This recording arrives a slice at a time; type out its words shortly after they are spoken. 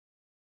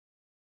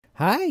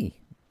Hi,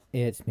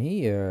 it's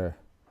me, your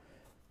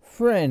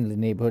friendly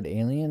neighborhood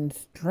alien,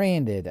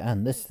 stranded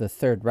on this, the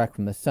third rock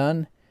from the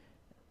sun,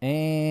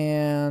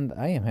 and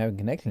I am having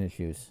connection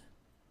issues.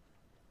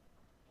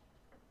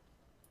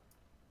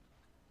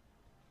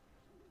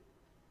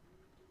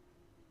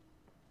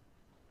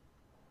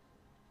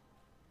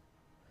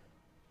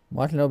 I'm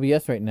watching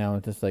OBS right now, and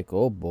it's just like,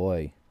 oh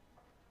boy.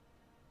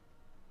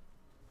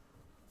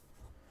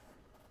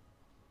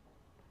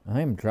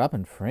 I am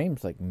dropping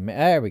frames like,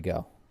 there we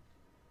go.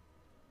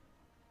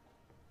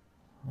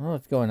 I don't know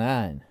what's going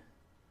on.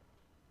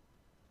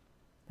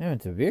 I'm having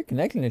severe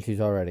connection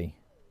issues already.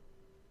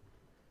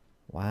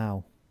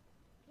 Wow.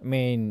 I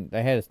mean, I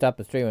had to stop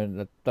the stream,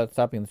 and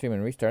stopping the stream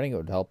and restarting it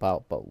would help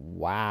out, but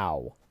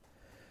wow.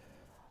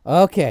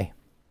 Okay.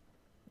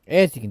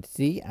 As you can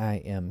see, I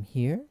am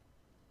here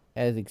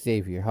as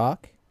Xavier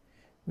Hawk.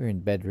 We're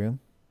in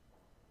bedroom.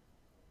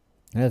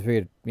 And I was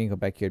figured we can go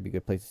back here would be a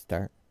good place to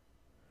start.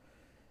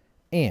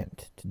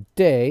 And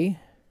today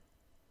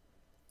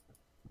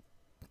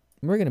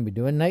we're going to be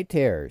doing Night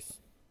Terrors.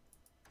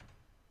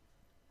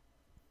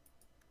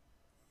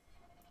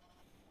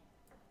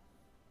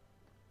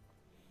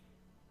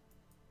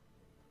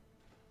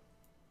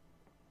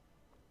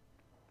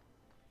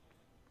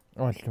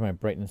 I want to turn my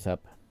brightness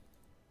up.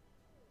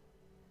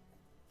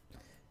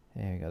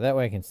 There we go. That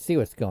way I can see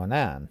what's going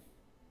on.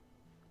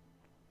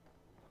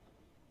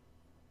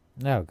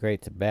 Oh,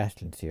 great.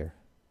 Sebastian's here.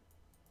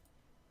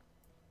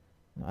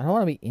 I don't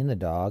want to be in the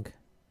dog.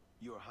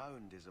 Your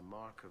hound is a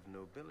mark of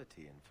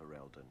nobility in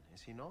Ferelden,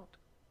 is he not?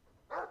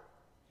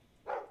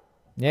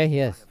 Yeah, he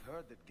is. I have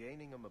heard that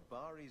gaining a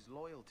Mabari's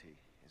loyalty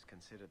is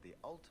considered the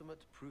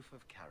ultimate proof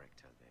of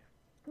character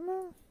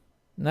there.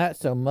 Not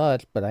so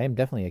much, but I am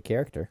definitely a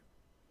character.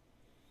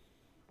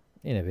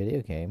 In a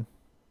video game.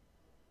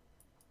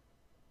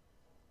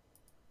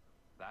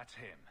 That's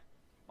him.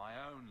 My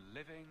own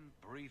living,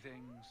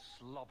 breathing,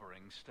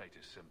 slobbering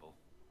status symbol.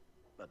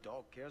 The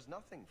dog cares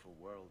nothing for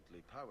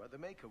worldly power. The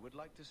Maker would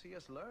like to see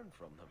us learn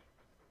from them.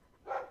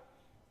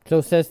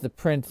 So says the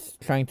prince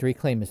trying to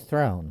reclaim his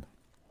throne.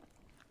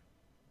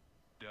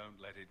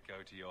 Don't let it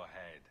go to your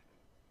head.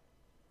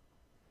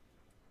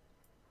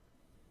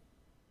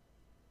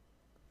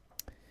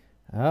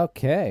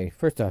 Okay,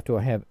 first off, do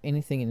I have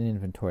anything in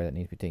inventory that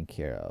needs to be taken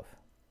care of?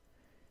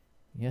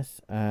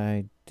 Yes,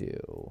 I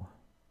do.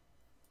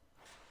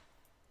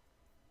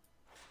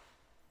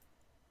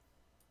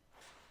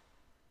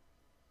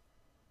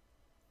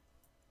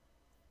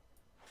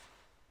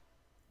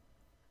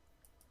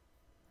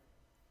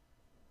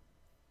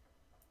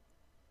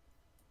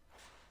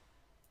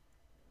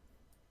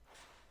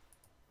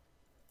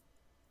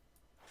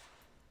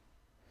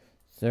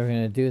 So we're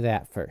going to do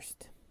that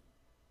first.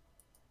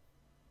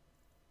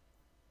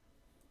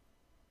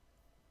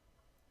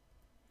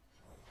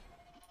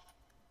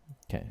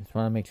 Okay, just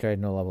want to make sure I have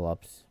no level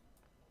ups.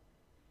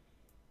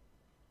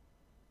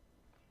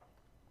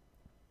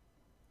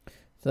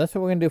 So that's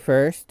what we're going to do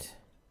first.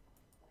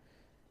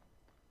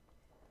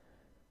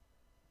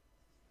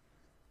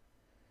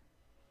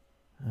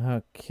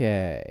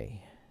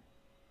 Okay.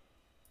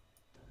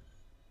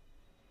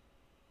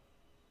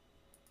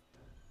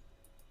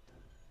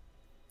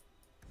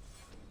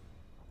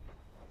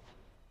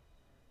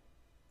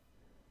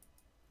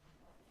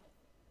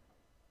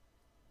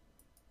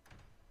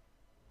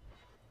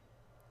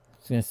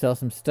 Just going to sell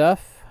some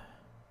stuff.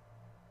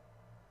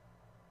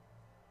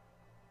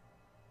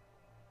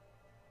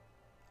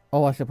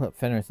 Oh, I should put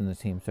Fenris in the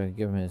team so I can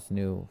give him his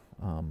new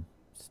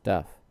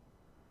stuff.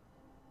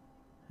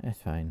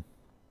 That's fine.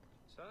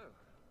 So,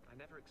 I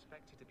never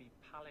expected to be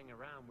palling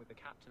around with the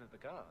captain of the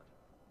guard.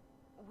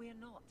 We're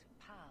not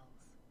pals.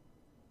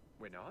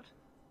 We're not?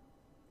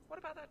 What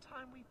about that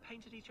time we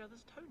painted each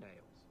other's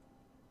toenails?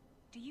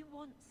 Do you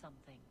want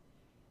something?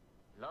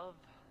 Love,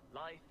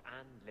 life,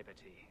 and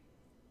liberty.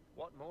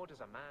 What more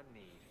does a man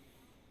need?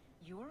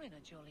 You're in a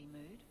jolly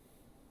mood.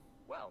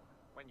 Well,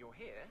 when you're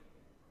here,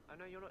 I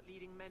know you're not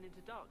leading men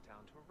into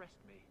Darktown to arrest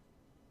me.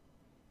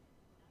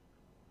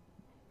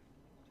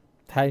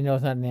 How do you know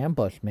it's not an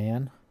ambush,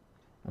 man?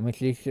 I mean,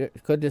 she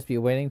could just be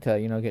waiting to,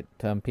 you know, get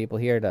people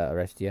here to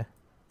arrest you.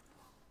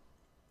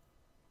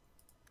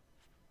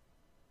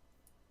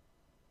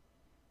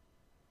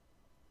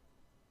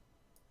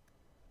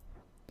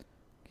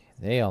 Okay,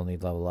 they all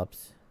need level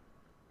ups.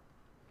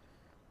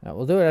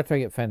 We'll do it after I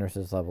get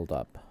Fenris's leveled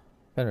up.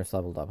 Fenris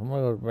leveled up. I'm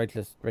gonna go right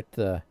to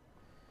the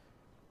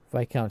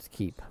Viscount's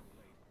Keep.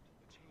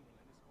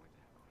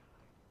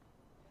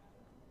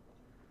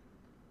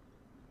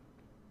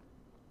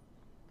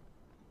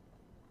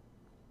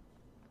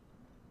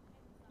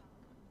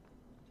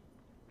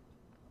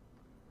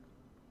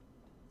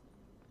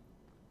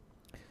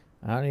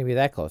 I don't need to be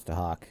that close to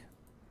Hawk.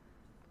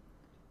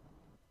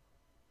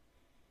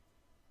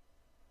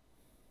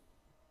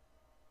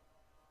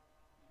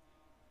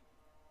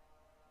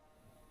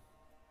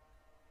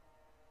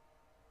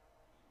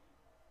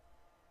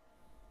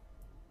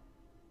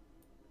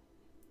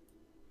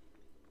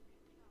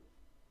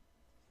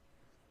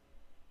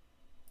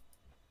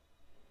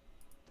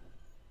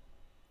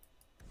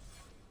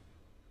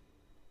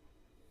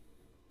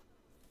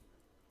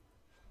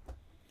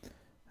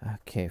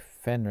 Okay,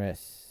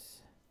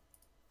 Fenris.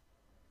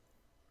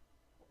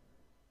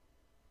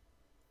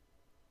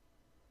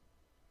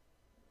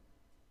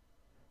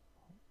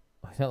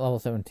 Oh, he's not level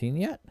 17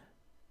 yet?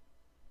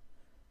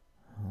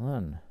 Hold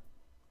on.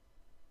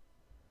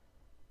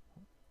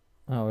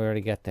 Oh, we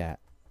already got that.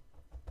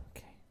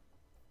 Okay.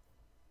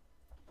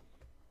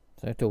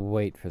 So I have to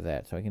wait for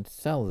that. So I can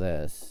sell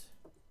this.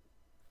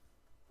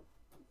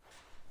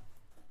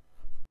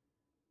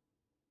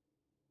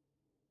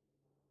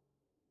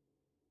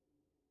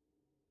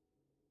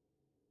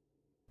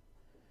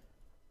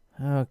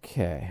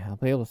 Okay, I'll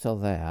be able to sell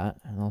that,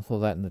 and I'll throw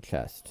that in the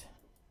chest.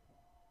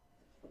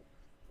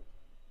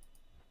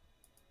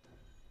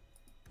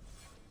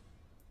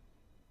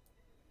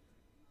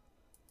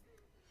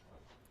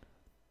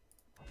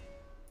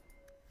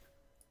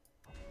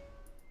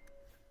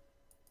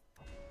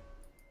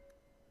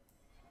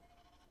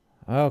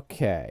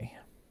 Okay.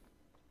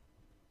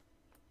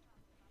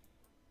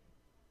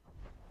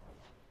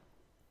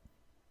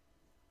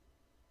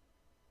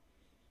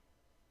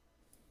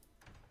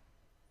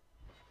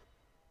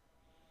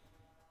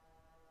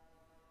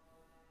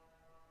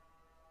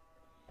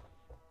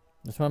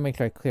 Just want to make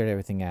sure I cleared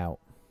everything out.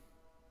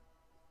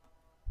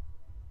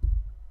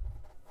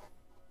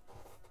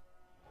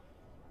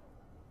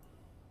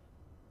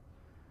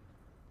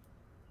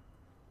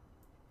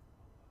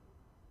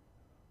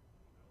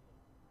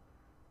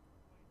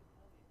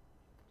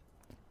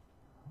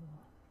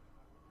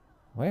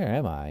 Where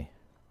am I?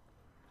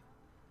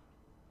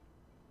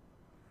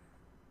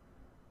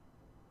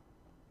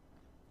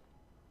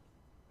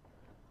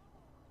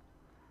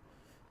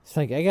 It's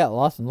like I got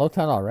lost in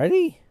Lowtown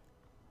already?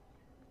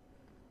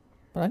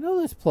 But I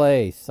know this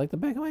place like the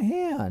back of my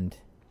hand.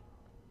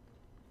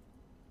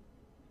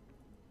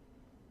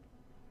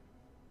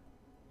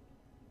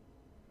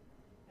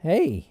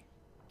 Hey,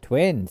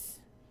 twins.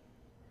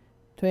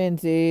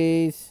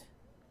 Twinsies.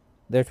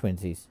 They're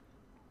twinsies.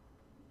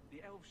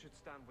 The elves should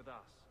stand with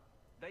us.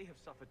 They have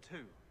suffered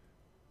too.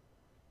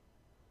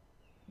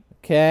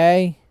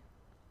 Okay.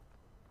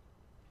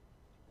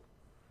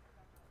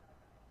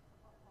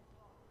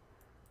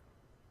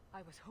 I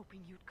was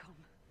hoping you'd come.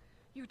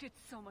 You did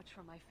so much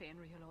for my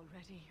Fainriel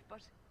already,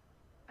 but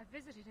I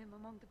visited him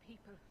among the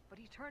people, but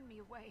he turned me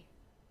away.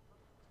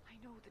 I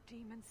know the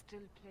demons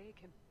still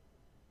plague him,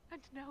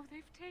 and now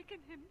they've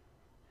taken him.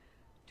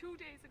 2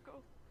 days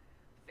ago,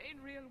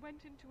 Fainriel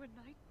went into a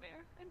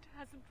nightmare and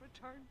hasn't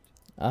returned.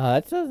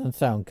 That doesn't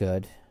sound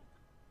good.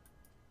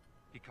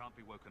 He can't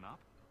be woken up?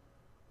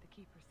 The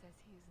keeper says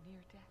he is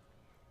near death.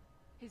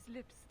 His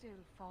lips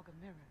still fog a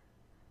mirror,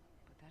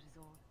 but that is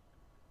all.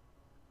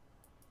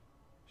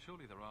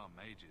 Surely there are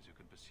mages who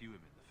can pursue him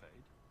in the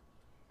Fade.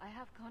 I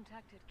have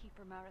contacted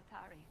Keeper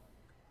Marathari.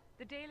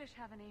 The Dalish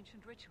have an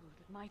ancient ritual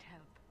that might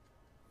help,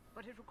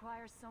 but it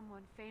requires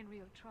someone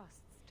Fainriel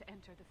trusts to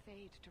enter the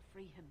Fade to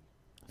free him.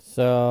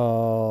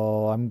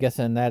 So I'm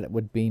guessing that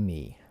would be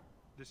me.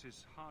 This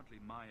is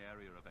hardly my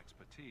area of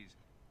expertise,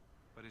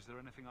 but is there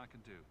anything I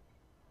can do?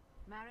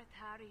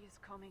 Marathari is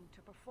coming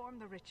to perform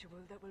the ritual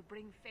that will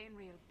bring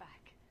Fainriel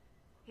back.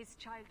 His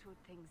childhood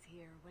things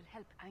here will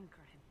help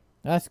anchor him.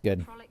 That's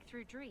good. Frolic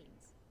through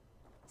dreams.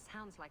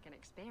 Sounds like an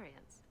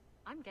experience.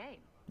 I'm game.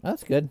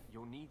 That's good.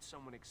 You'll need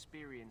someone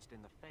experienced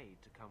in the Fade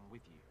to come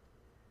with you.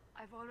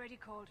 I've already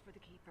called for the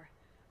Keeper.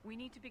 We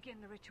need to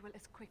begin the ritual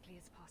as quickly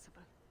as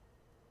possible.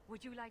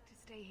 Would you like to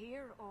stay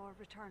here or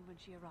return when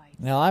she arrives?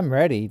 Now I'm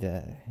ready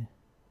to...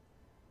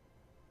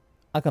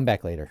 I'll come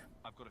back later.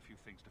 I've got a few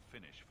things to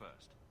finish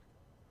first.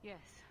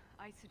 Yes,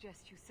 I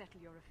suggest you settle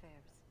your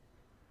affairs.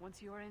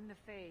 Once you are in the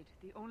Fade,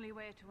 the only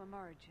way to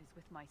emerge is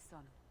with my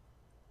son.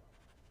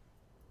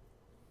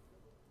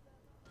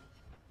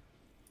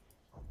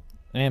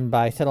 And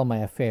by settle my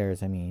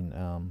affairs, I mean,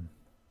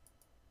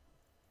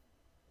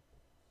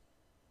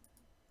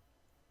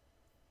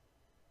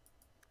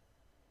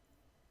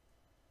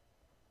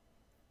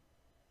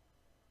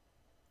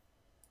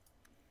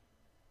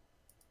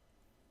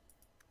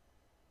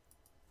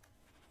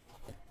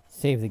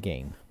 save the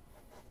game.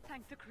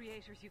 Thank the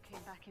creators you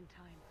came back in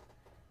time.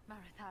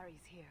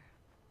 Marathari's here.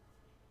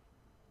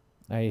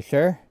 Are you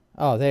sure?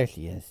 Oh, there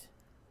she is.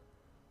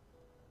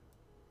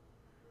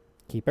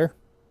 Keeper.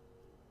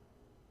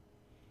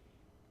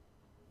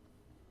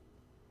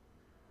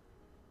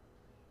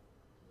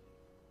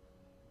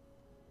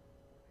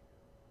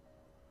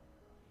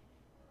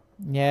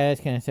 Yeah, it's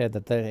kind of sad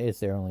that that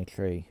is their only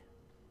tree.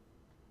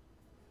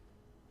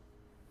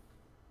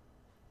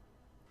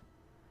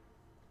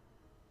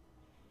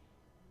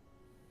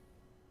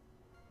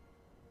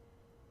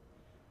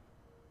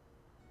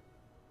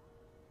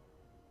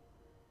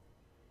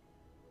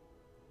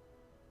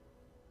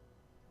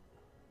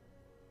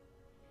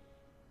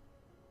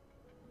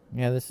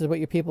 Yeah, this is what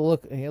your people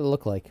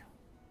look like.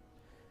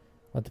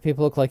 What the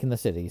people look like in the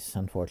cities,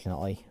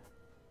 unfortunately.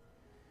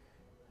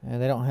 And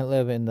they don't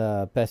live in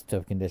the best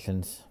of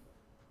conditions.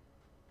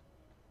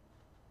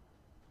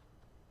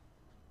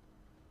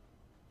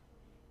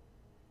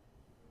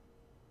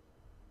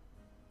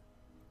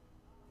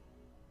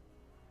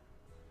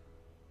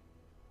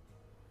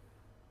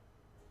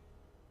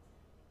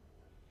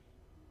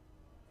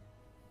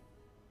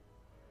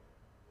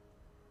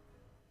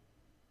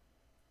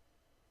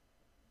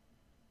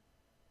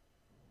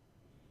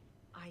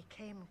 I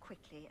came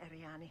quickly,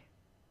 Ariane.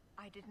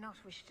 I did not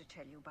wish to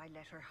tell you by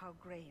letter how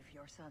grave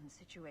your son's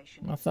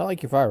situation Well, is. it's not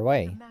like you're far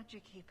away. The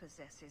magic he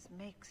possesses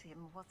makes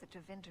him what the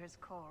Tevinters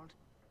called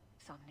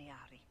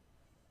Somniari,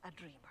 a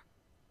dreamer.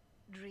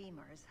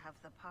 Dreamers have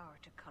the power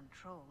to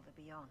control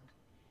the beyond,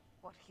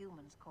 what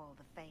humans call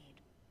the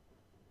Fade.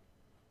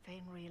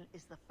 Fainreal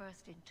is the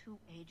first in 2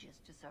 ages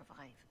to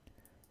survive.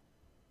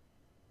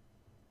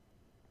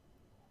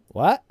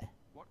 What?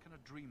 What can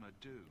a dreamer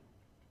do?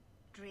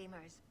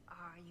 Dreamers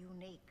are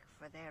unique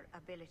for their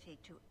ability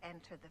to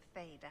enter the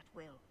Fade at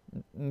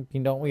will.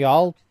 Don't we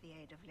all Without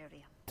the aid of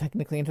Lyrium.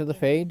 technically enter the In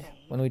Fade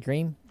when we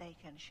dream? They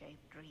can shape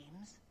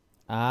dreams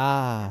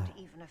Ah. and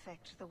even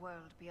affect the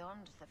world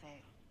beyond the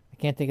veil. I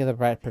can't think of the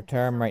proper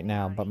term right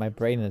now, but my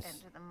brain is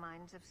Enter the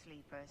minds of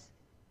sleepers.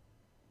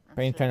 and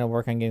brain's trying to slay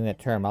work on getting that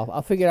in term. their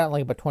I'll figure it out in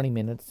like about 20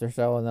 minutes or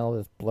so, and then I'll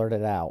just blurt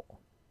it out.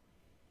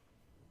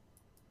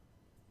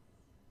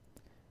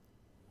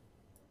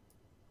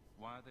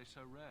 Why are they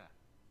so rare?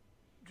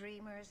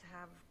 Dreamers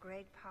have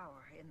great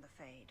power in the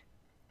Fade.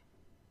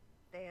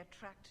 They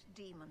attract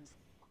demons.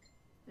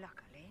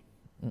 Luckily,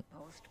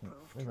 most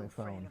prove where's my too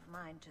frail phone? of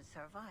mind to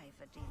survive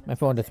a demon's My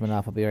phone just went possession.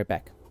 off. I'll be right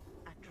back.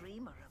 A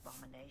dreamer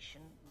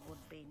abomination would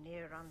be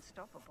near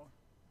unstoppable.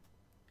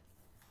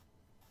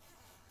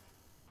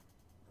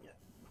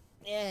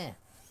 Yeah.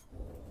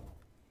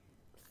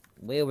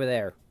 Way over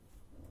there.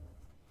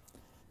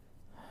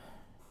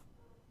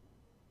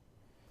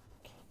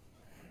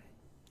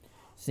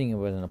 Seeing it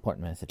was an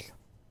important message.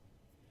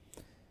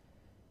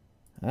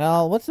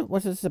 Well, what's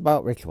this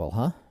about ritual,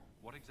 huh?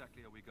 What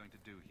exactly are we going to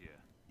do here?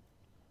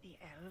 The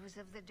elves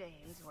of the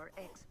Dales were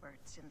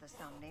experts in the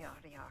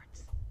Somniari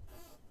arts.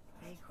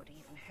 They could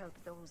even help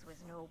those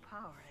with no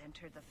power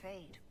enter the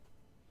Fade.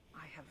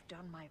 I have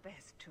done my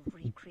best to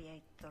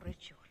recreate the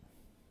ritual.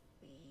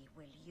 We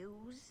will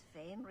use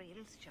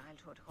Fainreal's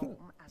childhood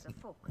home as a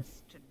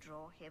focus to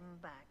draw him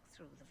back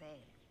through the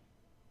veil.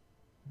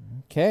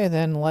 Okay,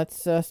 then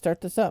let's start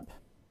this up.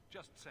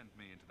 Just send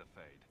me into the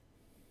Fade.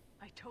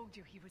 I told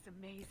you he was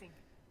amazing.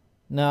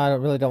 No, I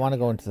really don't want to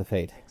go into the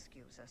Fade.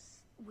 Excuse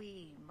us.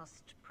 We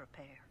must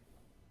prepare.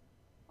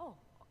 Oh,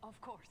 of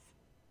course.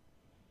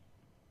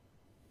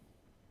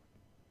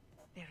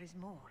 There is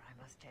more,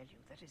 I must tell you,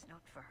 that is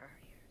not for her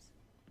ears.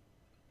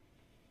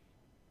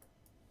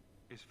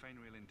 Is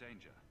Fainreal in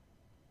danger?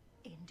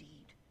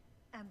 Indeed.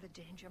 And the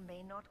danger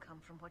may not come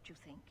from what you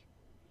think.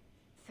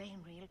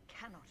 Fainreal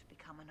cannot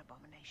become an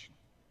abomination.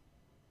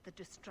 The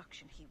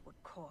destruction he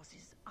would cause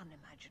is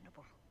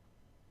unimaginable.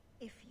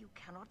 If you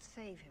cannot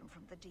save him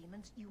from the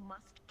demons, you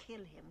must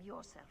kill him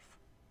yourself.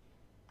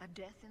 A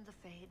death in the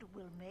Fade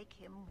will make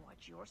him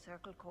what your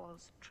circle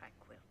calls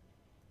tranquil.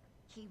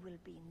 He will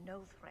be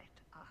no threat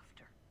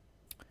after.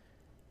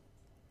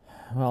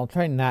 Well, I'll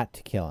try not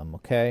to kill him,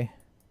 okay?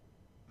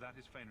 That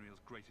is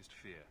Fainreal's greatest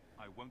fear.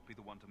 I won't be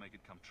the one to make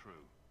it come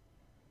true.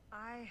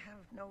 I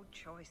have no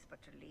choice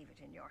but to leave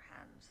it in your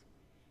hands.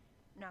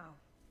 Now,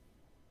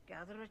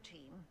 gather a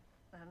team,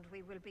 and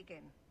we will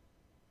begin.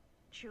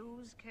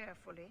 Choose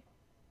carefully,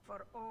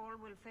 for all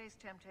will face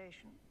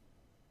temptation.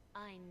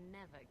 I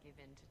never give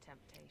in to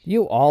temptation.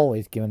 You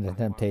always give in to I'm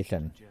worried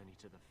temptation. what a journey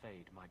to the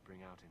Fade might bring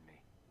out in me.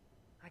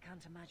 I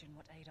can't imagine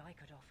what aid I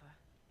could offer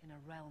in a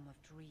realm of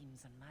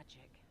dreams and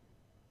magic.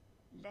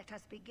 Let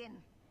us begin.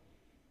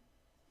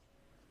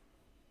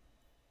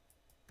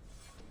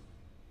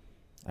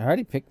 I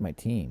already picked my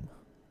team.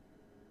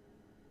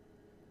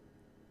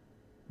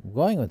 I'm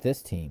going with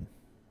this team.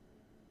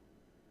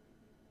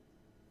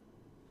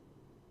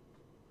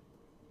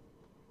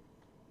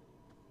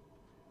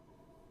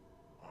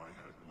 I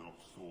had not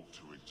thought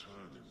to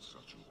return in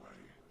such a way.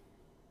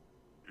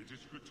 It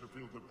is good to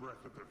feel the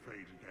breath of the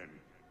Fade again,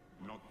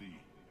 not the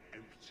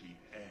empty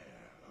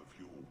air of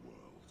your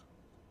world.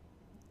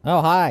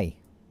 Oh, hi.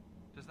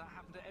 Does that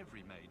happen to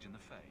every mage in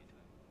the Fade?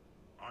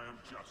 I am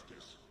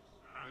Justice.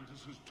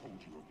 Anders has told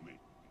you of me.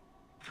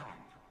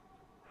 Come.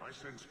 I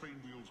sense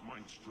Fainreal's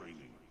mind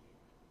straining.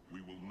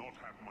 We will not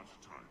have much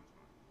time.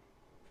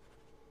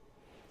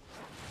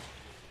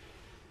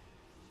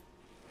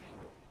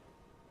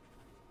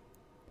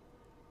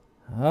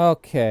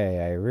 Okay,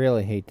 I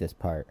really hate this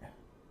part.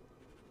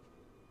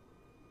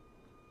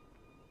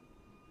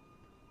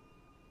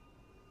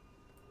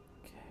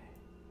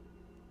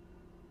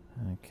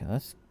 Okay,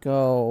 let's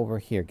go over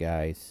here,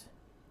 guys.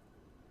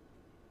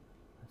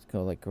 Let's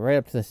go, like, right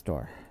up to this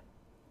door.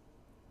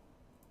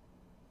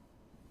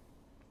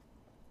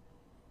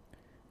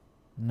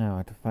 Now I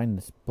have to find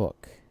this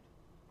book.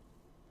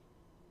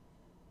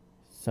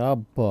 Saw a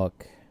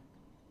book.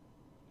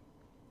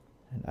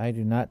 And I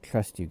do not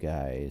trust you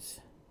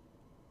guys.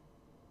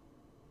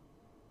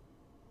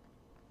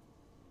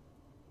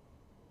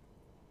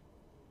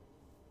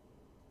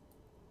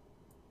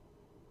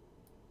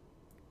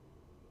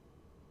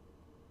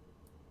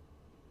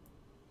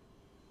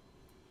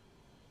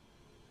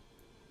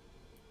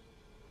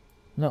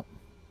 Nope.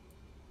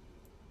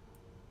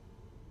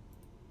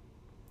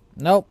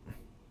 Nope.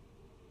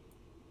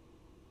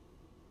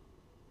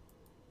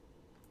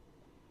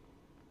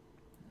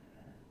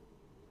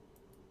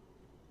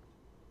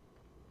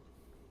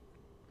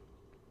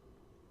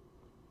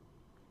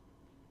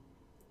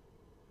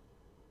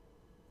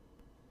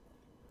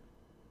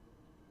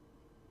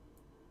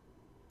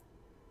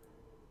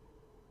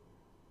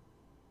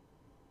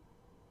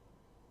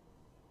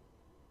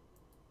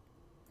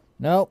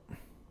 Nope.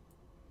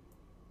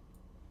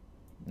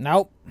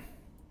 Nope.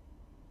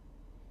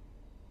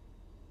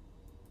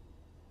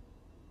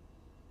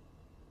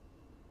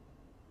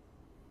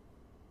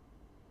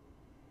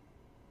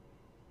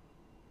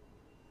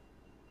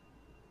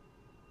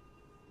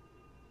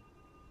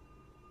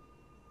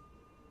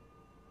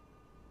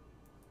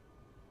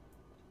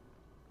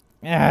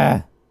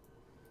 Ah.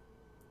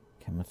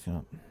 Okay, let's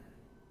go.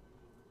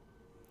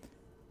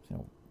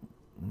 So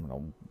I'm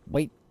gonna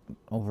wait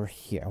over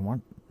here. I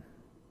want.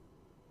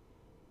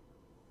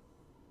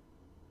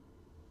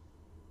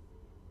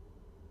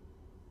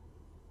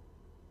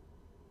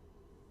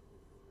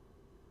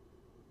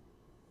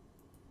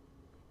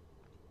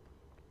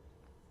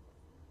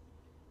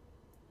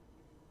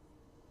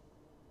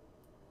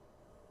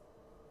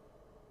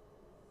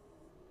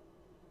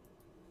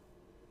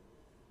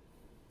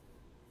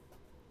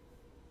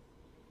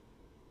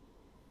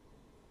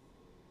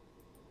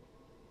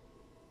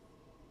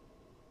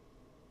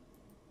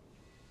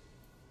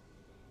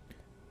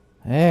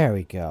 There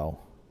we go.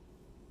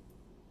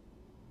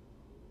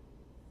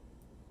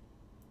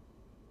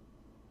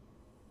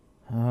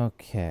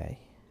 Okay.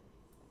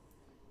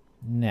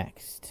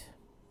 Next.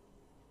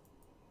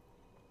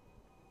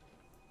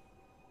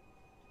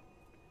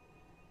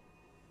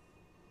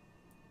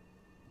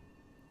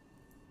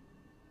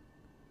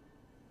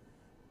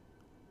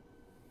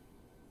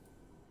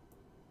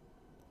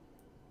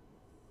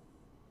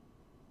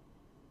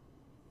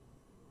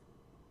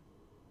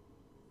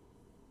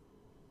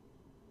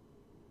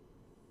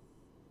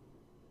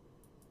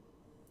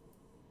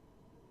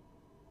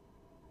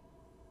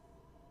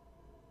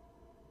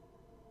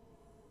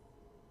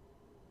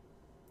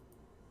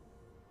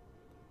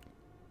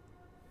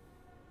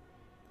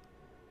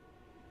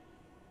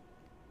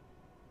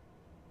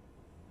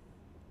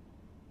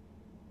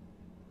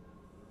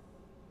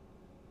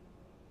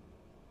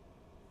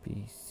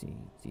 B, C,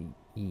 D,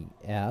 E,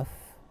 F.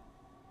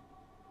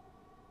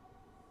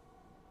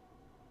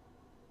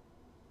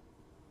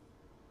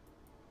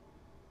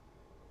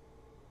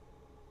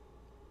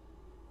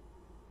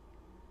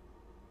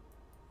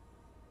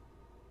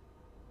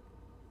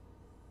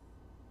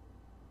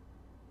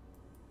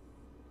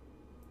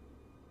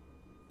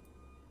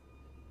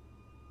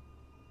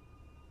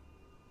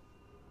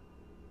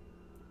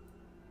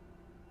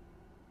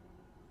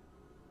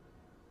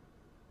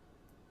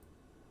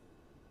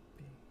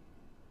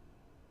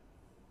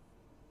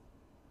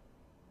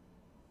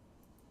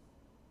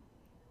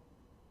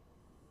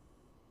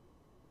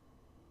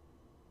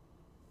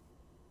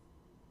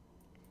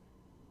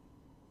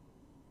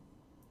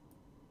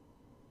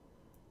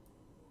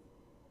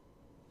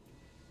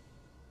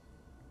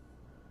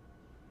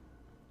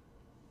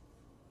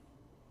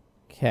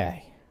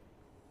 Okay.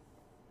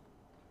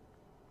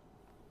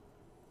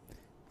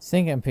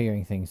 Think I'm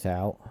figuring things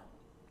out.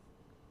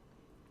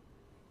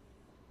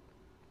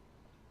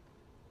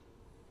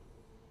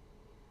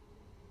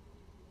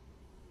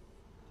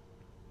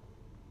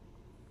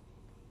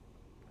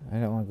 I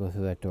don't want to go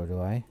through that door,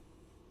 do I?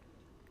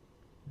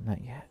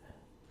 Not yet.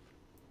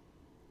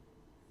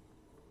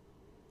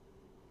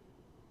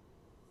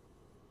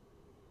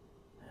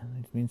 That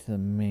leads me to the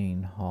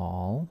main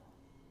hall.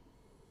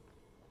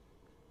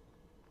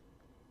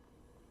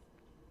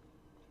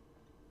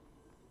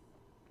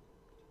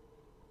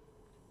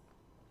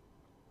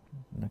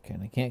 Okay,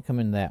 and I can't come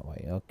in that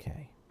way.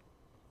 Okay.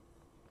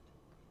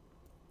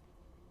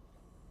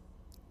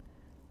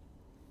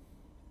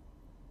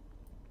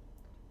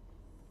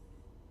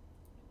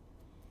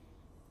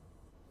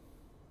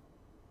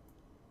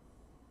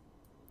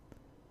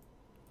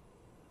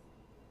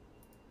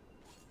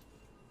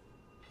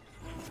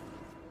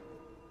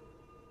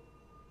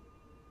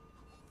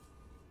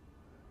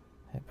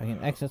 If I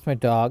can access my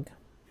dog.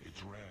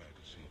 It's rare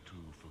to see two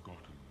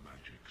forgotten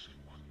magics in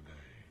one day.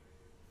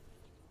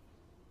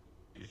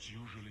 It's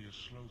usually a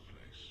slow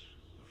place,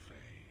 the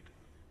Fade.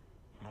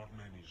 Not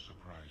many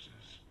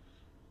surprises.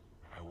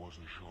 I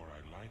wasn't sure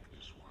I'd like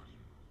this one,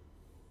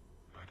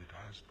 but it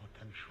has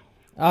potential.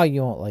 Oh,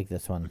 you won't like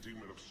this The one.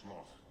 demon of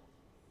sloth.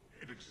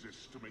 It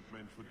exists to make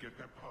men forget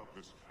their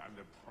purpose and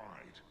their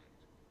pride.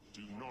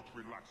 Do not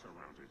relax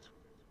around it.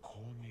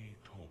 Call me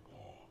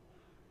Torpor.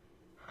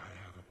 I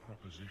have a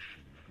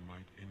proposition that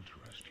might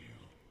interest you.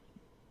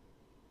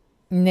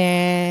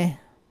 Nah.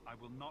 I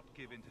will not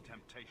give in to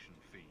temptation,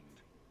 fiend.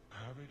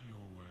 Have it your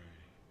way.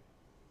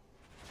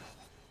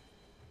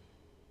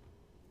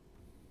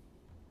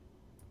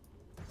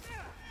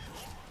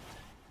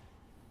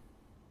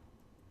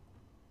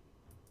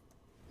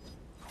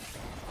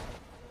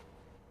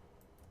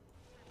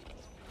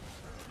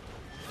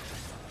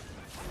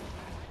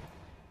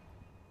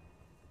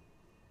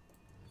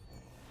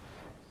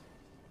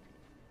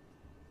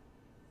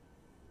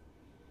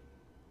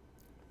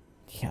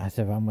 Yeah, as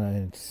if I'm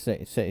gonna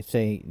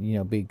say, you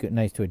know, be good,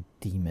 nice to a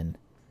demon.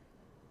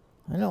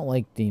 I don't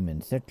like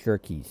demons. They're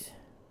jerkies.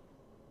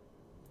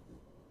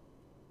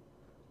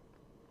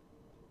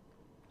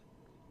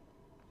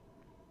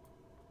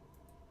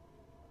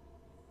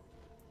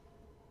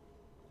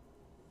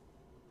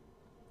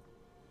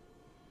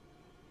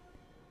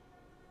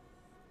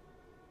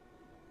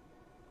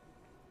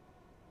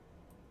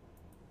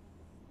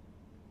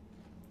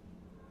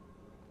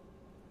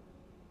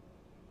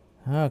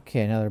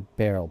 Okay, another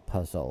barrel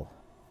puzzle.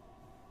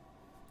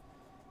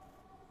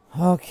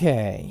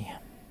 Okay.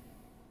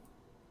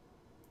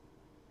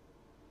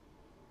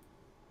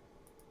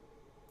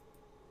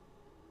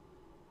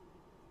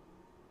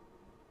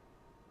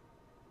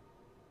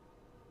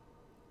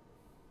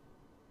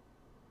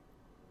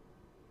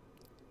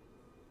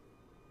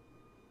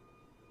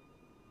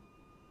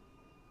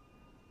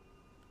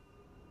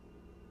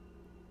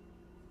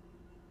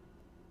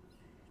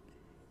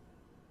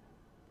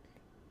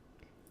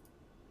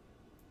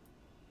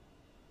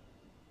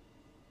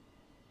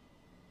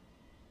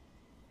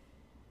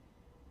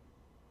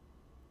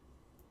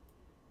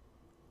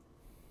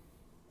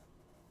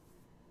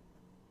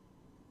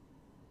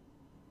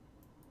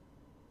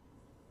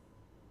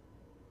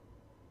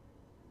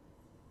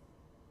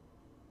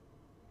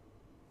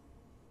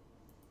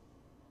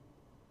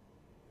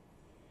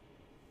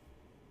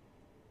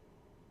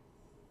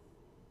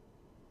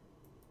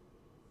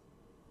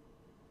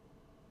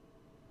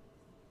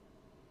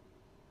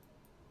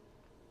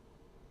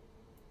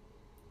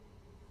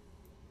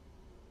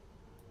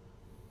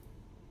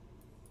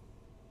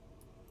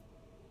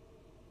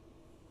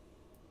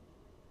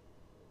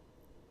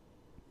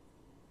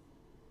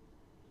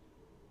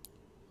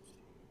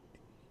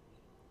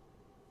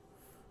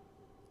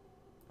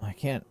 I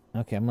can't.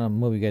 Okay, I'm gonna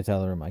move you guys out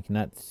of the room. I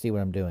cannot see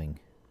what I'm doing.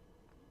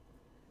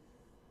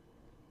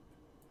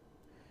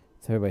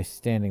 So everybody's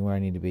standing where I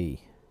need to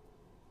be.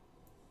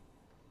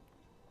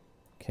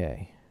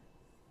 Okay.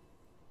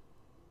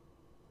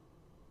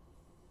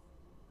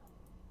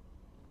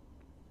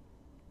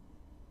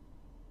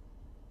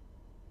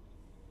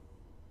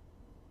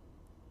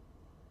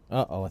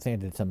 Uh-oh, I think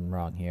I did something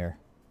wrong here.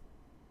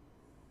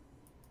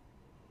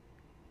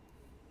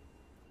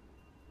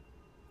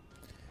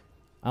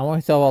 I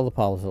want to solve all the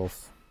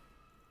puzzles.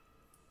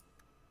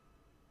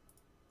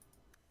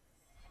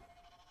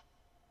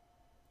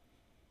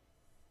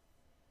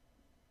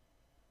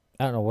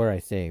 I don't know where I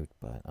saved,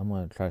 but I'm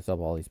going to try to solve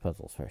all these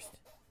puzzles first.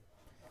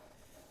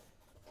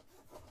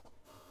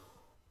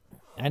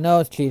 I know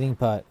it's cheating,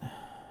 but...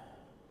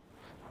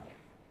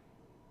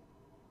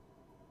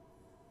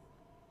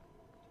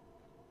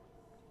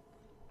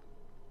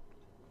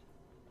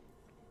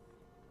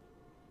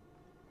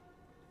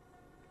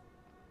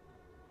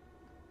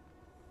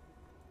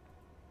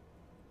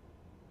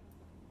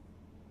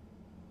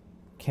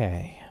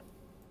 Okay.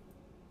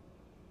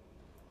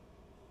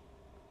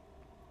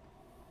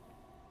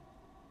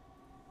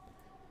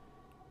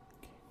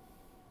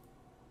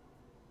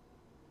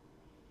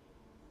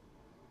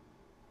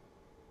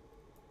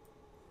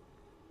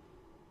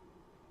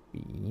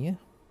 B.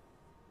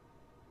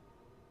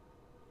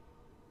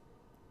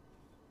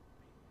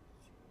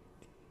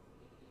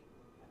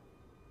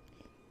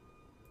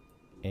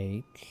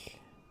 H.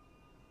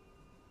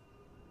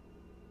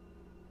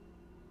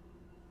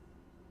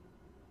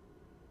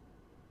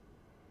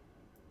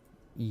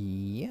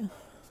 E.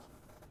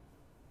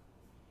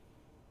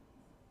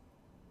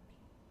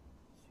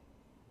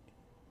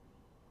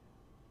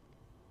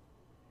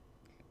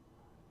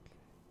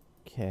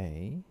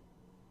 K.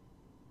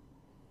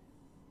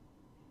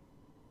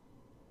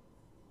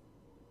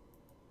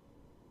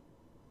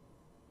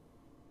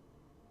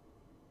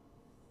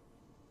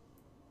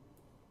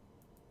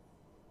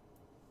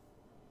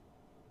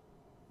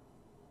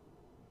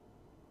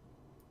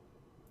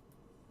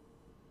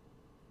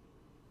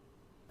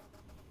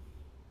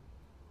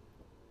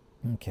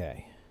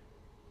 Okay.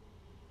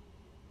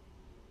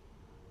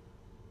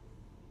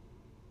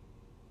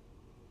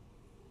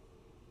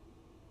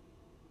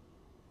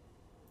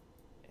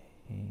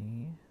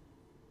 A.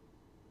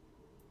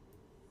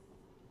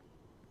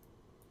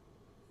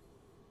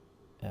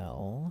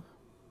 L.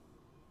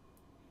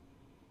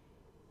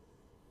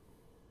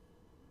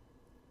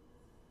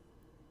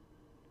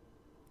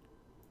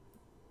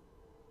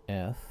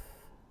 F.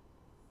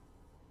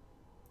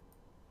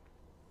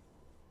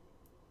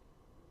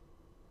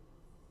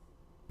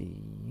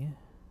 B.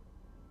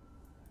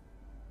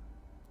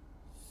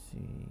 C.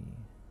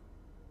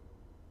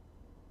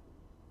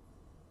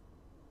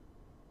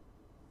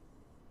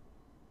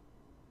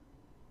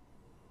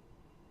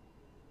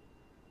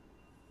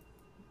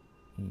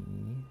 E.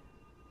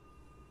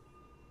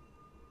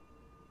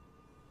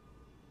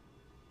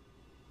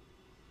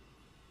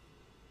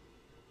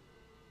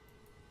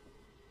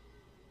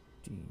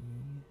 D.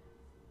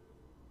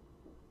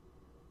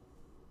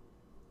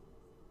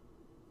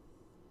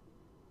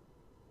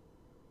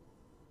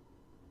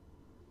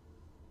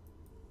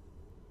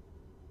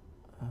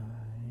 I.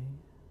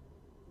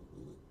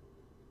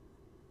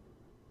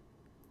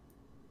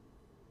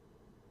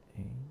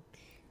 H.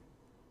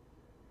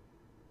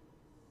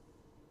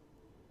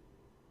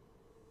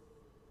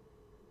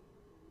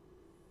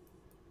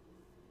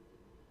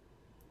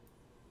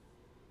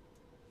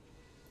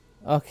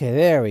 Okay,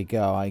 there we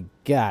go. I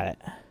got it.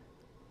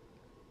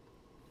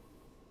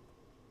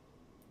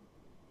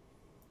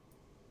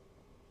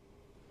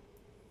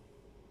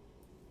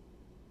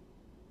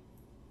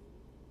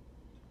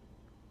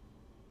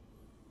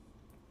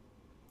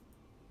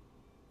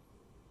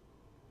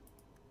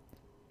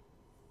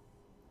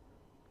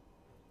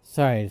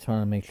 Sorry, I just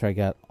want to make sure I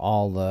got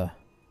all the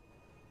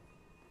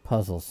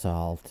puzzles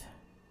solved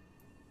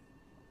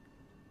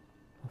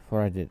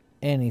before I did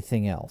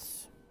anything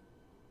else.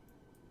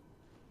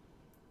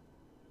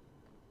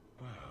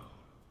 Well,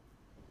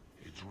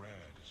 it's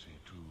rare to see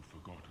two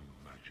forgotten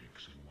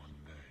magics in one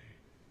day.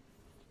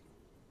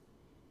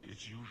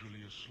 It's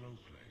usually a slow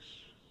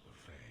place, the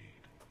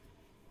Fade.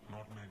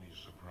 Not many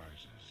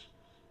surprises.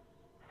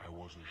 I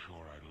wasn't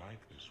sure I'd like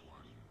this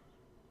one,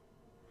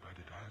 but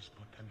it has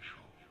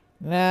potential.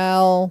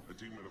 Now, A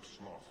demon of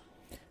sloth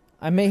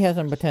I may have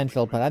some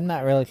potential, but I'm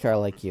not really sure I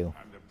like you.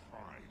 and a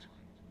pride.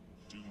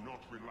 Do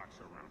not relax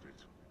around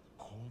it.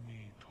 Call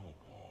me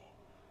Torpor.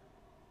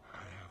 I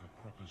have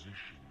a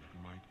proposition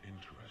that might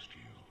interest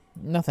you.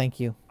 No, thank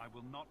you. I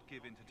will not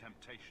give in to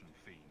temptation,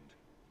 fiend.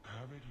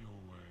 Have it your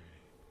way.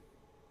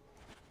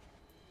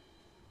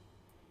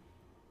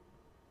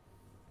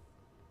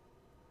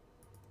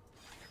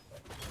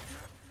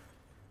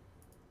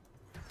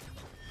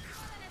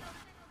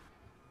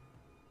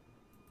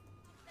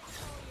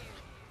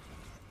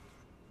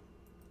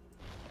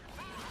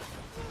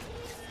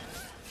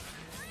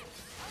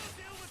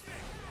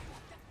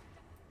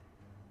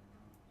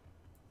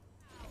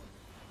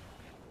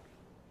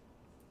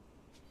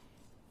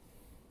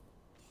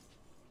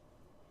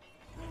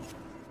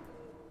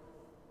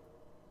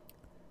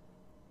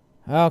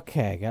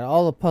 Okay, got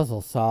all the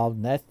puzzles solved,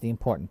 and that's the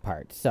important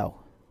part. So,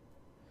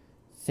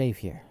 save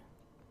here.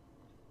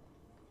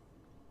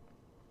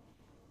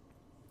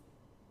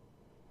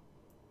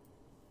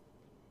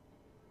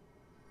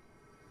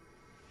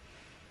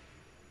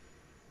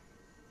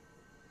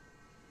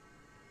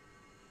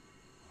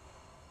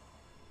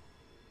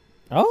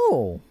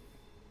 Oh,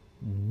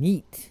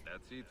 neat.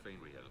 That's it,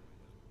 Fenriel.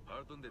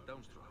 Hard on the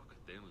downstroke,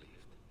 then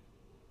lift.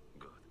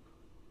 Good.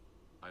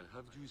 I'll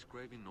have you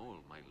scribing all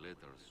my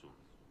letters soon.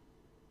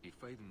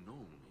 If I'd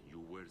known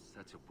you were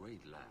such a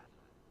brave lad,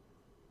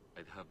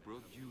 I'd have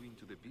brought you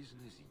into the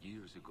business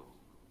years ago.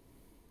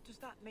 Does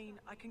that mean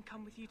I can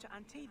come with you to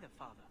Antitha,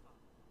 Father?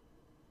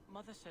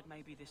 Mother said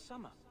maybe this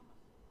summer.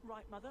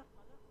 Right, Mother?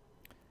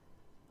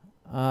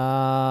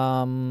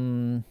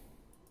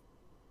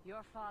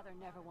 Your father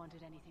never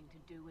wanted anything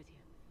to do with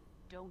you.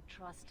 Don't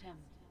trust him.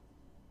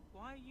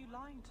 Why are you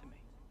lying to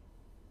me?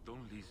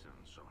 Don't listen,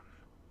 son.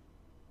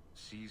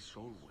 She's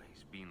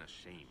always been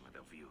ashamed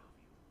of you.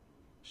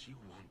 She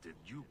wanted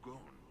you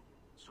gone,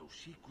 so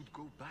she could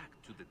go back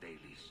to the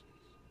dailies.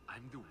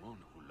 I'm the one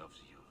who loves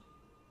you.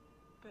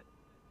 But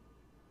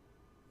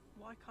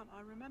why can't I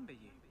remember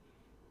you?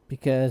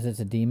 Because it's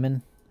a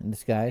demon in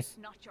disguise.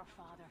 Not your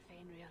father,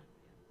 Fenriel.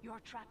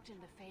 You're trapped in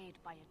the Fade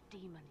by a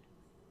demon.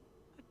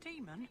 A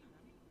demon?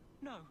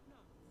 No.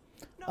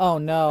 Oh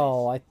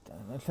no, I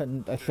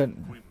shouldn't.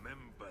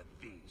 Remember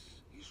this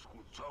is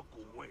who took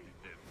away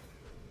them.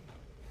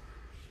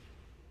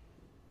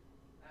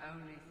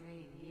 Only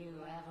thing you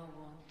ever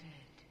wanted.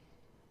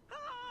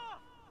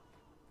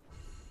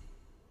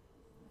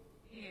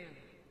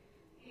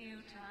 You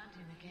turned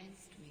him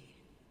against me.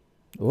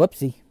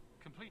 Whoopsie.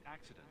 Complete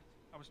accident.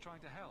 I was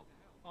trying to help.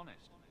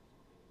 Honest.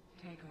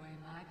 Take away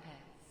my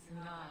pets, and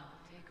I'll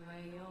take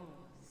away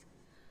yours.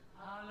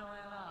 How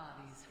loyal are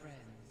these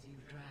friends you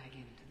drag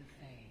into the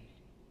Fade?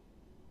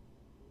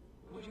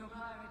 Would your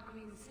pirate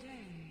queen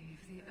stay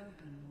if the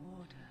open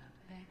water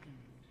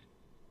beckoned?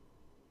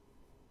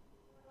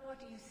 What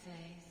do you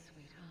say,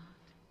 sweetheart?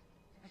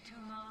 A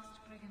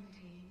two-mast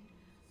brigantine,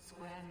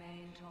 square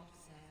main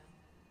topsail,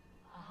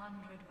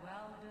 100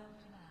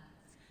 well-built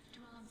lads to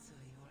answer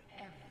your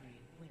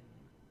every whim.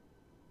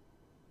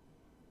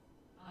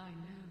 I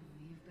know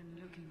you've been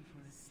looking for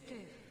a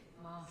stiff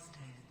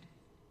masthead.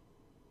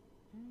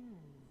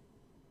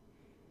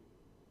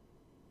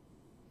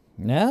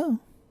 No?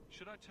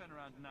 Should I turn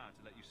around now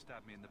to let you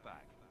stab me in the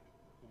back?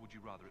 Or would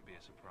you rather it be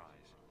a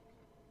surprise?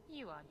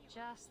 You are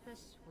just the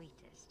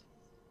sweetest.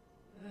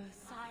 The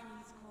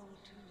Siren's Call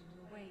 2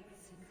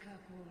 awaits in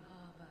Kirkwall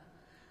Harbor.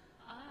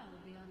 I'll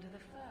be under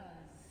the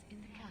firs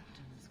in the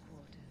captain's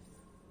quarters.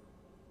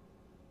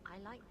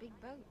 I like big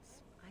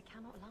boats. I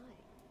cannot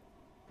lie.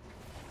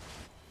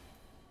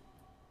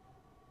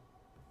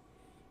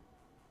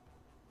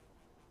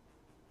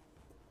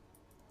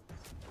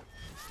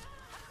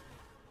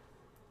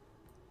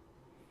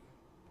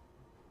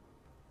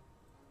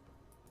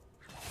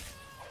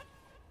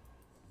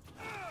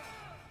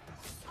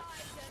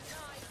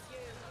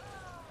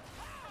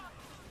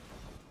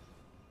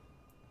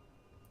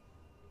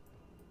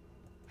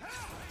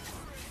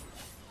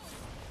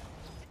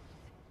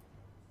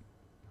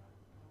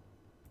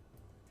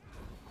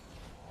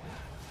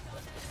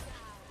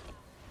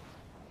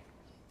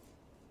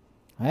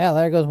 Yeah,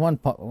 there goes one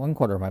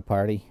quarter of my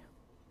party.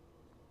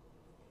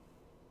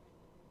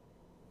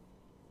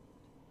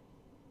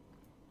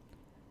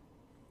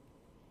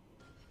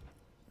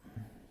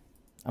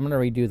 I'm gonna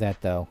redo that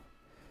though.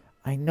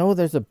 I know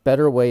there's a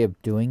better way of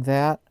doing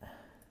that.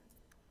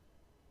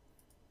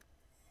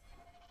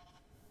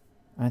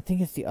 I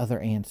think it's the other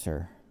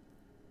answer.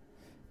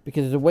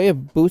 Because it's a way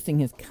of boosting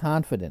his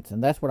confidence,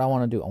 and that's what I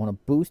want to do. I want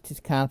to boost his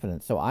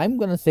confidence. So I'm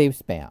going to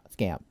save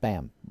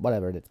Bam,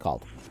 whatever it's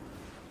called.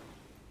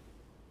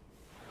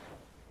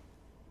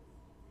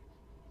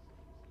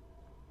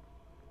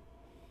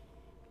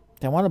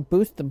 I want to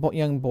boost the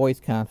young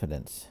boy's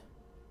confidence.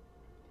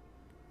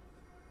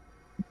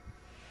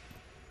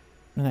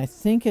 And I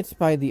think it's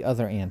by the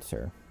other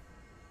answer.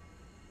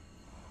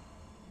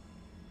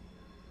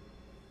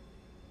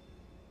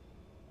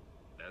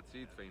 That's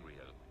it,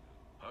 Fenrir.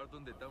 Hard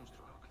on the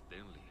downstroke,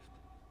 then lift.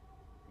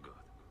 Good.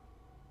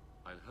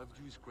 I'll have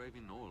you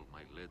scribing all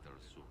my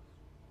letters soon.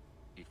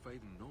 If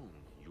I'd known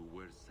you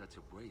were such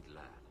a brave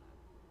lad,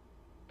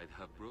 I'd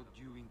have brought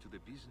you into the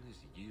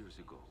business years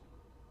ago.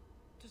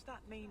 Does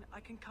that mean I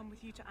can come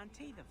with you to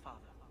Antietam,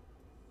 Father?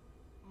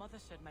 Mother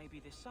said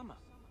maybe this summer.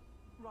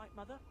 Right,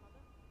 Mother?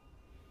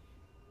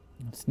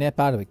 Snap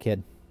out of it,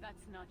 kid.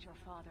 That's not your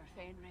father,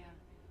 Fenrir.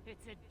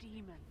 It's a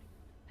demon.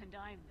 And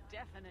I'm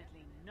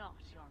definitely not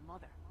your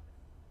mother.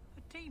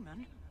 A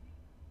demon?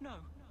 No.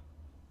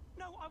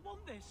 No, I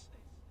want this.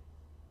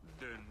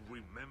 Then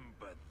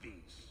remember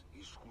this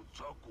is who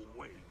took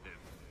away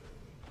them.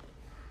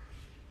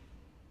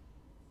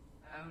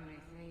 Only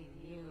thing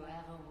you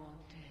ever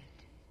wanted.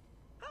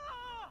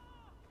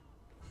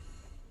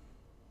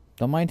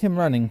 Don't mind him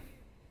running.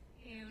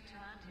 You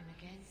turned him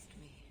against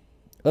me.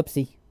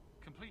 Oopsie.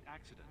 Complete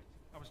accident.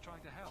 I was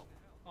trying to help.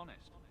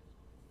 Honest.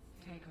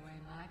 Take away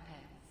my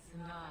pets,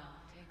 and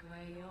I'll take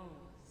away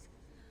yours.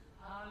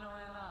 How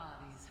loyal are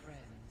these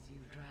friends you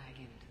drag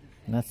into the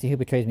fate? Let's see who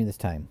betrays me this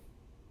time.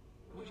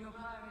 Would your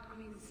pirate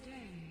queen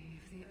stay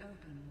if the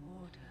open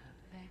water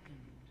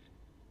beckoned?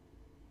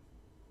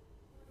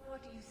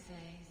 What do you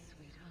say,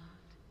 sweetheart?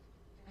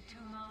 A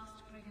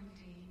two-mast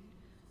brigantine,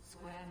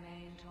 square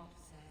main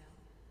topsail,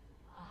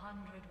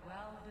 100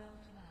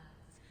 well-built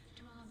lads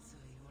to answer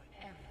your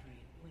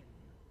every whim.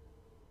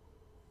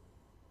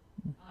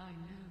 I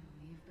know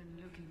you've been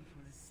looking for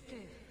a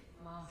stiff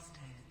masthead.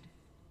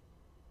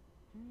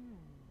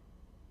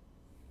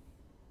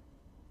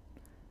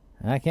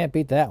 I can't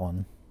beat that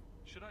one.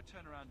 Should I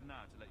turn around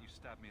now to let you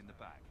stab me in the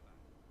back?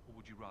 Or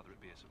would you rather it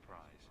be a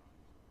surprise?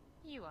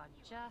 You are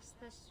just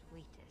the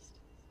sweetest.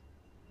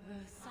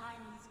 The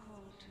Siren's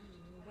Call 2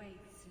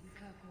 awaits in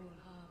Kirkwall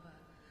Harbor.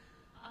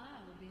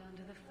 I'll be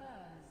under the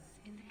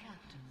firs in the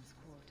captain's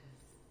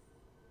quarters.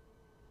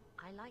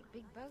 I like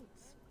big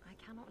boats. I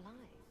cannot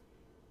lie.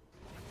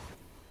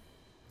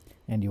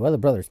 And you other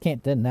brothers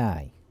can't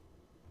deny.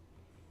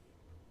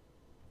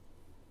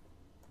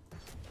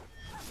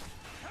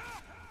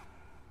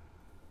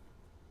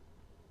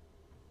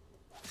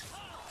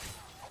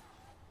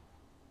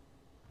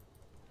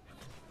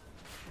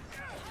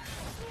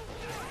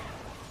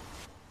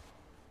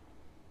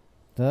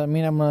 Does that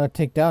mean I'm going to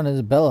take down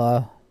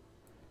Isabella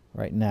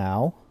right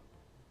now?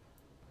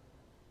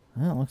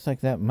 Well, it looks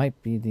like that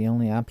might be the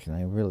only option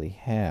I really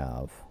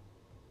have.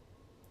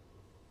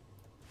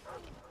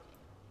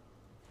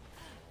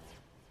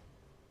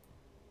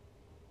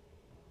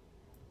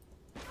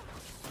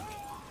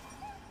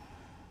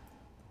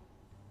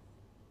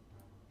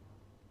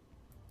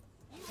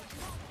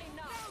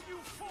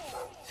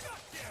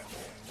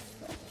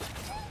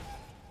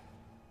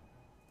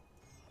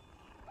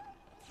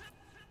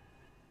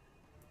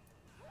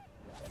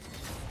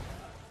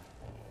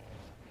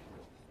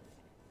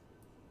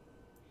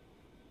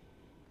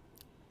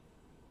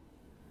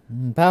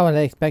 About what I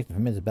expected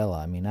from Isabella,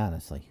 I mean,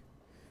 honestly.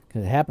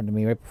 Because it happened to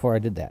me right before I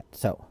did that.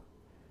 So,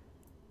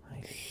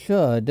 I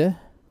should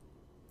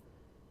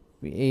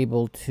be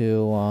able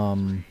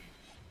to,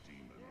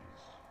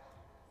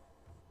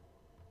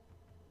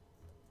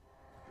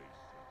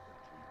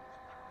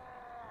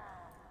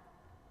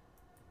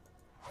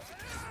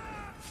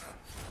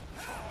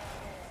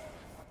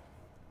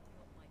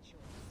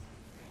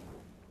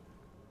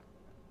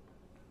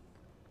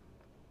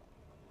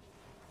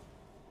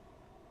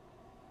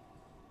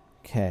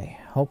 Okay,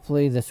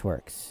 hopefully this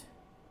works.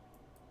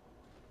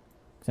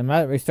 Because I'm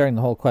not restarting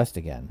the whole quest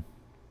again.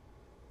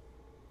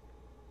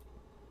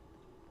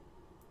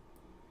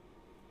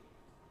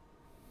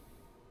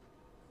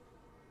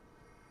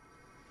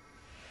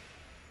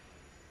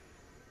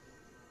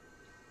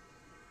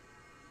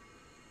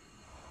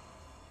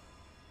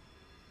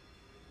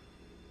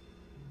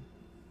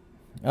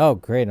 Oh,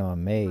 great, I'm a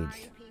mage. My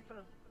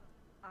people,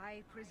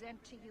 I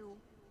present to you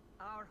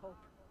our hope.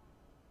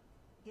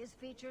 His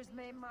features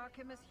may mark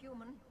him as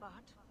human,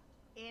 but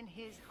in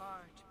his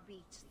heart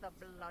beats the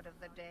blood of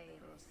the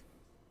Dales.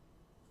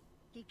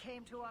 He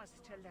came to us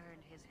to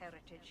learn his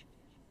heritage,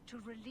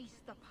 to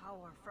release the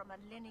power from a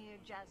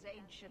lineage as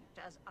ancient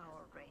as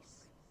our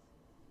race.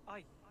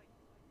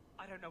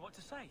 I don't know what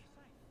to say.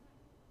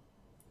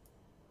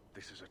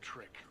 This is a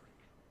trick.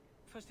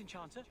 First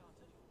Enchanter,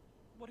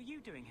 what are you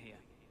doing here?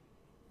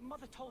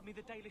 Mother told me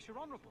the Dalish are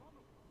honorable.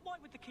 Why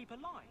would the Keeper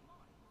lie?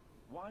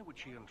 Why would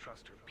she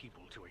entrust her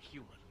people to a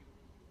human?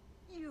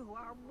 You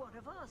are one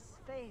of us,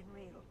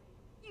 Fenrir.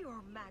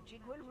 Your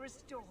magic will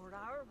restore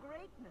our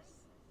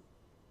greatness.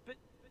 But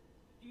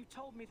you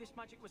told me this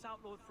magic was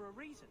outlawed for a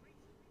reason.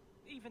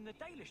 even the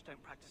Dalish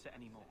don't practice it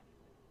anymore.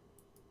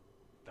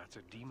 That's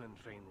a demon,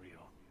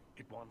 Fainreal.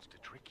 It wants to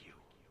trick you.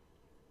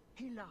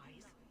 He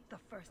lies. The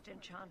first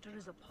enchanter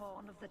is a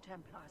pawn of the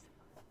Templars.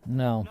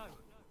 No. No.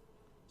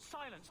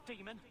 Silence,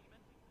 demon.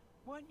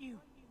 Weren't you...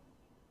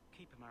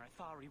 Keeper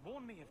Marithari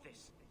warned me of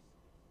this.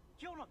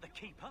 You're not the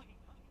Keeper.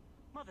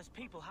 Mother's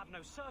people have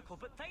no circle,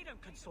 but they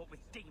don't consort with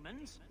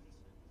demons.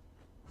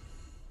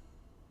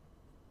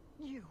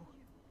 You.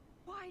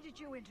 Why did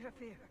you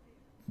interfere?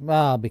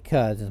 Well,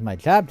 because it's my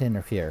job to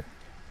interfere.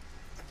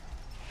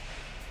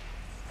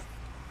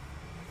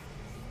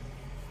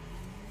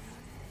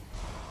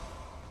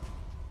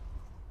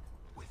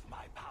 With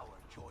my power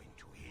joined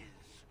to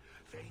his,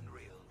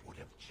 Fainreal would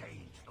have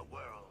changed the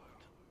world.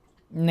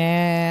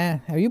 Nah.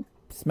 Have you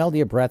smelled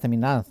your breath? I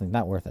mean, honestly,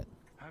 not worth it.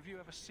 Have you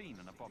ever seen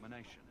an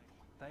abomination?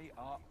 They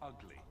are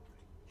ugly.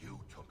 You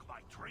took my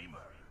dreamer.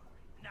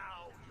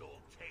 Now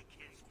you'll take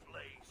his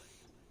place.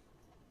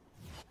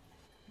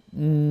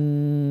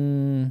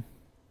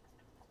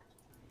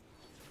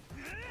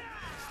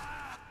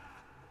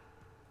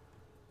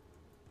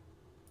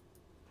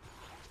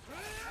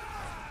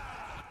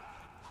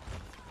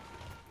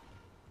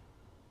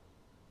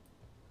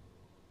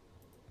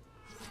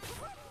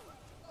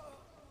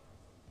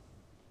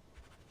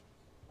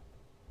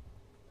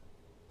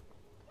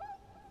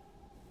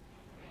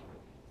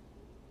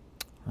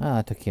 Oh,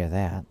 I took care of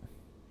that.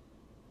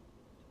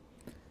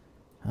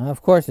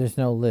 Of course, there's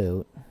no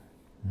loot.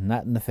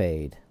 Not in the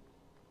Fade.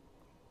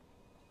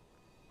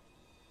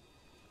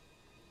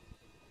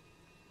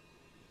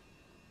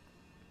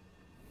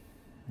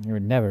 There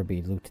would never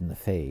be loot in the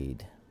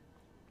Fade.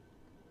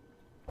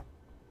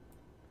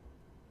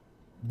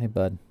 Hey,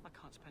 bud. I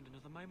can't spend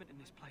another moment in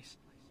this place.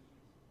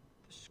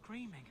 The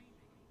screaming.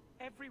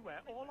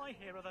 Everywhere, all I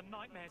hear are the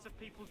nightmares of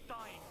people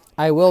dying.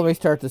 I will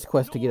restart this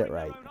quest to get it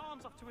right. Gnawing their own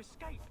arms off to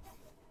escape.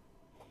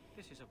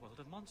 This is a world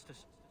of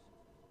monsters.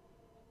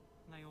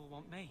 And they all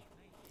want me.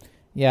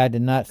 Yeah, I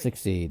did not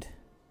succeed.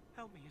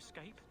 Help me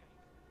escape.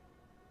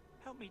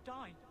 Help me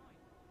die.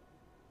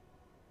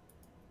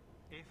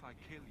 If I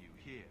kill you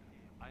here,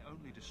 I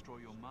only destroy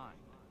your mind.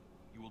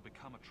 You will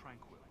become a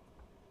tranquil.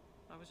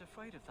 I was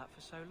afraid of that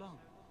for so long.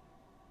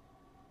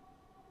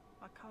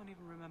 I can't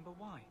even remember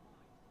why.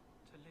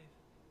 To live.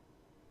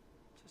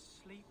 To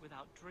sleep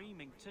without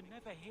dreaming. To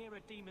never hear a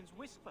demon's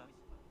whisper.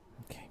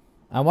 Okay.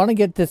 I want to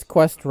get this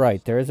quest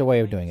right. There is a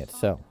way of doing it,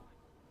 so.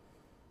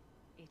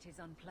 It is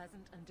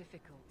unpleasant and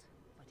difficult,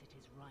 but it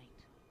is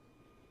right.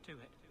 Do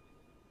it.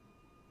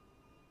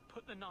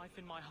 Put the knife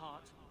in my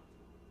heart.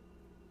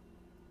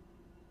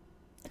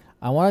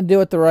 I want to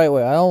do it the right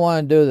way. I don't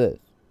want to do this.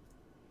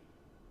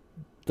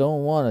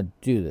 Don't want to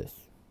do this.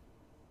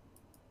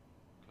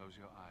 Close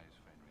your eyes,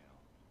 Fainreal.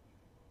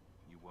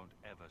 You won't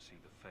ever see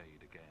the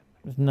Fade again.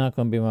 It's not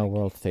going to be my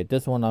world state.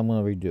 This one I'm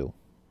going to redo.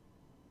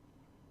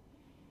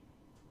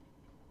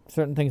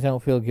 Certain things I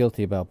don't feel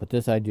guilty about, but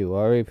this I do. I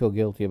already feel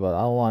guilty about.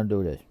 I don't want to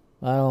do this.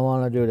 I don't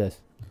want to do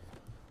this.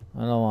 I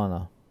don't want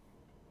to.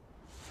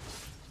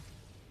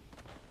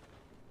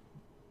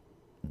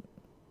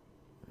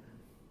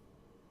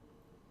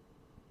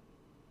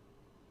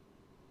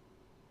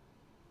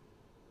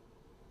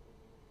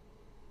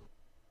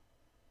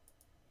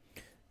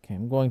 Okay,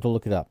 I'm going to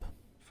look it up.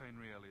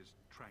 Fainreal is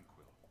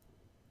tranquil.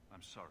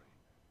 I'm sorry.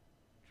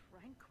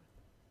 Tranquil.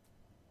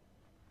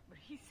 But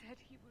he said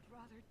he would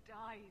rather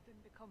die than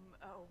become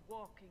a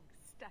walking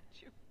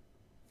statue.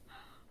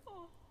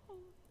 Oh,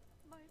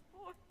 my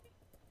boy.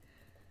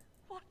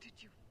 What did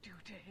you do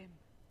to him?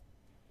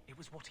 It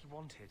was what he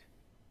wanted.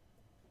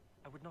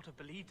 I would not have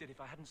believed it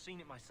if I hadn't seen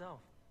it myself.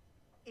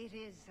 It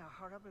is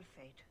a horrible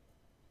fate.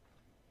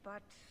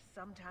 But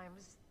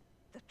sometimes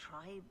the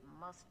tribe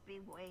must be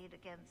weighed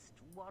against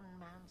one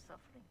man's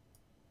suffering.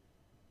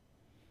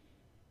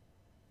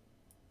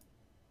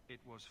 It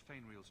was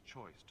Fainreal's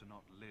choice to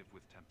not live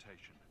with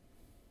temptation.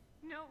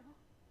 No.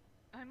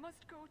 I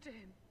must go to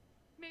him.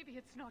 Maybe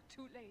it's not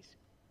too late.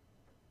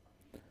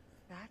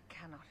 That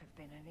cannot have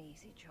been an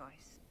easy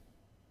choice.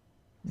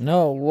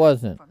 No, it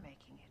wasn't. For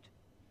making it.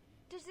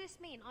 Does this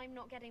mean I'm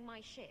not getting my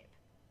ship?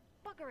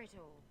 Bugger it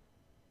all.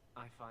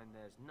 I find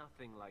there's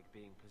nothing like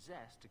being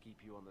possessed to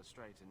keep you on the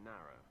straight and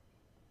narrow.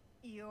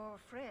 Your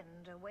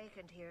friend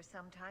awakened here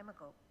some time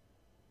ago.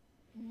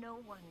 No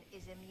one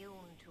is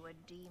immune to a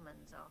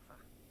demon's offer.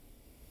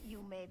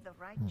 You made the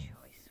right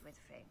choice with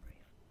Fainreal.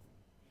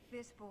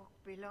 This book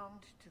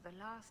belonged to the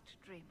last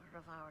dreamer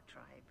of our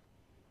tribe.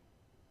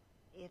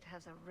 It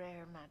has a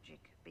rare magic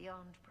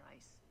beyond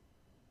price.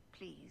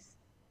 Please,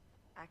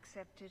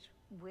 accept it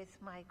with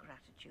my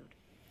gratitude.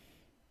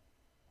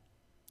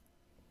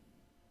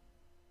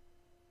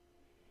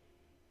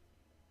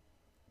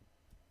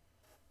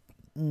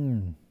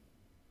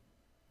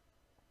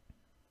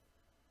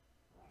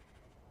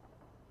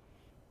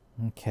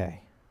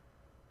 Okay.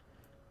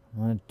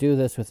 I'm going to do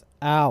this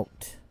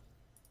without.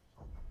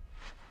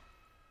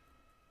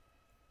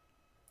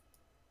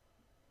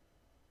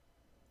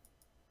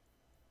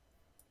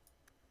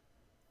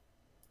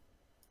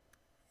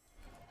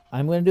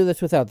 I'm going to do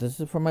this without.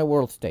 This is for my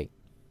world state.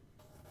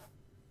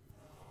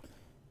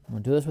 I'm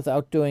gonna do this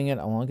without doing it.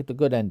 I want to get the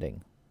good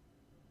ending.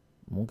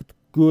 I want to get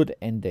the good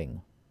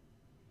ending.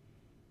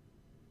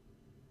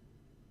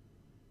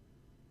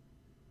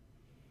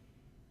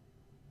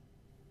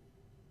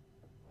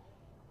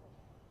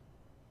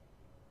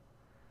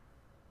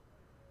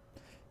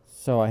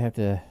 So I have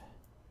to...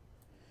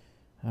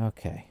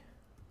 Okay.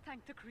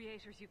 Thank the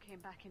creators you came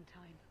back in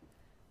time.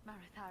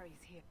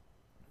 Marathari's here.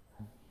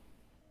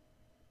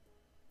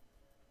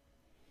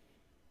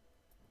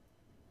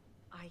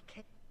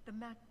 The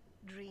mad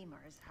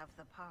dreamers have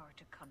the power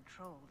to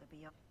control the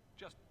beyond.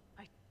 Just...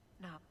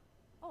 Now...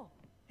 Oh,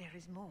 there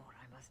is more,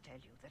 I must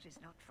tell you, that is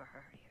not for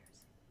her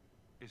ears.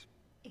 Is...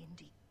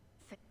 Indeed.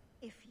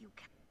 If you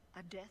can...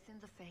 A death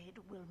in the Fade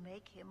will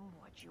make him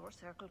what your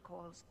circle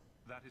calls...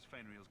 That is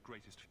Fenrir's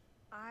greatest...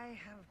 I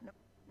have no...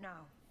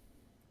 Now,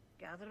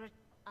 gather it...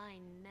 I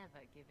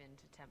never give in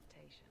to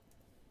temptation.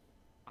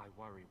 I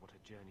worry what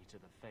a journey to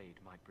the Fade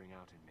might bring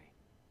out in me.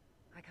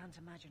 I can't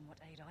imagine what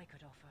aid I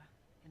could offer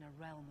in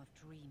a realm of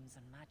dreams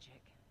and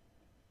magic.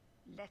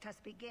 Let us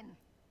begin.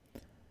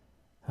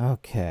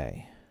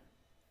 Okay.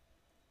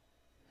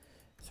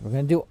 So we're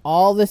going to do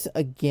all this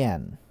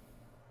again.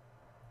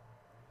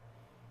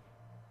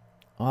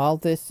 All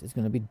this is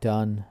going to be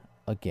done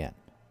again.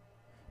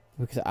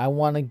 Because I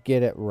want to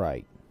get it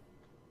right.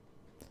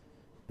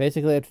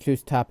 Basically, I have to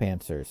choose top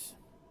answers.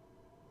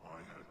 I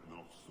had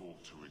not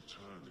thought to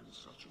return in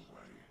such a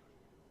way.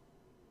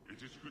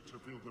 It is good to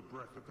feel the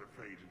breath of the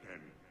Fade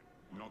again,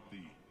 not the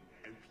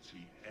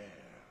empty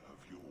air of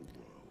your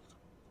world.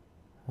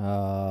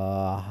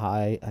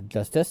 Hi,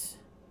 Justice.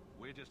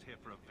 We're just here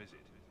for a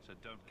visit, so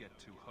don't get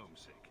too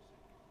homesick.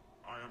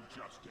 I am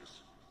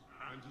Justice.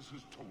 Anders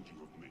has told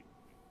you of me.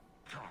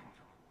 Come.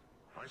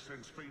 I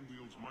sense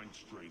Fainwheel's mind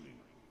straining.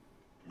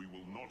 We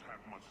will not have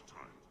much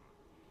time.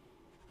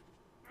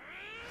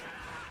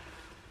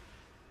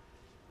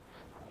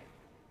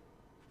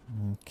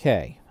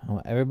 Okay, I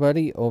want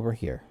everybody over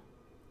here.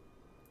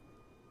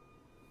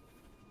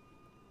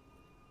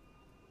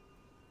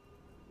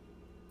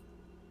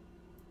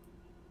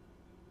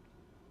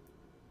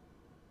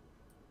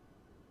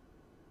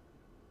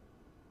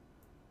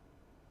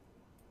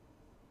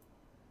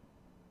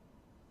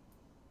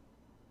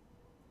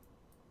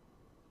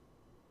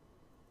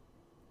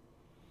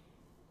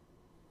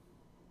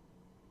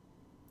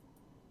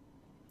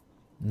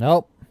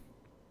 Nope.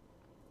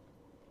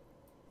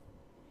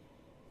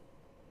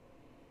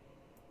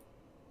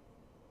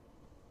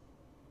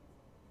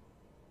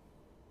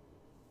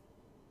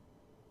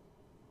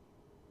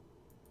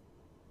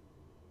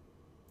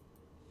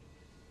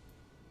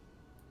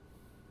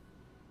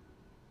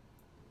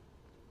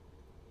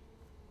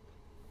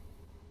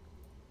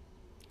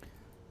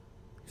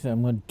 So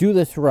I'm going to do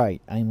this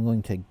right. I'm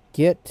going to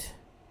get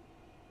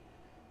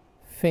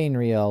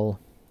Fainriel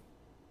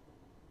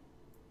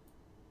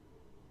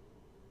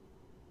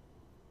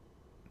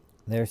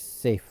there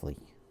safely.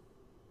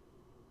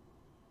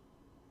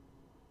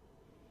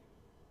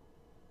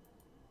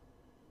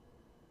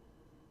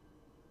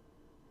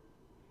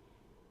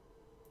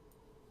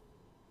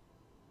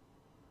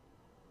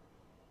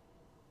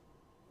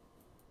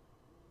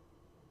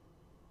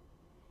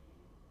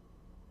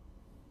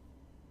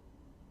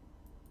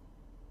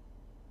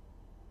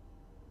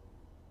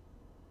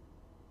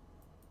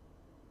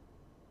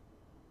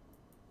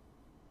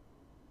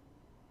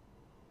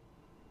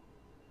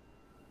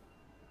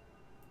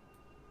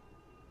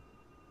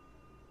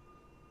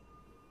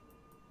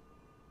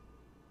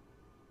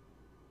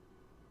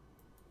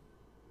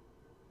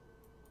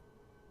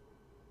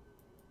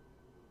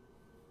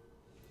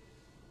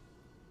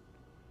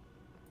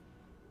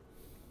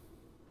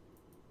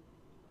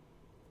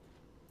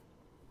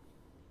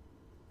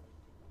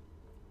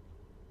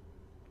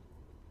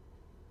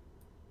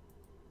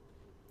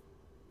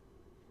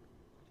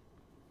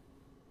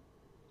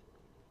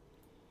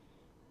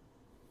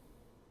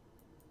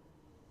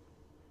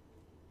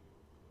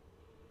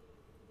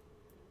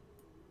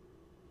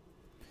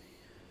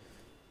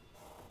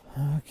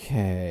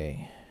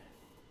 Okay.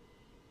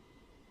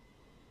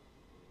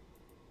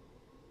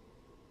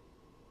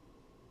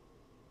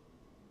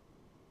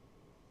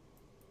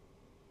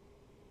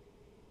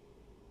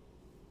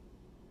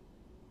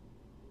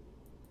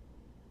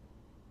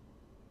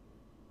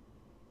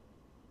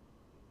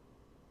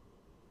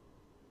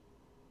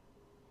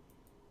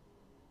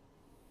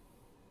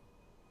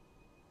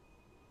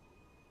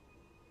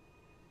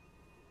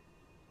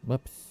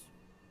 Whoops.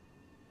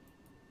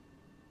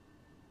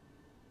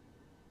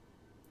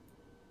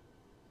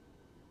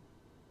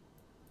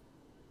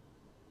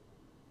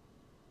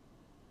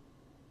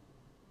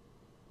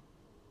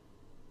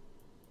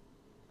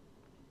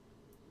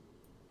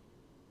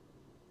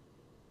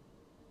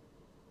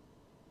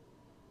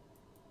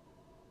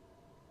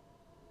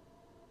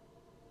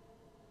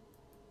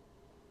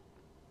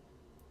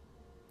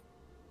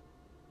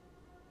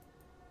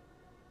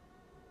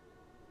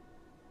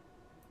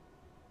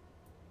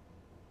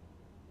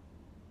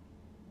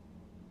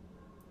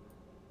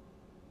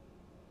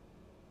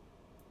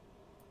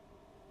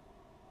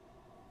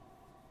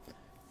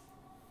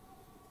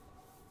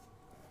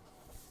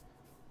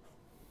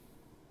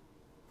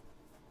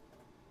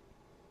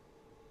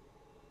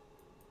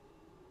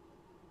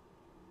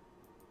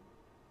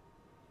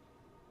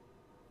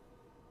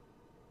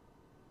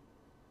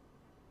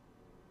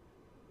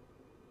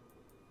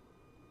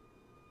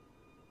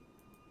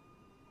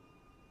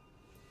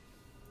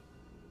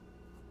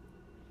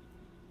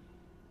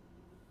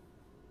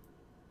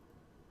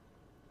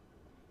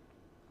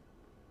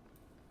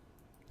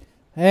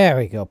 There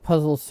we go.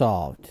 Puzzle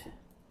solved.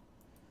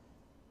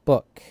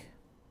 Book.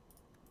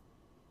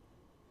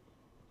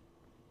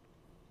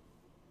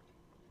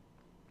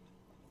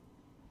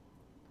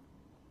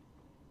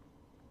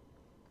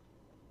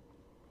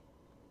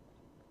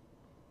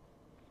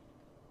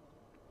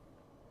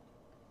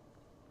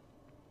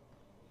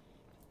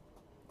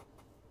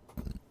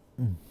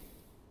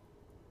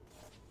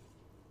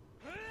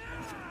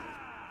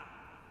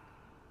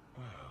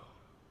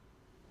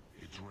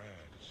 It's rare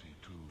to see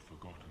two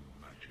forgotten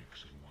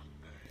magics in one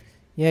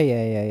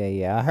day.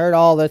 Yeah. I heard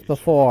all this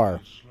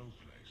before. It's a slow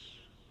place,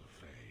 the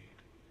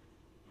Fade.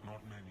 Not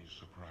many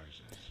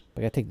surprises.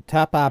 But I gotta take the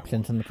top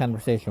options in the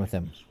conversation with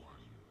him.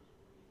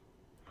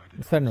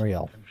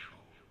 Fenriel.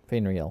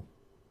 Fenriel.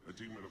 The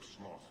demon of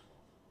sloth.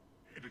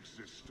 It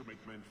exists to make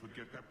men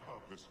forget their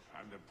purpose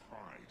and their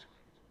pride.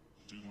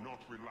 Do not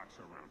relax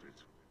around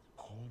it.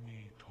 Call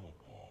me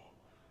Torpor.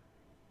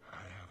 I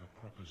have a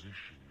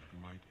proposition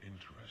that might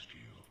interest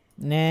you.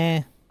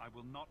 Nah. I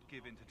will not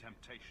give in to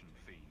temptation,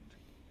 fiend.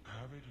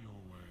 Have it your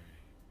way.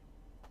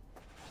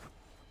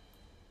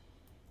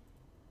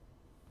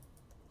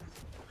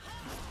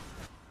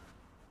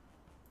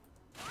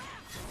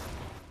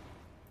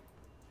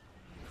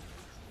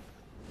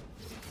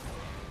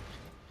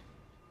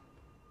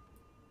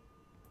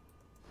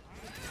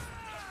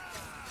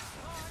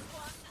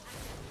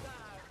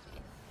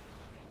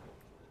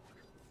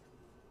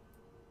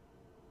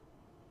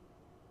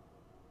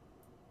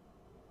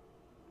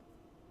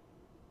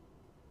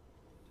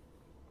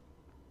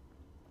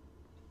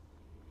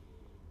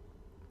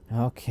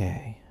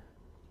 Okay.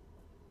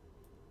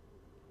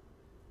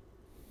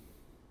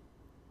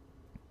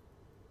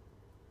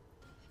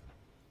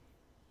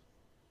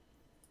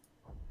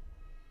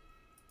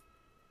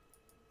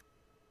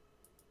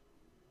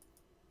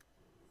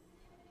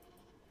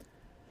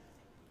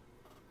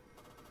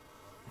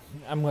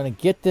 I'm gonna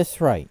get this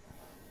right.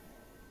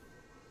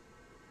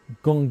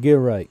 Gonna get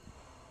right.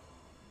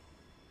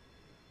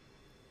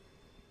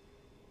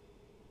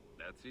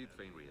 That's it,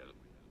 Fenriel.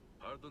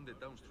 Pardon the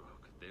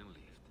downstroke, then lift.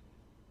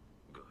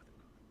 Good.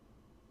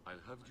 I'll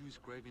have you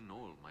scribing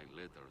all my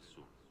letters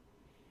soon.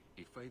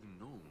 If I'd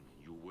known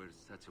you were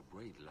such a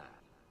brave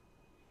lad,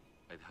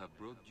 I'd have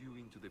brought you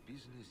into the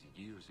business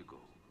years ago.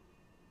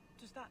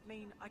 Does that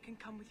mean I can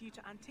come with you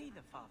to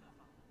Antiva, Father?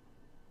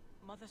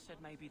 Mother said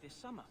maybe this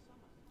summer.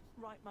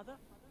 Right, Mother?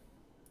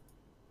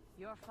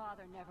 Your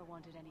father never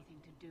wanted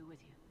anything to do with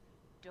you.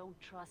 Don't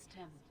trust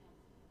him.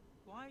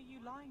 Why are you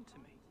lying to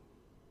me?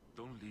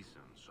 Don't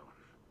listen, son.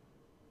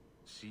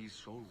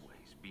 She's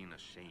always been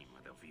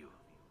ashamed of you.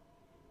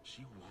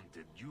 She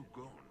wanted you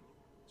gone,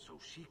 so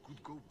she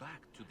could go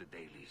back to the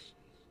dailies.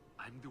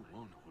 I'm the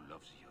one who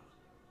loves you.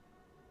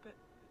 But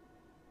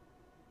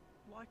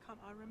why can't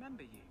I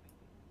remember you?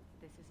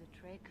 This is a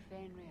trick,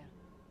 Fenrir.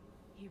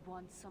 He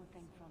wants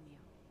something from you.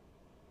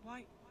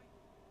 Why?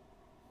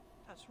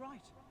 That's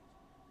right.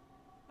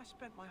 I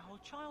spent my whole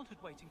childhood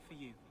waiting for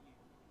you.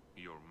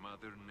 Your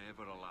mother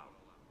never allowed.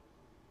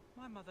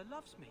 My mother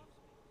loves me.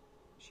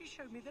 She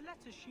showed me the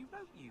letters she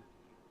wrote you.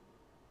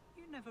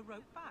 You never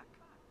wrote back.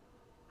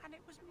 And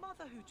it was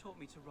Mother who taught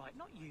me to write,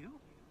 not you.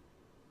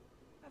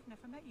 I've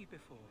never met you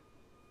before.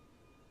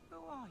 Who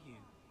are you?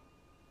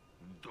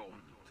 Don't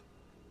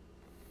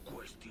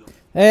question.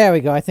 There we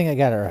go. I think I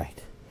got it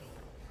right.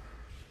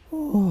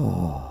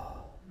 Ooh.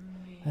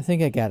 I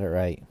think I got it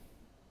right.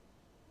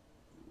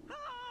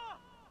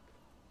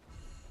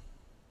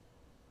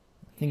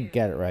 I think I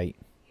got it right.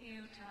 You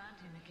turned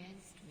him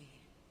against me.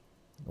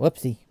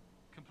 Whoopsie.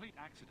 Complete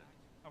accident.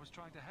 I was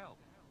trying to help.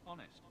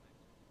 Honest.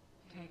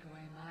 Take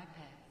away my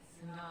pets,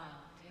 and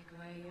I'll take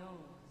away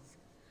yours.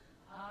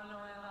 How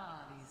loyal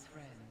are these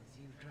friends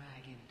you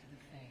drag into the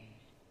Fade?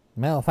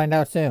 Well, we'll find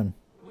out soon.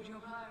 Would your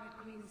pirate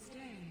queen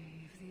stay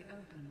if the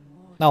open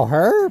water... Oh,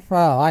 her?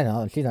 Oh, I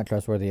know. She's not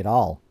trustworthy at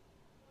all.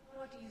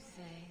 What do you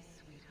say,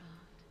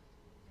 sweetheart?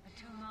 A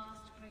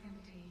two-mast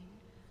brigantine,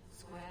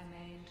 square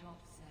main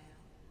topsail,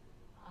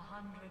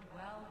 100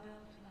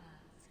 well-built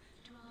lads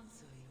to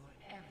answer your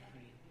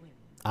every whim.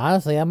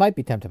 Honestly, I might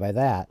be tempted by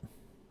that.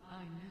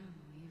 I know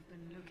you've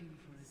been looking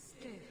for a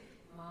stiff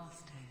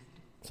masthead.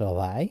 So have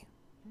I.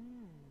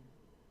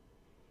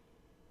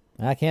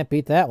 I can't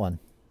beat that one.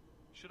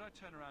 Should I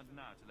turn around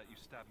now to let you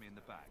stab me in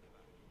the back?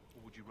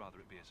 Or would you rather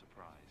it be a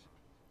surprise?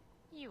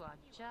 You are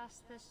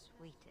just the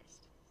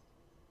sweetest.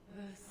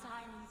 The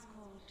Siren's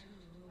Call 2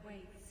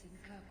 awaits in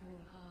Kirkwall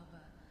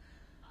Harbor.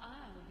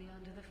 I will be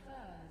under the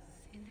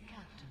firs in the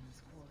captain's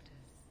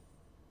quarters.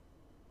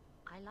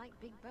 I like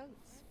big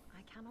boats.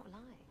 I cannot lie.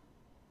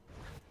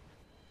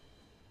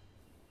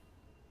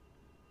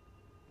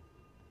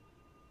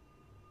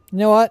 You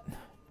know what?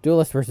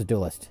 Duelist versus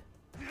duelist.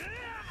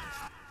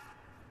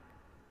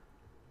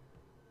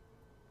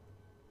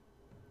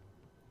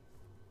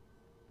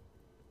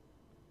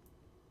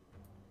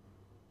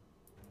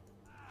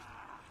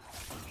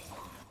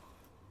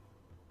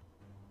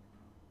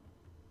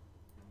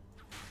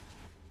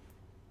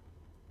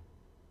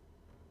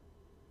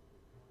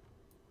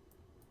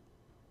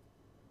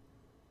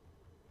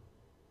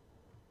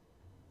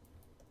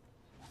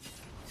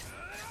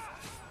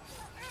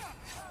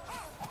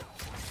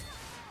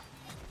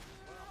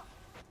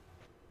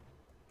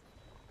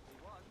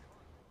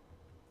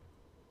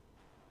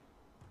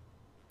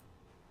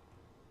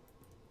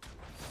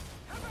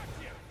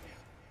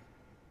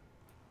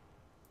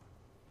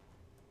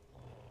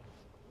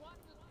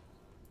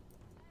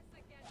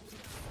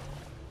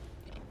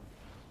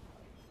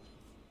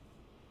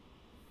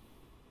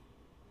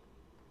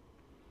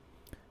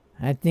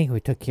 I think we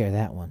took care of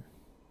that one.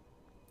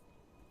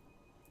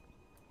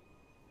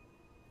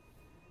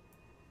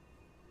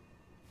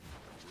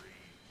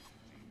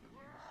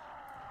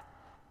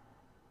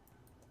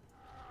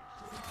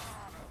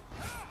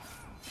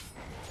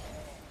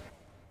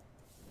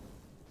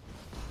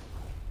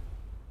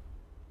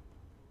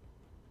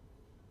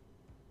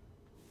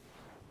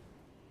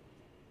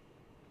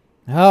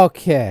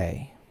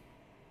 Okay.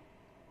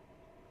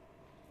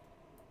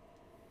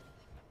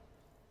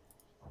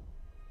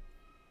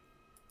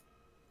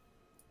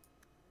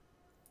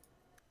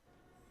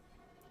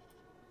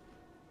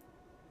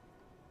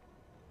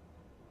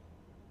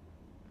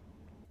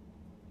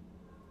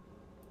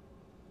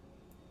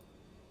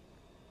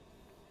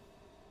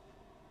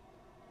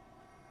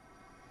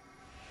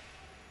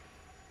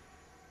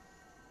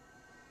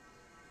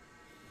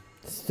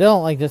 Still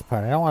don't like this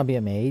part. I don't want to be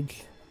a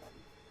mage.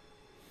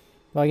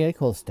 Well, I get a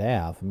cool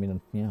staff. I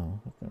mean, you know.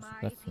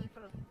 My people,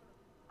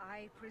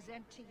 I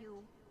present to you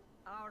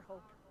our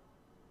hope.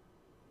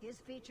 His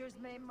features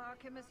may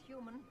mark him as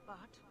human, but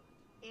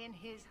in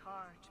his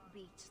heart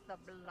beats the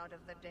blood of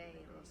the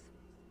Dales.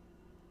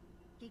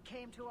 He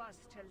came to us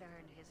to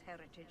learn his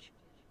heritage,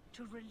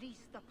 to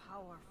release the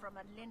power from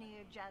a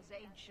lineage as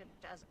ancient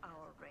as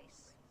our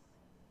race.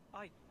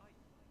 I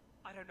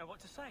don't know what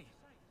to say.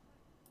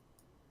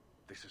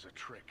 This is a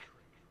trick.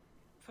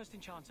 First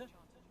Enchanter,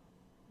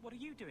 what are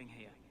you doing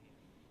here?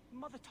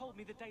 Mother told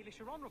me the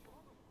Dalish are honorable.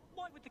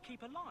 Why would the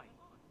Keeper lie?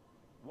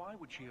 Why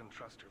would she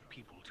entrust her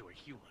people to a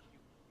human?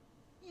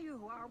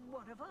 You are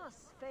one of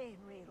us,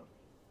 Fainreal.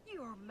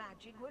 Your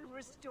magic will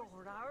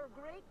restore our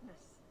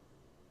greatness.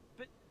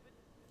 But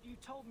you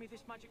told me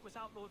this magic was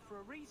outlawed for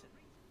a reason.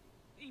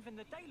 Even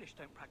the Dalish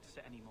don't practice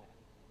it anymore.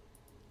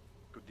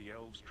 Could the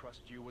elves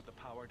trust you with the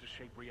power to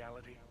shape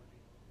reality?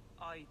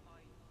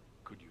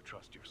 Could you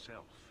trust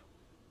yourself?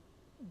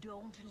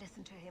 Don't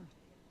listen to him.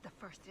 The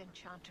first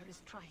enchanter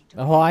is trying to...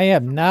 Oh, I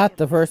am not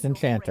the first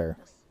enchanter.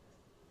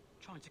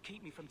 Trying to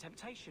keep me from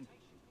temptation.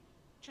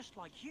 Just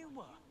like you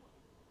were.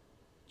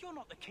 You're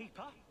not the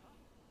Keeper.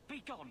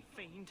 Be gone,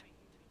 fiend.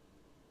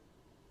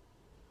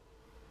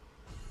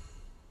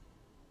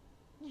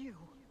 You.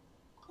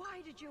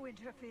 Why did you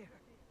interfere?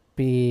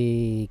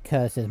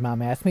 Because his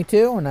mom asked me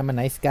to, and I'm a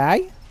nice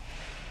guy.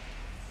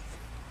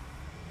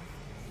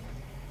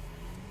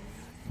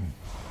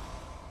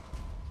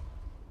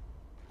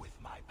 With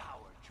my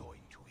power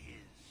joined to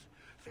his,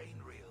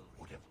 Fainreal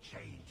would have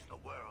changed the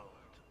world.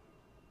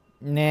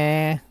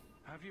 Nah.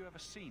 Have you ever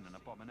seen an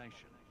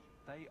abomination?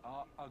 They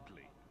are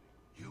ugly.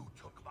 You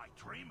took my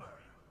dreamer.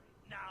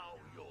 Now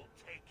you'll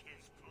take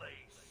his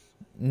place.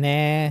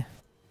 Nah.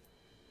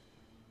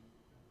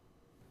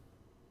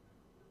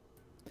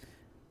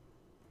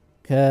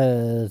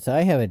 Because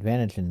I have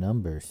advantage in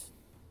numbers.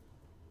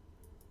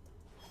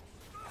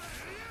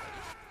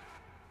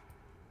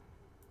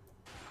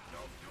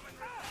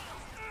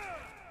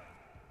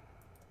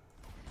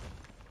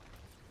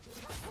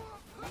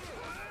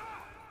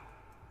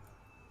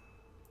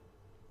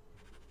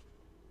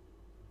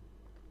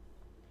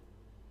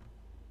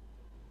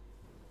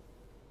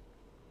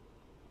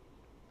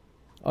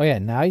 Oh yeah,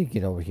 now you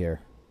get over here.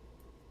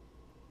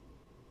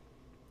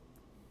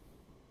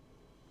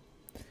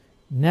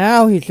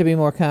 Now he should be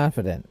more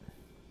confident.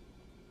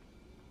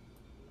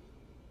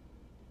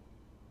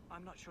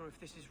 I'm not sure if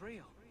this is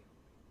real.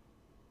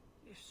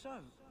 If so,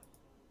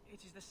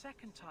 it is the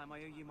second time I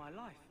owe you my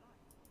life.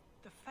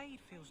 The Fade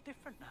feels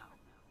different now.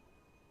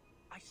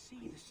 I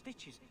see the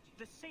stitches,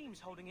 the seams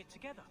holding it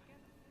together.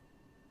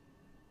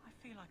 I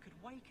feel I could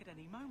wake at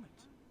any moment.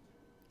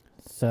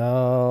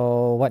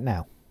 So, what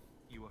now?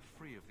 You are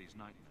free of these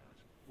nightmares.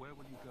 Where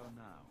will you go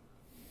now?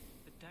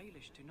 The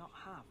Dalish do not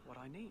have what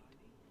I need.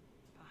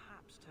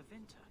 Perhaps to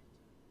Vinter.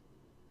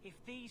 If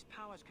these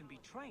powers can be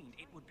trained,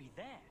 it would be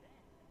there.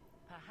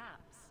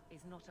 Perhaps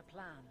is not a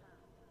plan.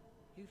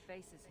 Who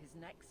faces his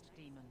next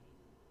demon?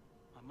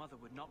 My mother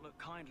would not look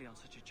kindly on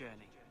such a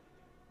journey.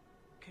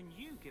 Can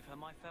you give her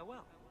my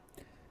farewell?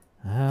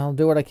 I'll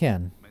do what I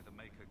can. May the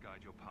Maker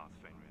guide your path,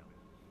 Fainreal.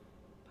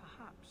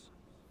 Perhaps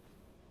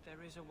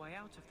there is a way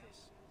out of this.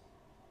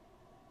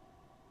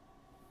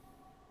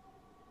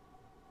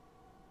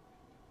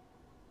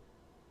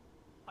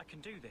 I can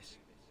do this.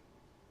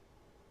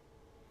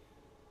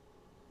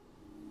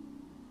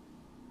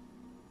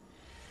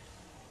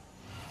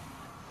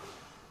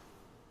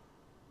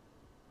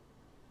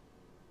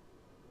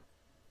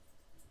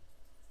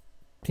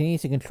 He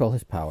needs to control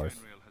his powers.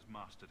 Fainreal has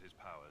mastered his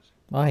powers.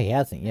 Well, he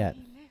hasn't yet.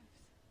 He lives.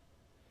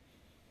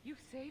 You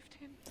saved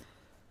him.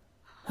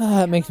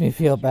 That makes me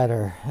feel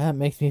better. That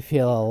makes me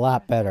feel a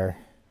lot better.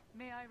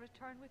 May I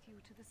return with you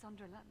to the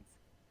Sunderlands?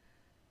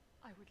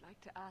 I would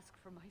like to ask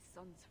for my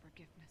son's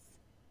forgiveness.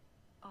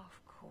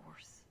 Of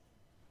course.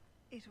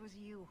 It was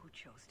you who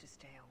chose to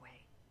stay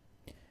away.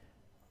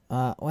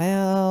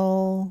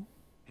 Well...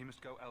 He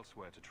must go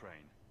elsewhere to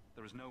train.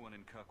 There is no one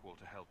in Kirkwall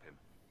to help him.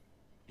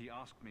 He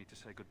asked me to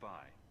say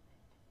goodbye.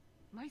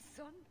 My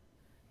son?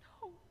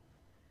 No.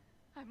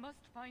 I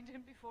must find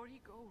him before he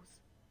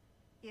goes.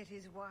 It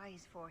is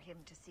wise for him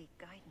to seek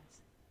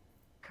guidance.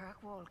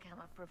 Kirkwall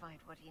cannot provide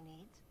what he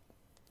needs.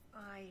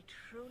 I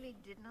truly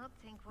did not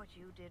think what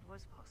you did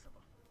was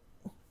possible.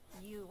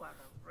 You are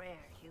a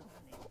rare human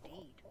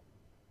indeed.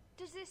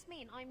 Does this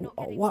mean I'm not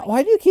getting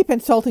Why do you keep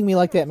insulting me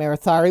like that,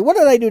 Marathari? What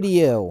did I do to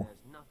you?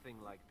 There's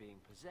nothing like being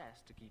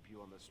possessed to keep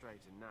you on the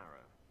straight and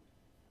narrow.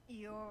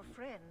 Your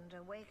friend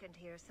awakened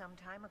here some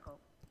time ago.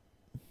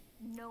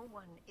 No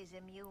one is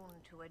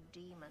immune to a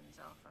demon's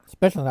offer.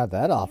 Especially not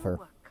that offer.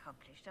 You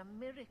accomplished a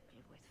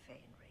miracle with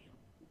Fainreal.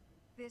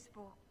 This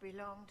book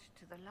belonged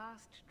to the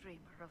last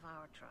dreamer of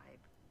our tribe.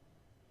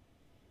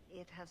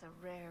 It has a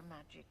rare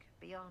magic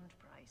beyond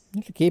price.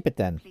 You should keep it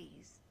then.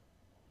 Please,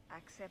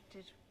 accept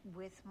it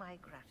with my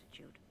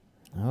gratitude.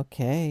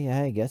 Okay,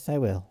 I guess I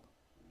will.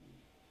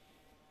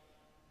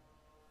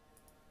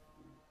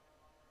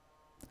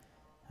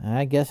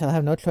 I guess I'll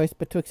have no choice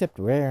but to accept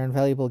rare and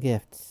valuable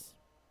gifts.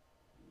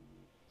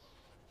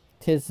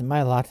 'Tis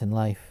my lot in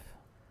life.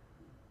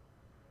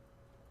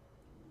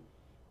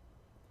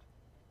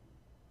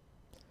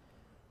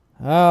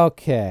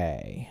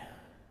 Okay.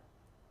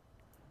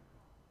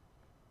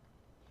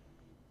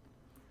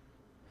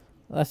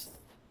 Let's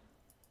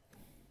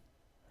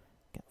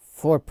get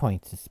 4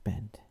 points to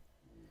spend.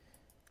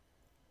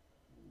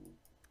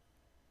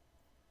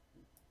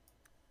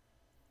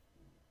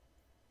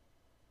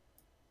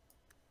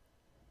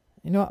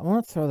 You know what? I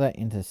want to throw that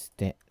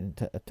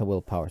into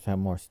willpower so I have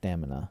more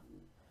stamina.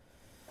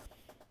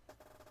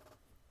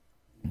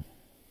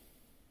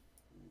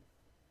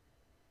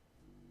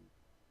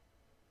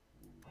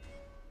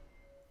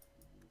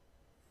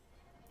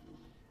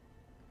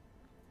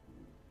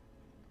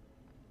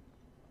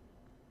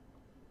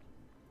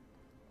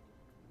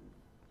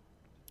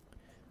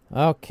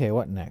 Okay,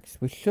 what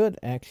next? We should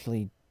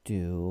actually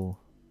do...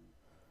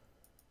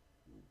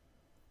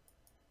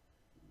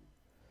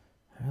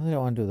 I really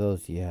don't want to do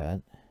those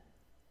yet.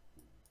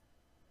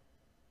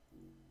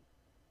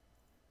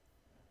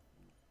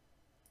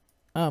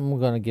 I'm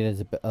going to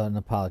get an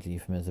apology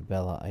from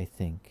Isabella, I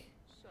think.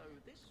 So,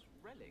 this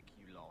relic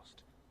you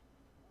lost,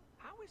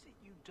 how is it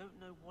you don't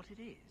know what it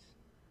is?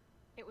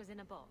 It was in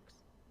a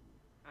box.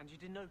 And you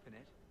didn't open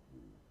it?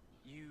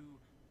 You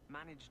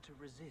managed to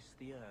resist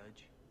the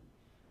urge?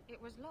 It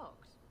was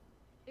locked.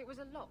 It was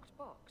a locked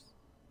box.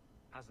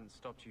 Hasn't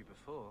stopped you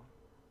before.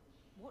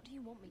 What do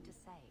you want me to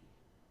say?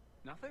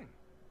 Nothing.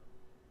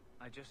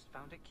 I just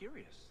found it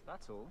curious,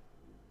 that's all.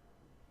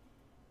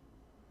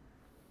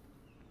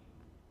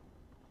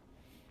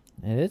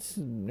 It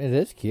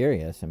is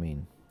curious, I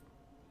mean.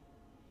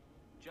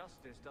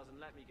 Justice doesn't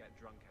let me get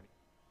drunk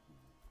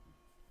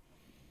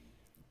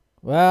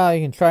anymore. Well,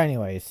 you can try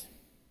anyways.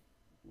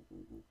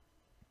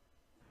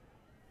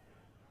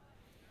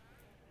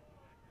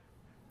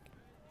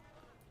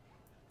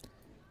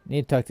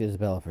 Need to talk to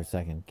Isabella for a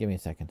second. Give me a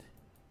second.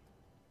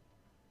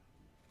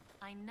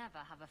 I never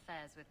have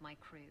affairs with my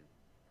crew.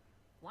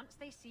 Once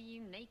they see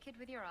you naked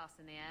with your ass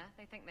in the air,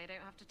 they think they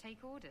don't have to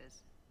take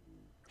orders.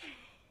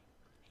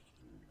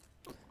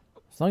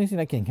 As long as you're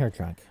not getting hair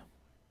drunk.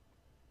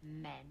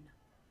 Men.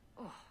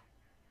 Oh,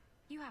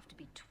 you have to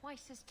be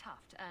twice as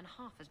tough to earn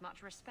half as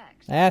much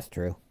respect. That's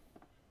true.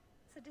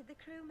 So did the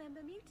crew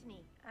member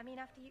mutiny? I mean,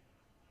 after you...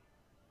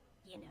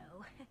 You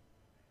know.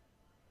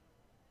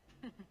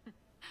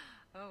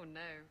 Oh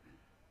no.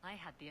 I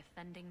had the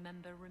offending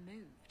member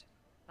removed.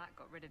 That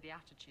got rid of the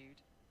attitude.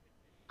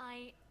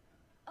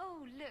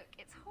 Oh, look,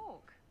 it's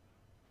Hawk.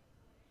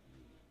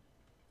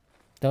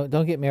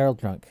 Don't get Meryl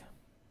drunk.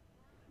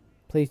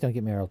 Please don't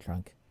get Meryl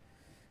drunk.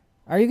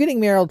 Are you getting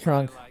Meryl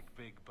drunk? I like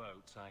big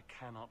boats, I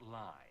cannot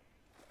lie.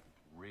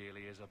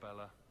 Really,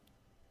 Isabella?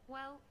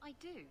 Well, I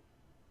do.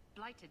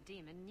 Blighted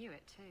Demon knew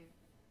it too.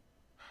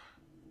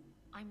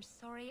 I'm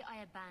sorry I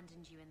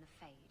abandoned you in the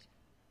Fade.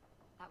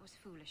 That was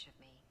foolish of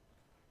me.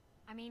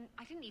 I mean,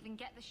 I didn't even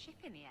get the ship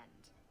in the end.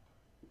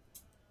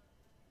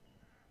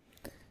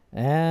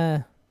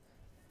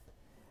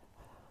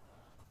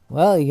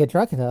 Well, you get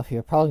drunk enough,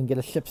 you're probably gonna get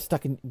a ship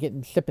ship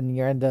in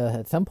your end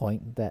at some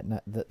point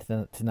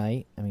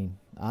tonight. I mean,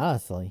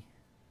 honestly.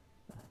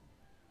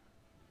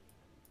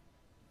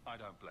 I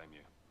don't blame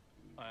you.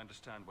 I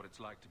understand what it's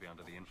like to be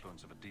under the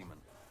influence of a demon.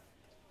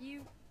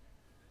 You...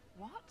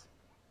 what?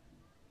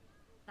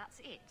 That's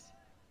it?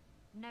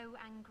 No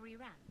angry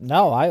rant?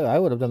 No, I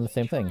would have done the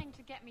same thing. Trying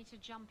to get me to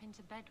jump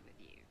into bed with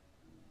you?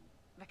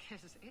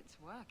 Because it's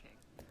working.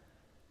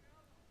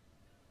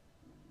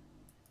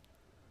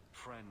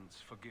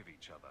 Friends forgive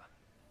each other.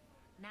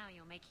 Now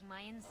you're making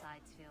my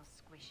insides feel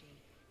squishy.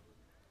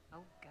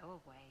 Oh,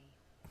 go away.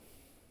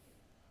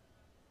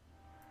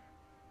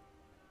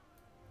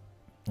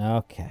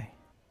 Okay.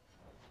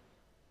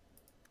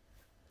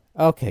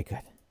 Okay,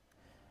 good.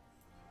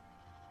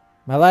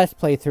 My last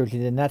playthrough, she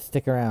did not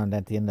stick around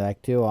at the end of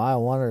Act 2. I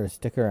want her to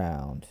stick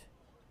around.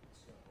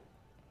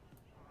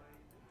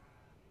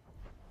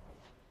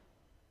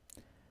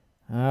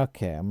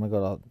 Okay, I'm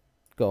gonna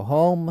go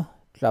home,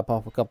 drop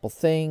off a couple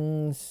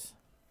things,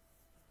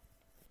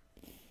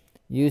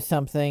 use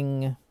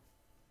something,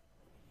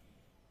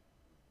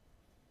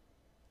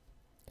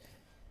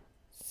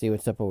 see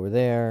what's up over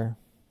there.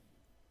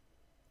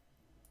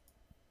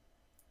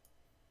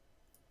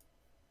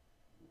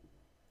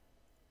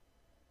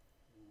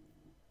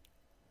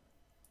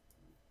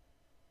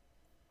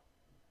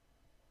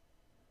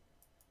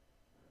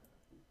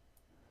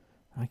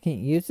 I can't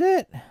use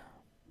it?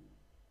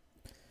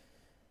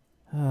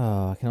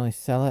 Oh, I can only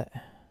sell it?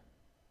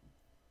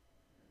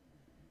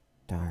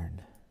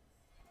 Darn.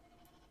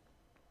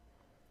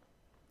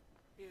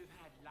 You've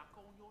had luck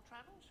on your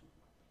travels?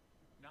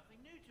 Nothing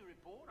new to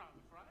report, I'm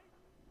afraid.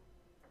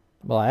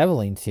 Well,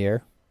 Eveline's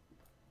here.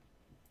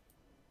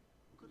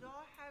 Could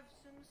I have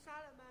some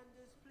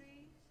salamanders,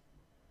 please?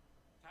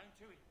 Don't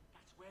do it.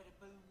 That's where the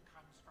boom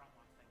comes from,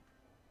 I think.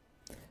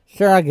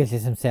 Sure, I'll get you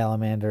some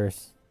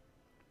salamanders.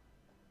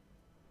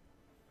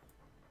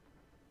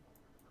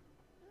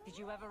 Did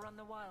you ever run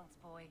the wilds,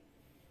 boy?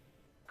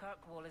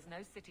 Kirkwall is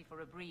no city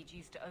for a breed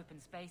used to open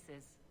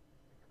spaces.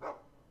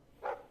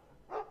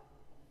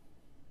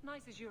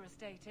 Nice as your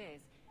estate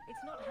is,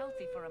 it's not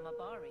healthy for a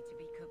Mabari to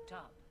be cooped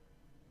up.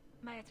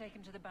 May I take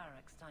him to the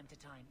barracks time to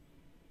time?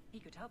 He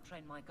could help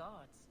train my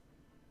guards.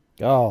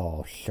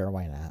 Oh, sure,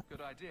 why not?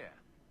 Good idea.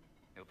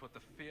 He'll put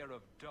the fear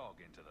of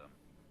dog into them.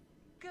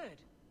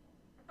 Good.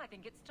 I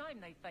think it's time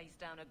they face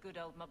down a good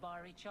old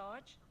Mabari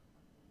charge.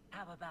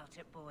 How about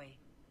it, boy?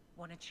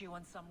 Want to chew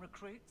on some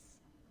recruits?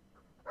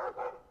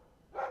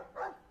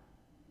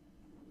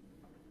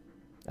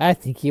 I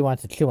think he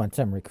wants to chew on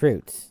some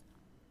recruits.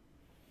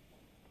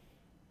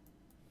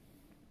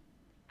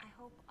 I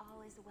hope all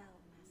is well,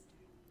 Master.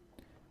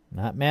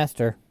 Not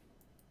master.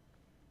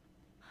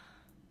 An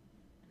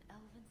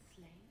elven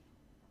slave?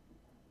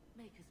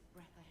 Maker's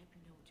breath, I hope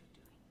you know what you're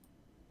doing.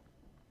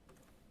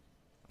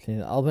 She's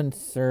an elven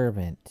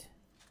servant.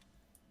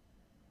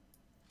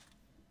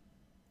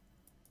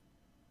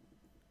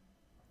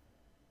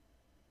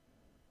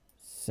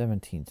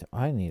 $17. So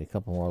I need a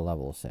couple more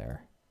levels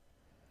there.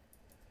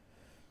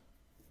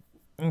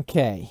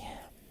 Okay.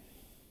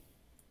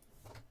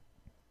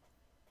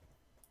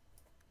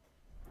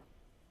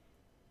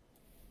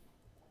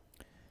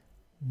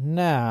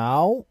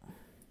 Now,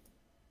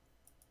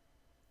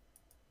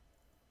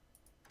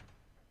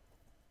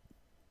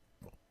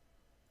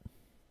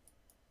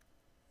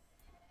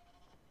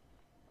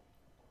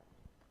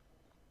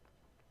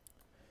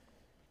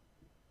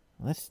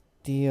 let's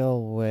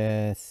deal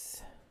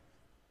with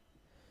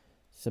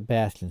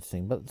Sebastian's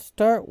thing. But let's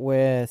start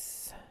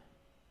with...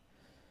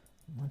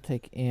 I'll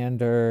take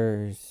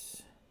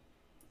Anders,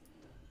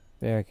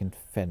 Barrack, and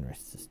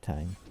Fenris this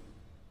time.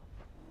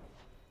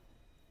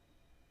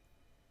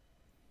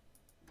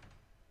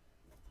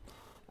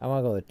 I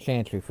want to go to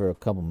Chantry for a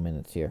couple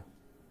minutes here.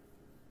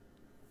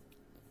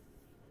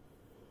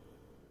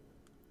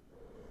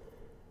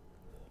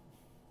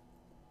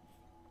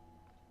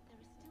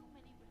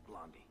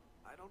 Blondie,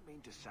 I don't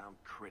mean to sound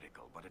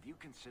critical, but have you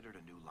considered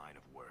a new line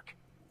of work?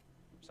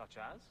 Such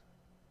as?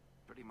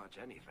 Pretty much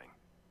anything.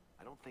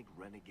 I don't think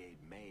Renegade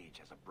Mage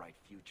has a bright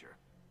future,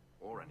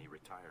 or any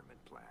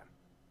retirement plan.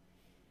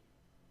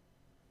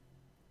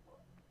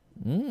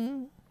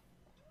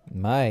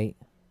 Might.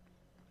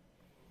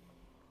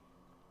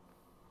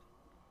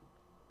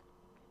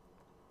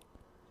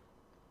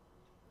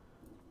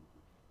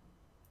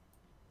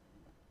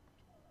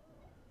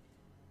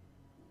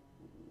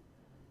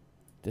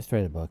 Just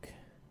write a book.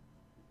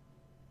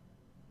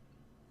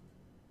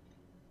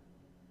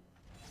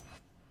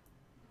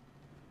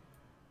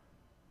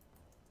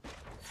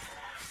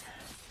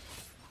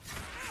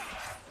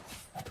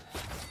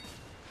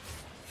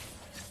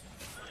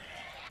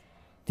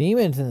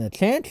 Demons in the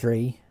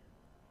Chantry?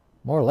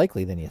 More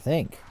likely than you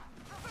think.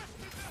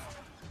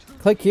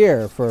 Click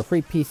here for a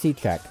free PC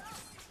check.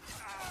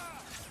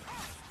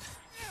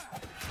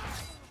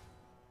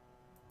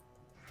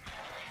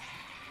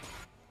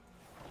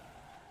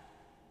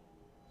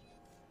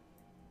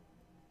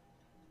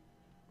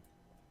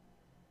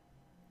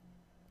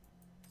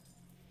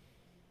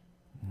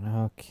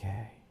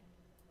 Okay.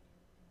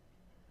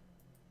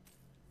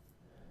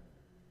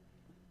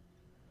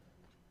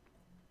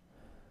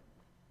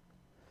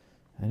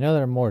 I know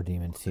there are more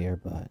demons here,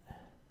 but...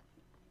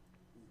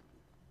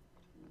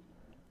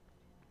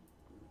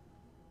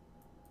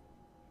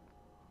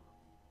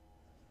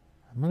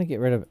 I'm going to get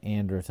rid of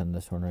Anders on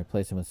this one and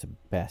replace him with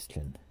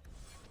Sebastian.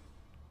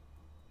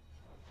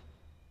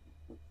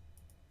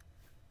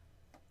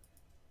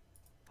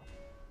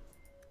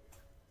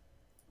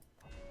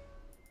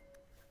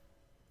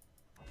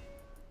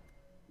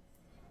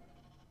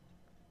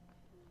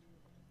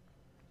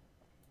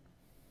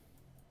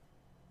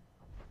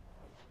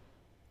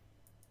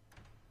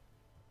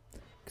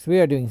 Because we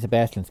are doing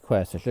Sebastian's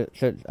quest.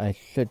 I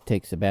should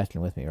take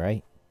Sebastian with me,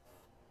 right?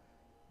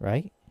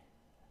 Right?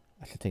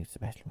 I should take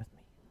Sebastian with me.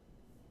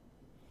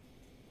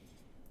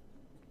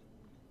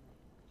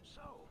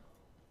 So,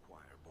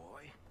 choir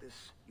boy, this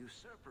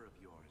usurper of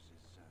yours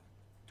is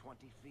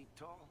 20 feet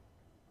tall?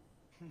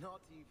 Not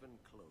even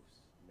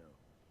close, no.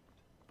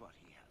 But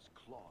he has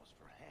claws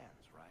for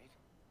hands, right?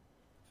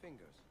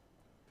 Fingers.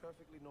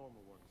 Perfectly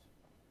normal ones.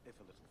 If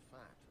a little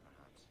fat,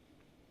 perhaps.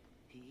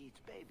 He eats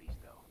babies,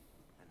 though.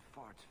 And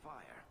farts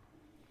fire.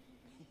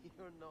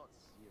 You're not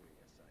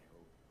serious, I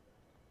hope.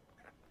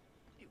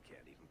 You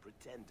can't even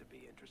pretend to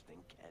be interesting,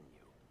 can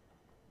you?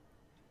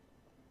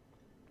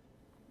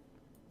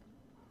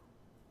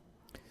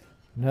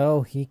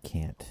 No, he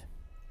can't.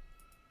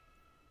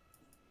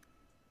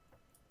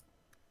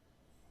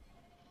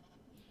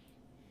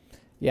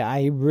 Yeah,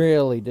 I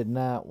really did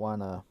not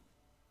want to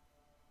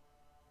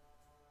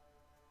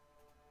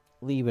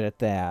leave it at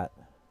that.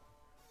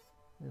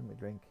 Where's my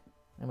drink?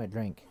 Where's my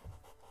drink?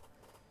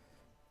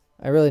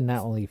 I really did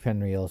not want to leave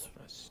Fenriel's.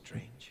 That's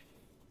strange.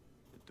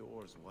 The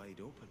door's wide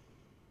open,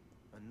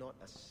 and not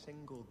a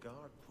single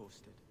guard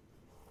posted.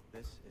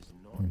 This is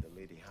not the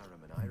Lady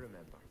Harriman I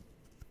remember.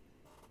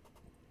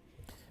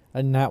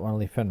 I did not want to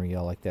leave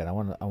Fenriel like that. I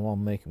want to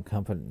make him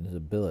confident in his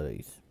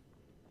abilities.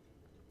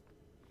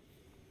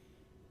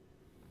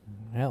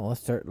 Well,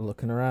 let's start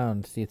looking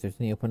around to see if there's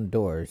any open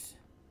doors.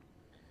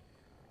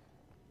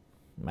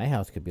 My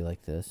house could be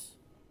like this.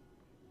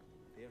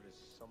 There is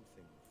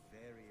something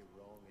very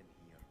wrong in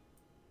here.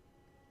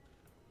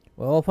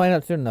 Well, we'll find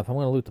out soon enough. I'm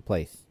going to loot the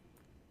place.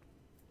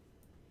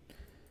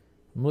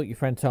 I'm going to loot your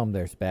friend's home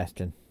there,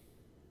 Sebastian.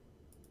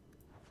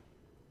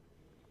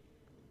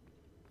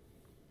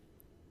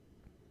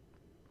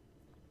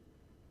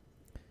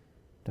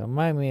 Don't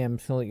mind me, I'm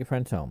just going to loot your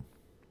friend's home.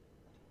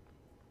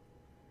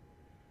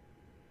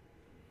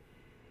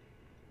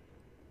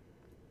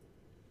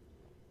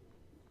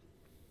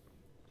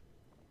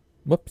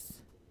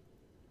 Whoops.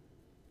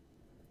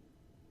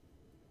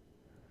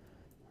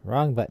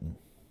 Wrong button.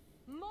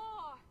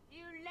 More!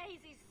 You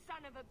lazy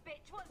son of a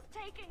bitch! What's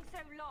taking so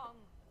long?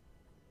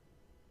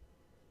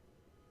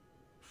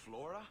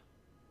 Flora?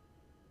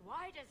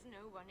 Why does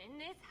no one in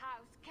this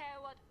house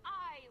care what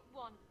I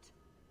want?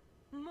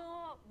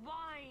 More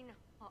wine,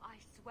 or I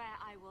swear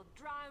I will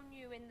drown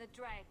you in the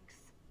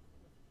dregs.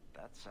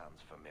 That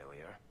sounds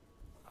familiar.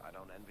 I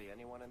don't envy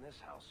anyone in this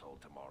household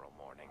tomorrow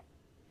morning.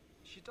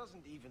 She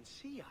doesn't even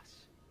see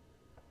us.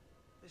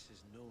 This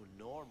is no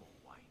normal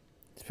wine.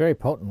 It's very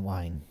potent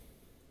wine.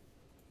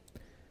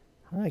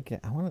 How do I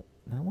get? I want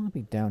to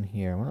be down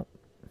here. I want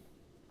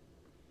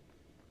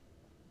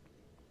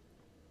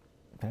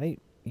to. Did I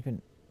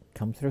even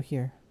come through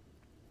here?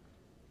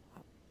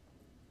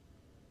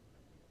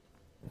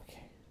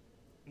 Okay.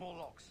 More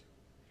logs.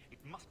 It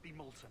must be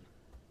molten.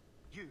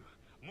 You,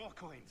 more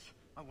coins.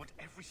 I want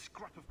every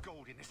scrap of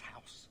gold in this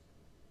house.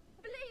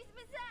 Please,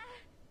 monsieur!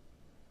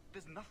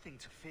 There's nothing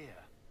to fear.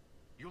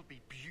 You'll be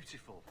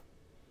beautiful.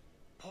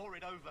 Pour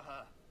it over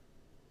her.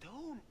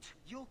 Don't!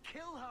 You'll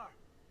kill her!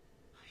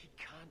 He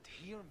can't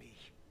hear me.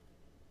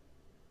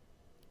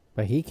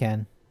 But he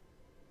can.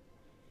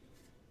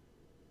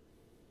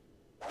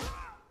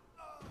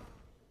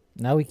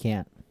 No, he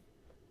can't.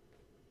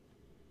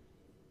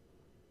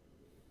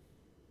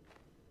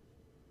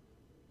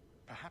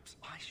 Perhaps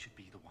I should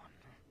be the one.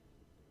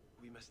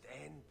 We must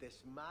end this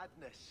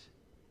madness.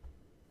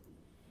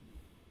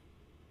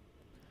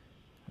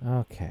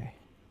 Okay.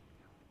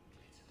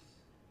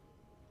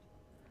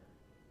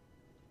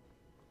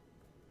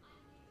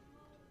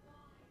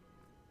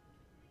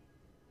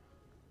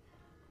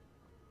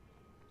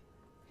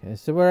 Okay,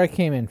 so where I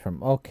came in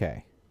from.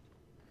 Okay.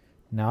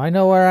 Now I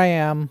know where I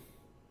am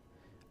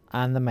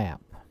on the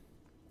map.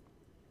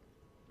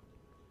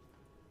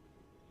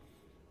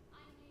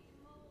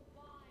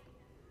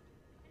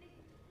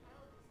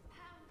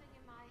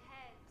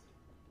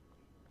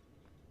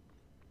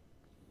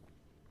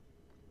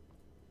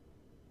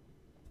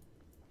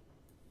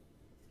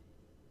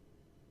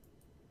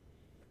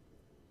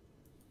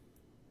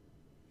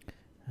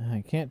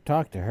 I can't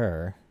talk to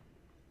her.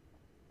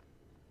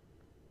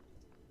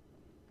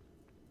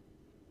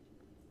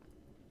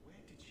 Where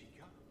did she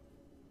go?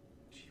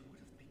 She would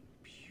have been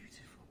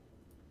beautiful.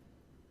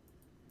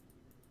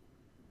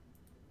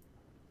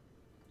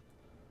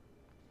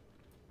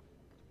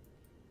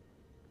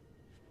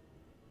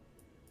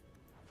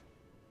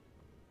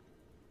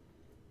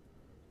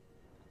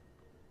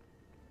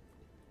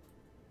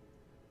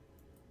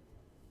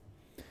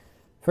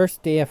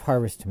 First day of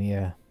harvest,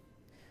 Mia.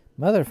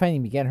 Mother finally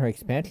began her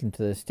expansion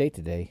to the estate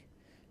today.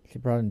 She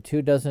brought in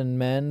 24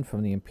 men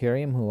from the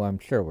Imperium, who I'm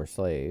sure were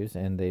slaves,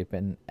 and they've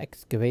been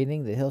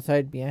excavating the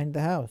hillside behind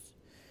the house.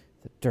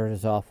 The dirt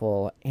is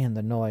awful, and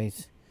the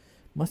noise.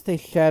 Must they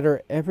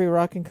shatter every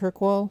rock in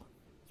Kirkwall?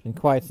 It's been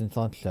quiet since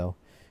lunch, though,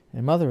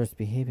 and Mother is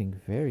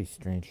behaving very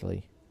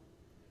strangely.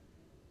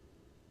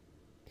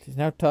 She's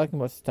now talking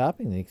about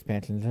stopping the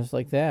expansion just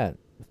like that.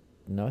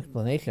 No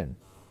explanation.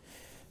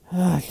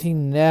 She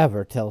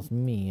never tells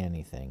me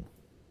anything.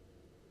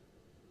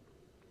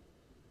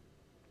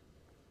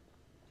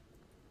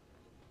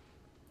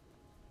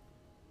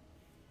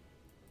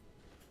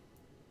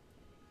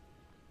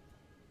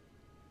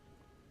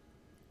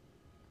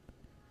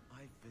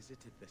 I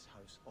visited this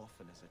house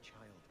often as a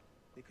child.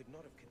 They could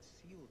not have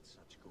concealed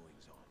such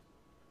goings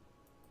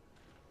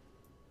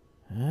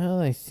on. Well,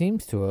 they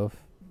seems to have.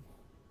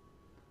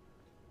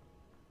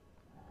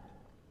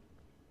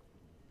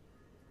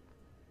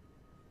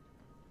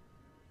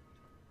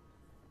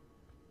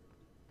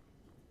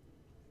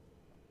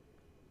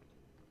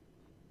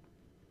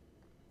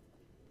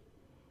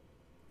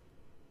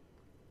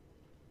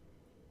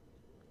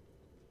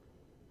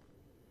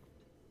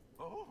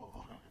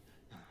 Oh,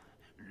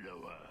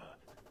 lower,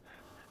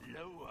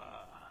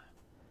 lower.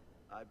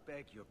 I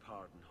beg your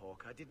pardon,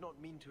 Hawk. I did not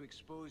mean to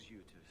expose you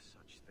to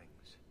such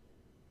things.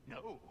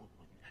 No,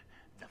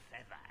 the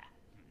feather.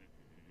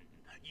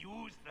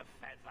 Use the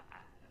feather.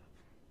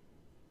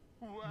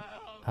 Well,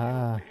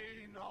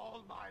 you've been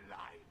all my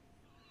life.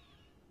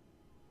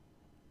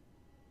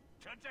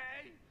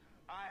 Today,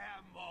 I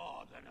am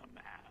more than a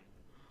man.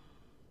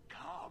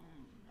 Come,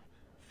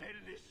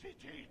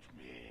 felicitate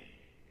me.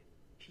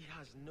 He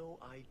has no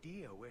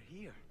idea we're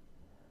here.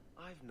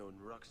 I've known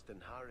Ruxton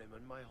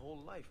Harriman my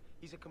whole life.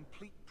 He's a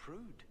complete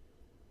prude.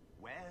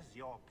 Where's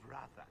your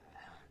brother?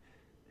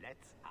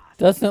 Let's ask.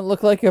 Doesn't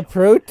look like a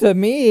prude to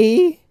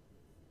me.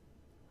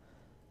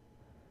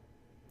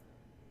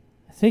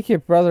 I think your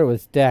brother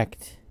was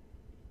decked.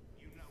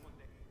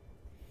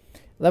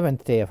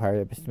 11th day of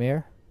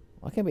Harvestmere.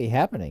 What can be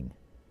happening?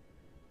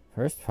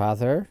 First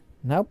father,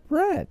 now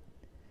Brett.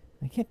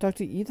 I can't talk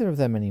to either of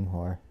them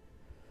anymore.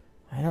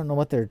 I don't know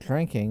what they're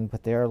drinking,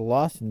 but they are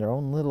lost in their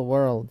own little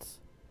worlds.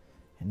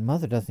 And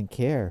Mother doesn't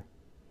care.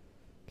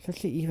 Should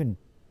she even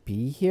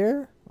be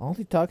here? All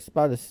he talks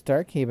about is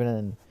Starkhaven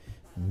and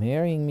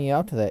marrying me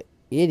out to that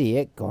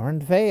idiot Gorn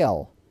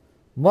Vale.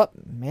 What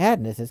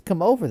madness has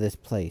come over this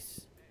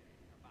place?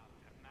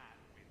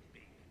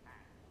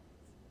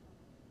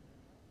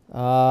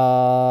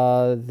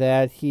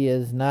 That he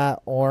is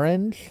not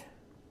orange?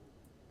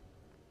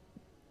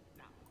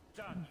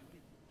 I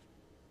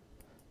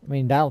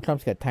mean, Donald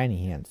Trump's got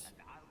tiny hands.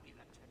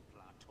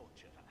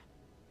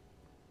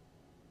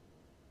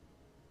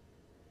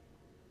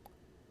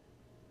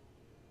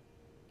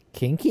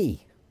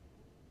 Kinky.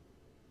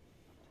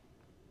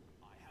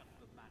 I have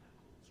the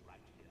manacles right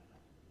here.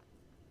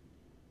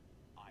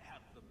 I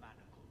have the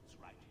manacles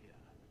right here.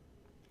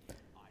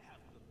 I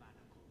have the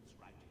manacles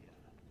right here.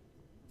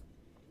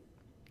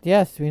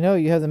 Yes, we know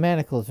you have the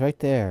manacles right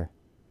there.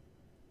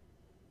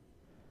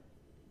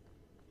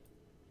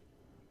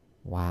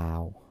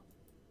 Wow.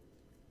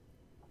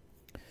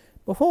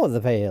 Before the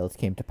Vales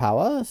came to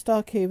power,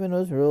 Starkhaven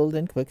was ruled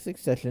in quick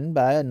succession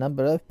by a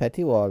number of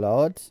petty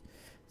warlords.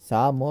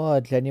 Some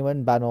were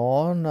genuine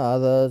Banorn,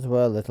 others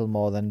were little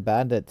more than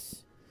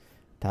bandits.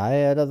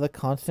 Tired of the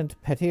constant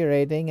petty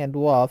raiding and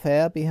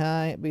warfare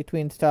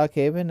between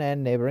Starkhaven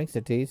and neighboring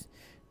cities,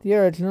 the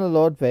original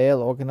Lord Vale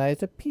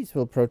organized a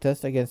peaceful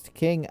protest against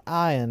King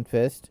Iron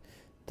Fist,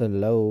 the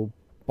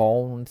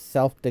low-born,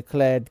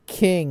 self-declared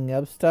king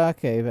of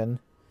Starkhaven.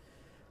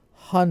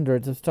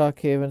 Hundreds of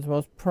Starkhaven's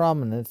most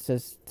prominent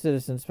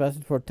citizens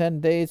fasted for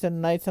 10 days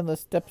and nights on the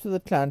steps of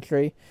the clan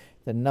tree,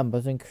 the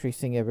numbers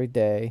increasing every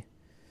day.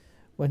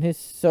 When his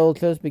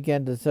soldiers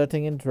began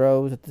deserting in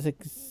droves at this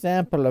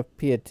example of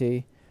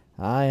piety,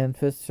 Iron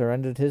Fist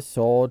surrendered his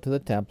sword to the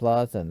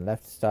Templars and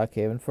left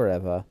Starkhaven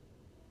forever.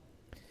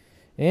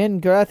 In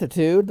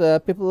gratitude,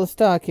 the people of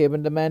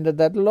Starkhaven demanded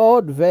that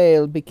Lord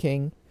Vale be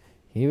king.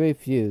 He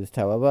refused,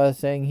 however,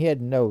 saying he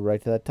had no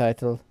right to that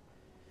title.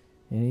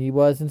 He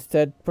was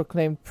instead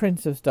proclaimed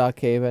Prince of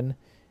Starkhaven,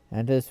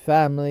 and his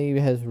family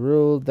has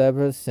ruled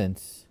ever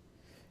since.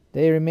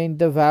 They remained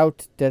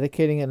devout,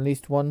 dedicating at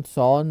least one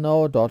son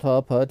or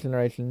daughter per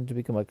generation to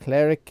become a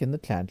cleric in the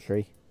clan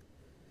tree.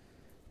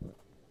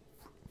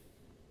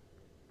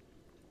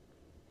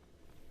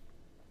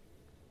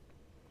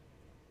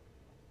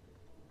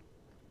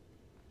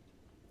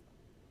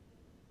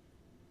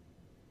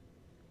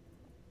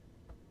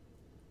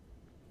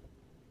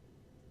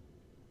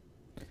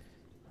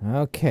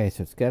 Okay,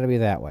 so it's got to be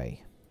that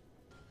way.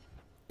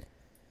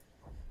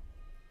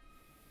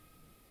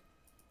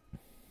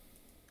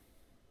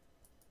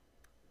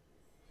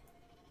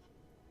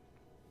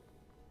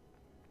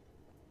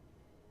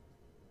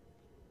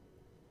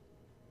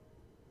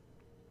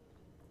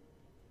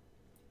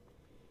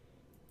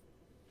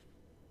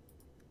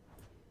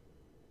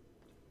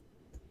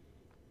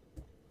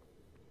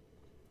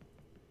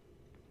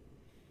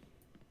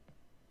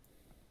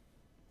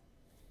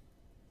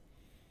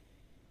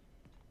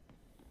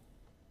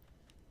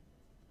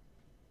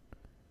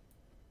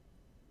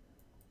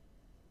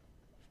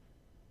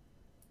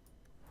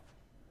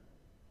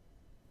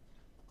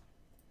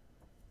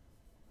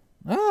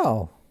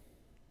 Oh.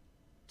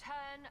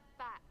 Turn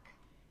back.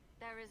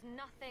 There is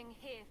nothing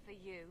here for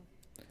you.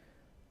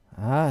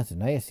 Ah, it's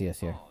nice to see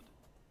us here. Odd.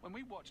 When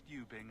we watched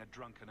you being a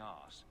drunken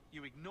arse,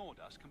 you ignored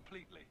us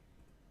completely.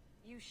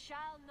 You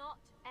shall not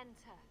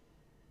enter.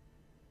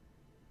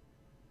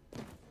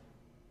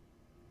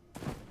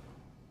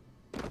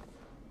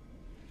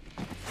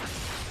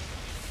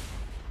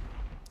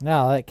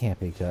 No, that can't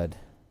be good.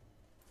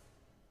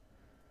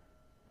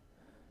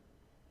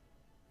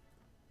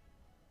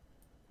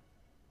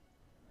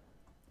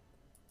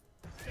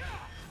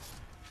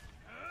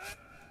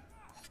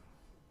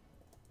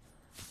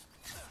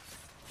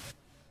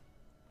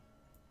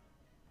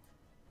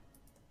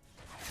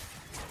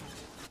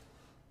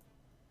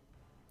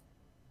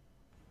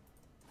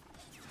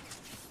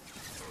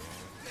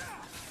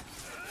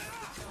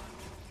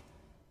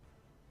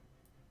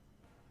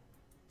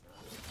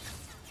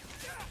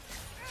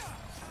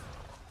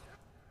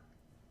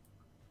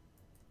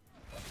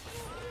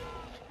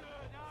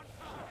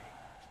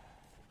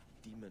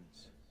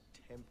 Demons,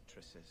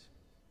 temptresses.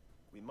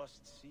 We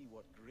must see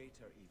what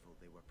greater evil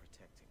they were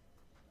protecting.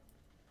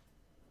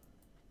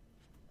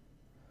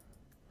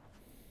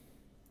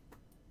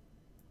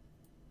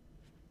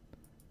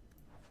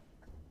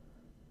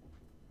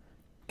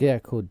 get a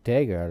cool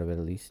dagger out of it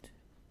at least.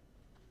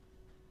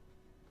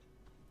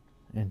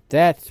 And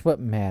that's what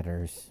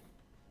matters.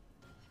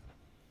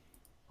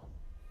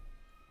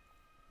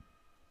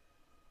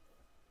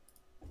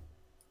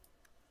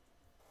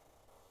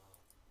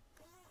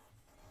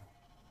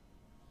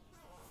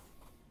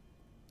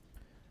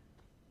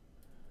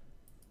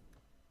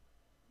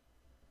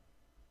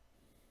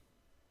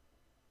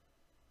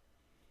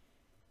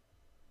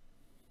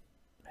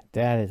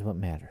 That is what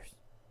matters.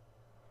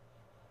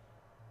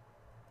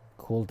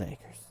 Cool daggers.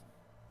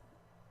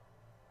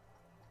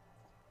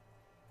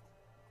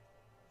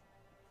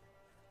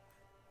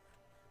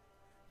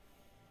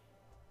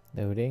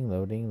 Loading,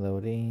 loading,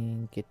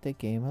 loading. Get the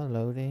game a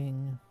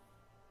loading.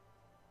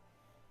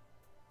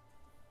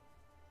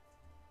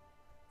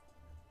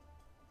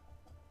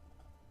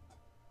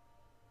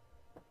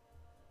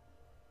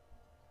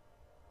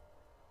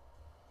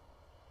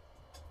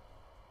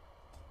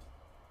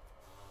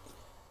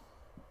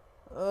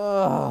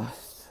 Ugh.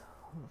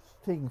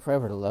 It's taking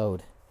forever to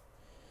load.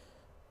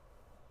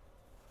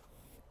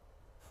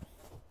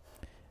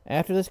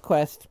 After this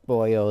quest,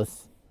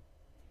 boyos.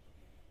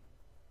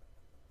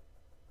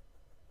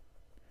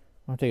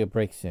 I'm gonna take a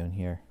break soon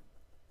here.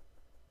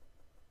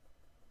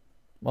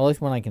 Well, at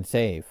least one I can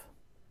save.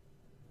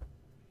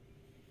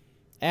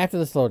 After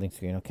this loading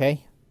screen,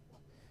 okay?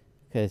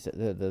 Because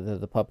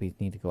the puppies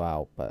need to go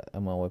out, but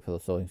I'm gonna wait for the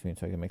loading screen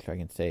so I can make sure I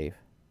can save.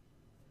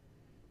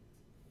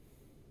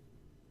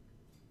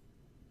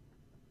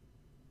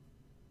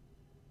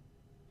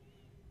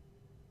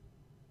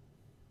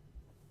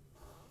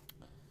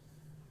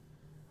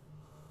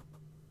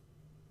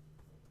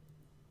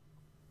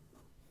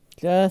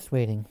 Just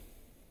waiting.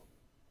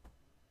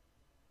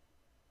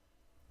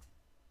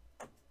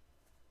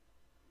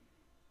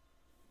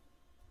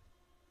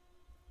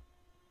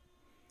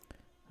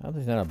 I hope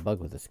there's not a bug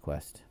with this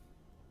quest.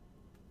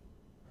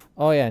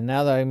 Oh yeah,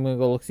 now that I'm gonna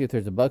go look see if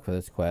there's a bug for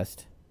this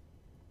quest.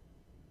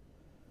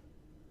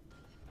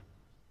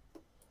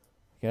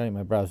 Getting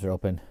my browser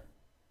open.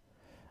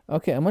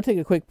 Okay, I'm gonna take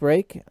a quick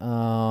break. Take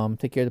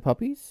care of the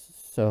puppies.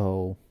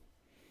 So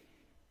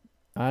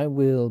I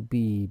will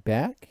be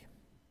back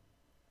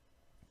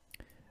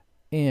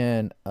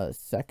in a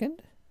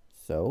second.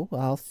 So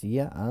I'll see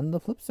you on the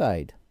flip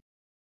side.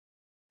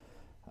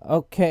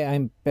 Okay,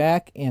 I'm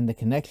back and the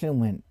connection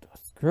went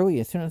screwy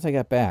as soon as I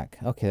got back.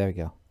 Okay, there we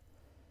go.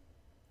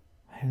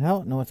 I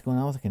don't know what's going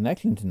on with the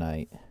connection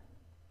tonight.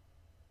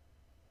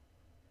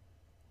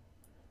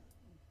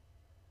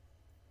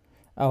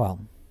 Oh well.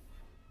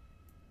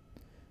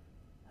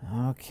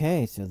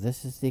 Okay, so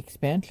this is the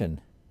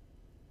expansion.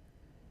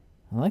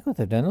 I like what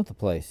they've done with the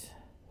place.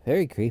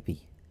 Very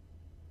creepy.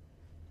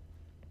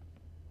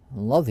 I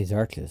love these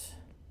arches.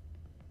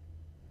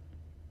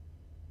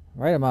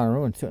 Right amount of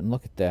ruins too, and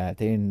look at that.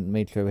 They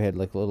made sure we had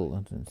like little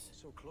entrance.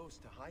 So close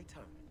to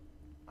Hightown.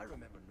 I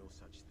remember no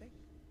such thing.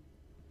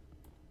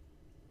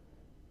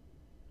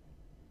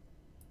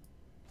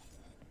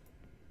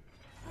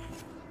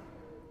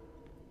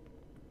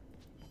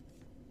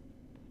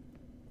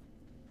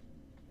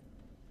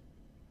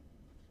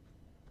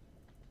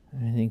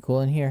 Anything cool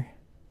in here?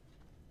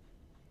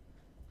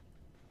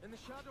 In the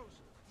shadows,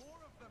 more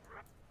of them.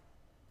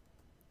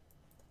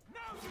 No!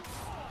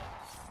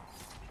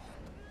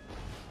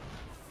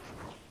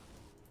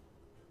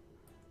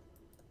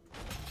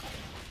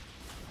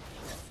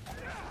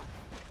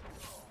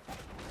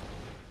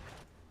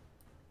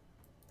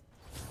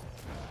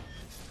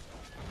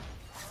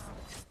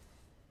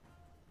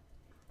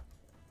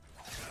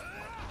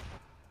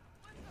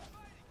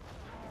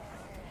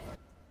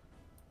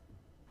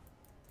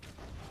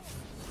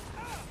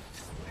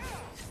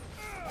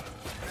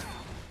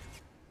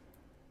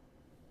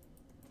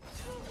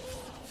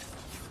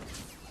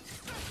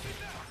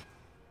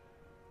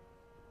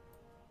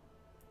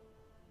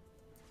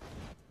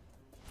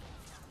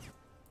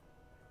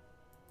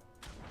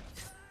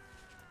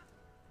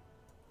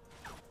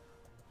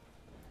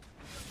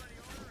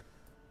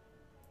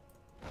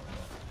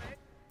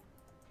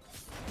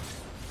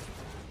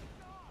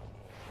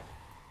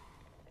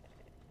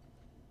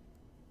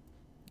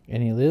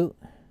 Any loot?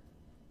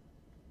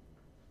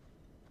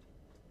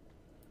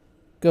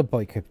 Good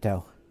boy,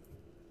 Crypto.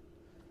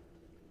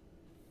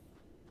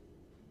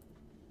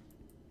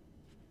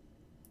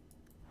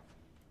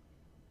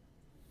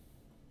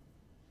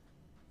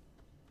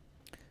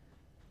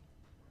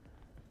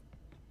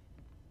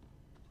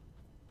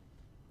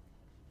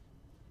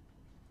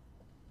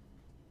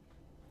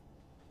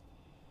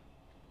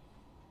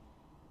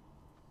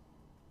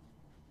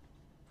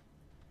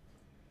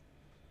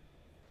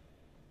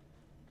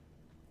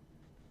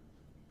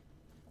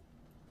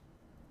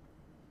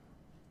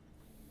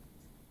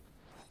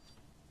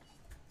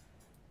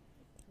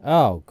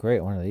 Oh,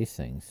 great, one of these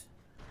things.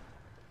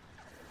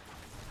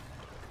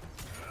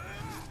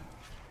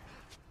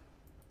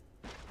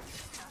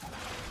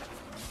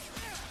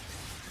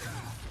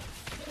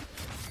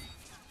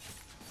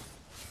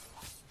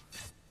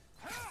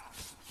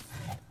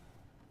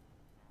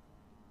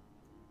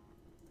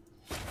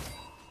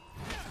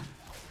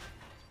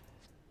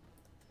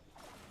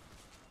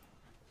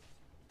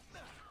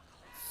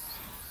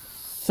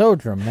 So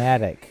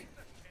dramatic.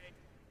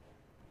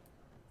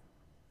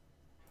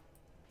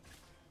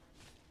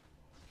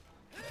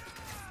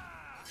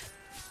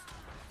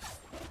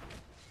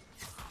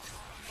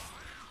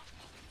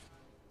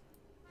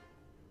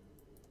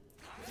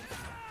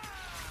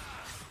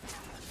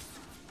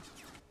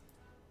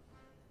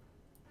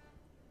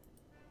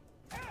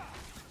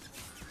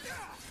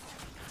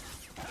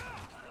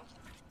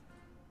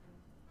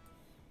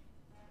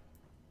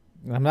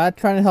 I'm not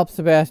trying to help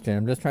Sebastian.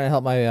 I'm just trying to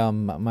help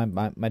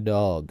my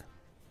dog.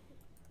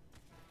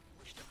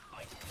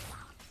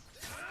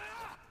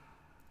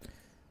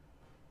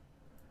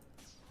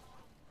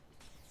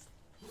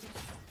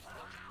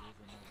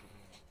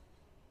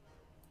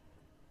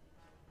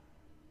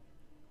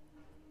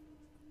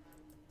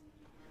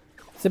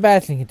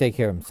 Sebastian can take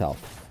care of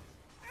himself.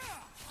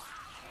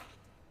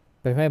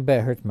 But if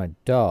anybody hurts my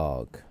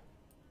dog.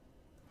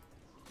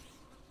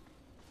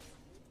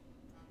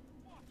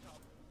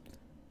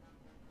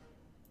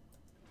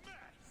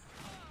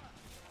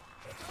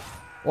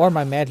 Or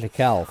my magic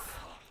elf.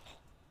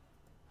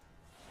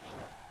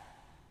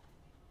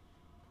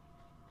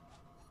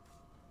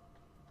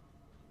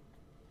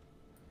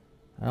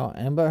 I don't want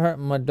anybody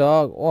hurting my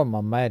dog or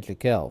my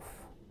magic elf.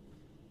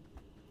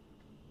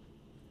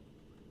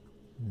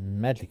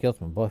 Magic elf's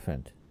my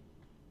boyfriend.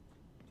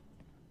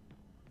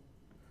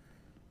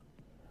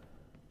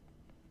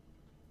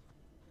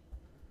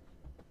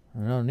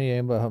 I don't need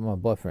anybody hurting my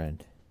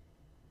boyfriend.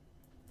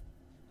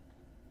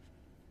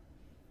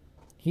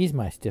 He's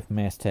my stiff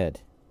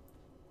masthead.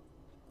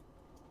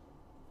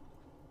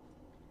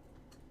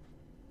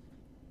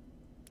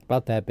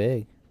 About that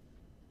big.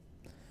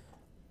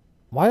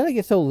 Why did I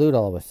get so lewd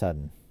all of a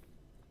sudden?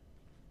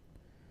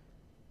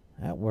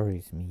 That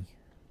worries me.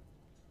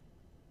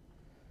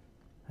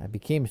 I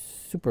became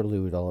super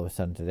lewd all of a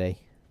sudden today.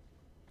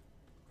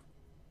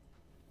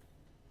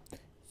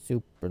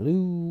 Super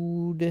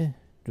lewd.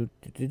 Do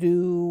do do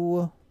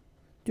do.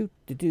 Do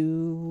do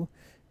do.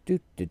 Do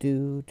do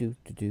do do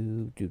do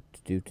do do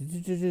do do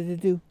do do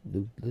do.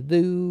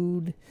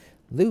 Lewd.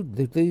 Lewd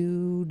lewd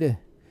lewd.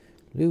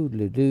 Lewd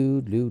lewd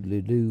lewd lewd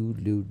lewd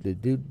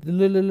lewd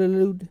lewd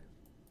lewd.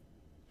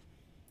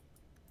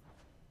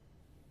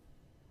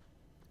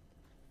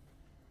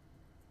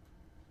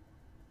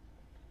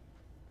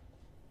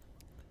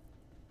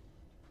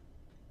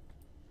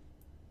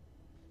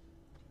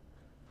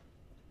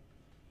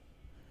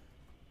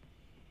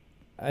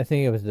 I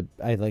think it was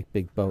I like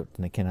big boats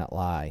and I cannot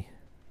lie.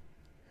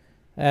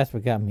 That's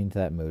what got me into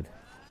that mood.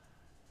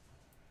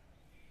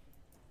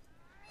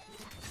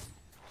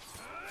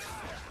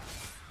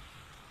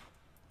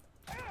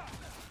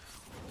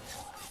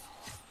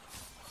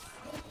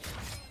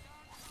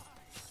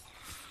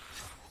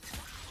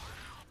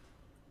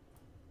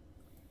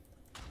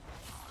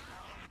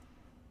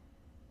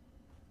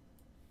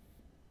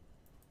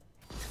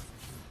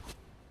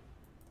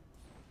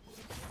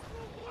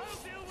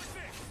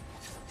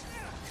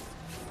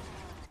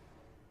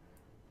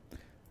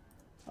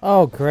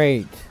 Oh,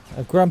 great.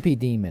 A grumpy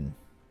demon.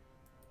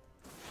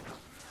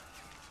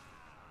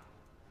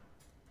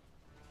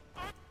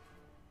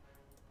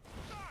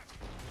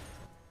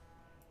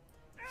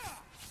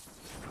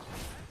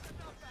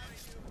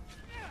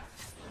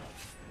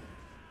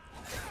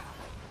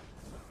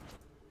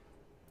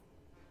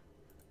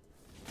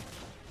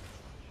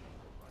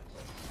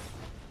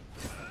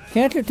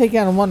 Can't you take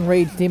on one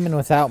rage demon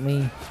without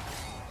me?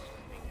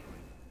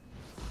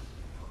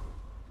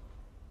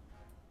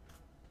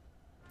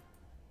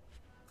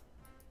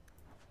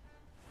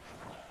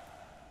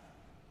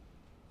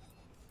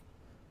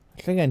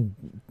 I think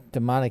I'm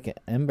demonic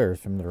embers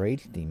from the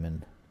rage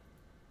demon.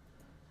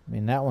 I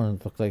mean, that one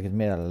looks like it's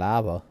made out of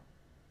lava.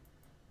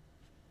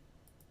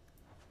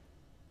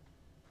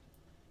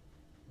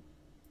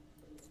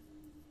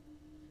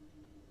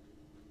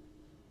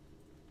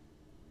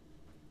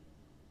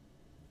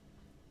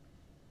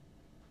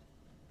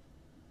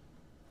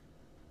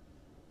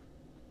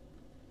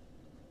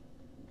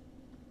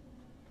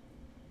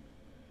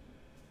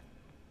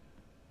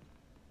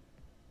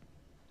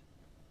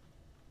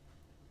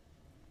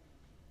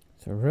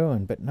 It's a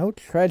ruin, but no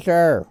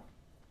treasure.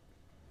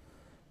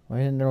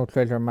 Why isn't there no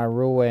treasure in my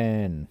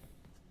ruin?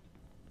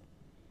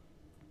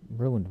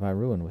 Ruined my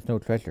ruin with no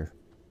treasure.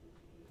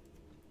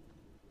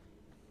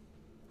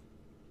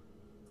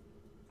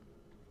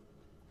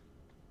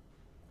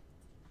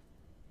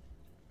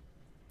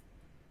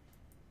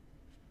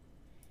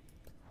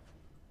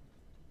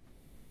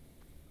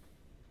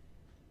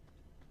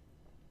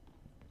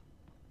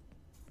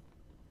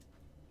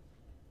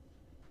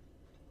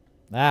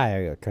 Ah,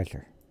 there you go,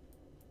 treasure.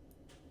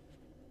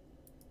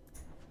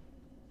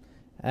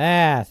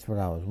 That's what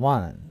I was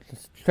wanting.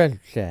 Just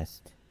treasure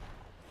chest.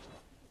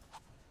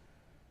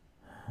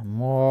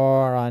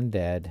 More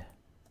undead.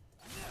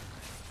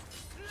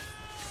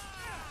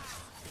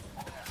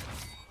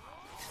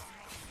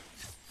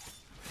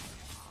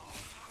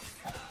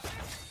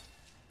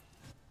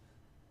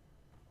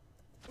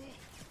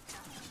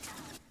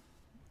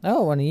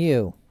 Oh, one of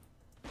you.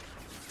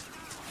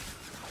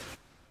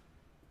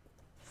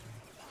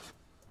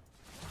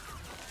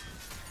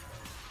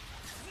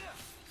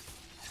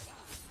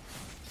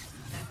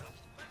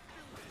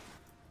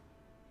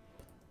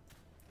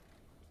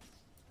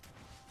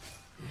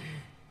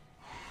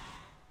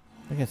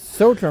 Like, it's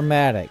so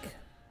dramatic.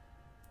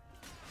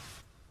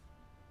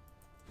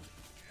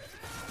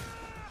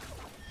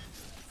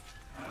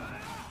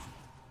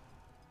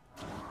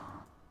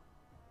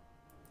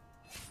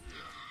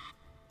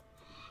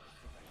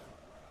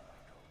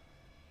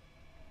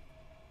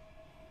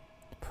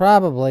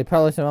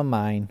 Probably some of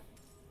mine.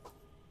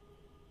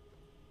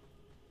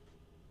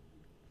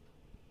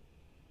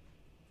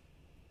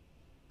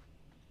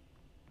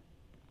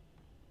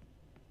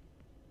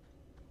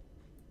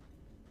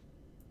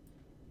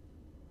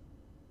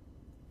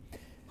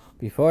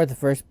 Before the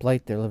first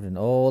blight, there lived an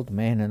old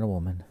man and a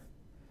woman.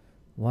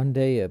 One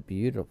day, a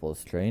beautiful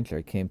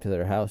stranger came to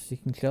their house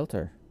seeking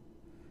shelter.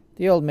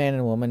 The old man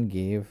and woman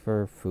gave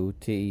her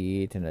food to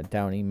eat and a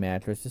downy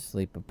mattress to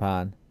sleep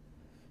upon.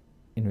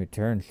 In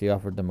return, she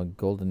offered them a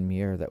golden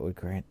mirror that would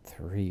grant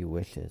 3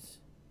 wishes.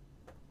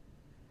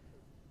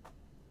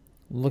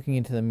 Looking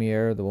into the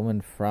mirror, the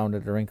woman frowned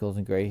at her wrinkles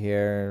and gray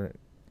hair.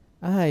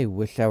 "I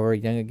wish I were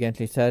young again,"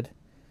 she said.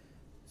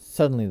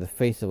 Suddenly, the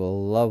face of a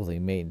lovely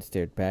maiden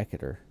stared back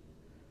at her.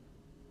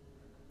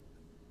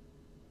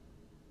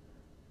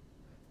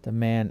 The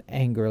man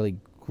angrily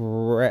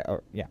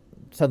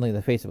Suddenly,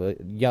 the face of a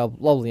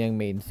lovely young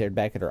maiden stared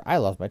back at her. I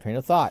lost my train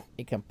of thought.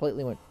 It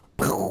completely went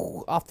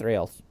off the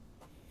rails.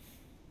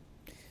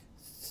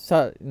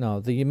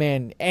 The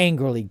man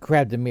angrily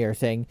grabbed the mirror,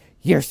 saying,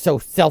 "You're so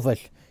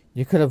selfish.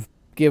 You could have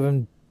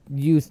given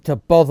youth to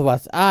both of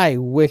us. I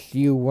wish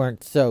you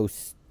weren't so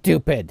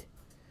stupid."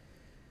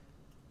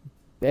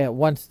 At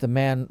once, the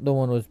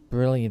woman was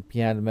brilliant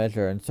beyond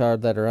measure and saw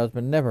that her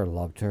husband never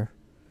loved her.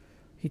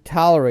 He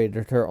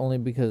tolerated her only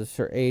because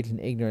her age and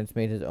ignorance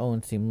made his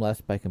own seem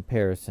less by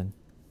comparison.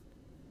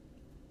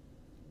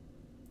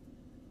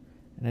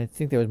 And I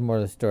think there was more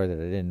to the story that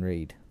I didn't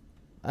read.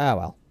 Ah,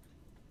 well.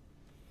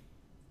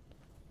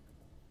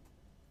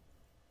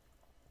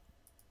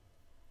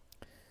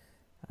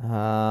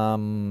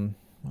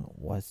 What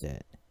was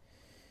it?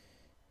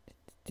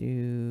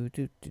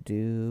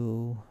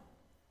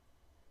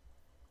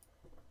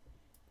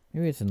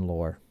 Maybe it's in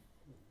lore.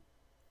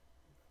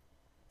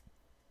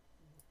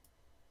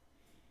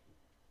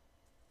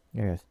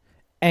 Yes.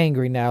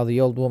 Angry now,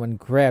 the old woman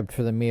grabbed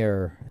for the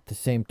mirror. At the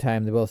same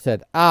time, they both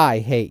said, "I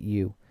hate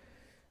you.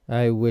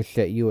 I wish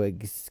that you would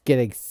get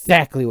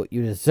exactly what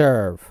you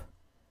deserve."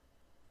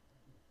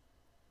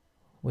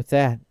 With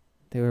that,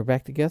 they were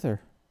back together,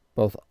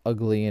 both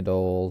ugly and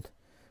old,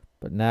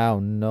 but now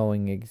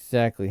knowing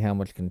exactly how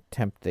much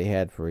contempt they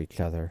had for each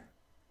other.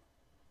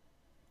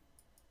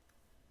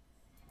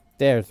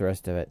 There's the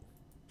rest of it.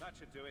 That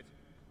should do it.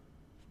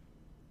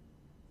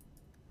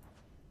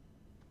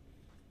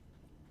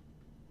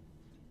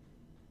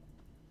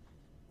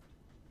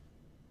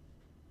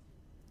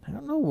 I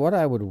don't know what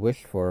I would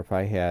wish for if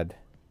I had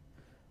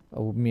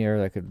a mirror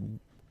that could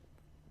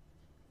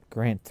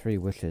grant 3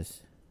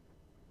 wishes.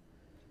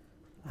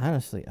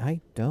 Honestly,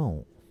 I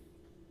don't.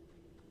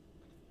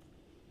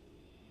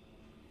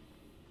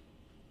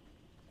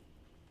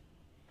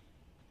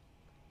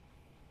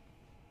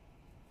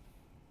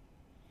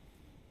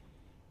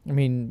 I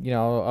mean,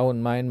 I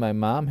wouldn't mind my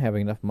mom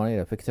having enough money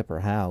to fix up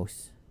her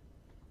house.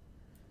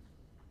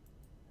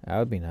 That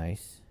would be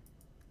nice.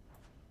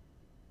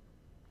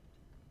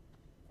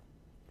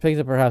 Fix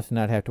up her house and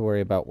not have to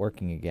worry about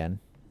working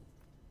again.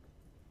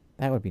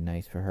 That would be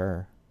nice for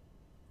her.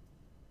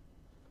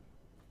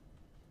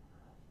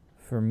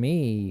 For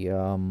me,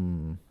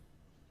 I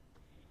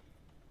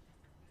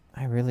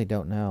really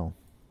don't know.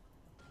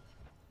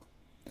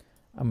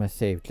 I'm gonna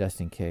save just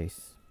in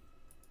case.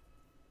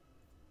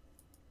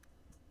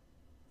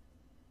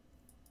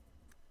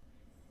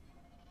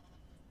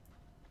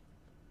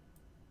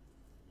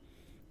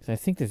 Because I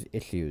think there's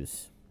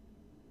issues.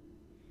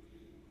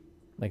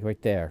 Like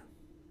right there.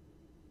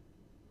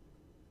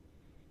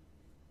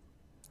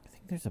 I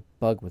think there's a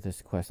bug with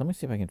this quest. Let me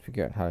see if I can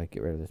figure out how to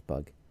get rid of this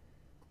bug.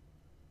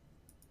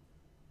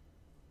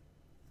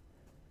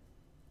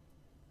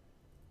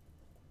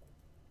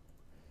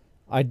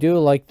 I do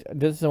like...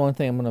 This is the one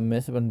thing I'm going to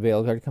miss when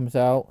Veilguard comes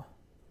out.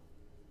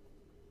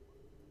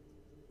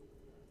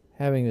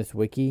 Having this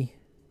wiki.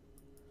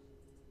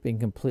 Being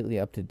completely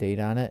up to date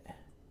on it.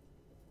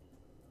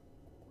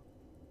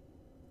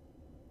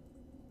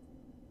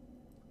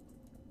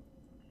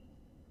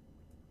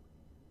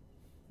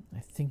 I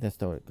think that's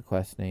the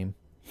quest name.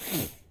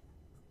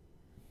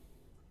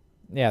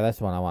 Yeah, that's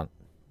the one I want.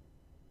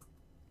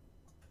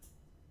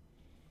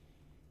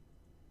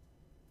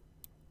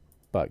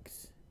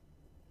 Bugs.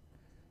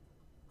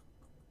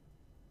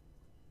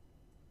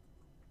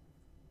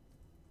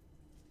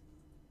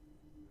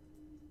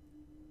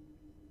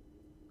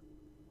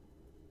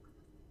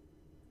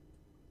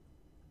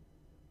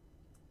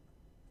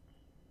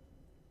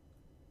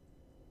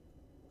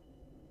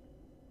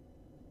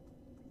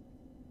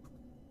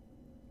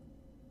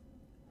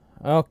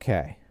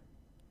 Okay.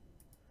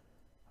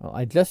 Well,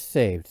 I just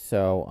saved,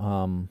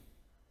 so,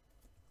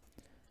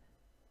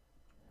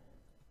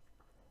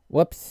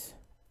 whoops.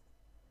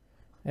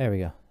 There we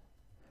go.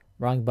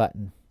 Wrong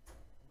button.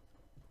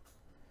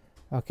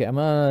 Okay, I'm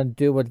gonna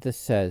do what this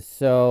says.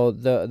 So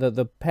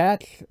the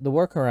patch, the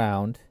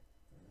workaround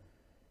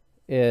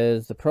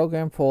is the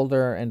program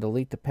folder and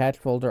delete the patch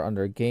folder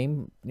under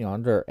game,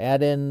 under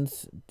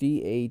add-ins,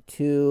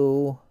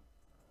 DA2,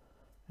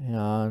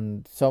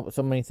 and so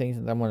many things.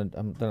 And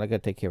then I gotta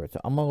take care of it. So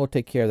I'm gonna go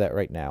take care of that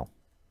right now.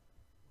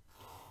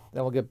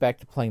 Then we'll get back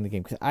to playing the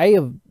game because I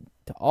have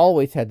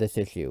always had this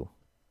issue.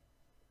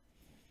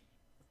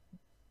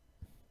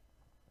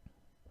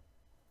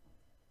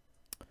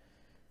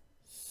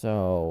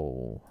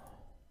 So,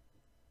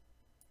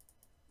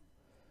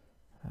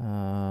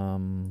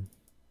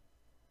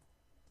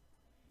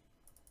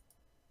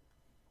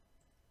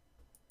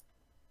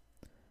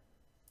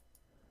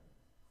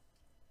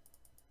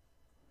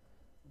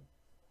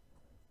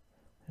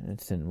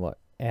 it's in what?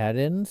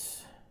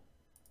 Add-ins,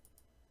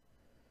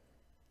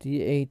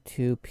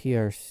 DA2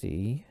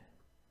 PRC,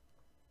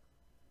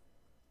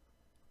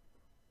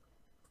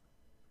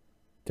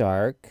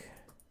 dark,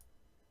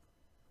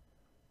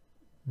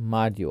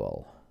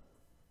 module.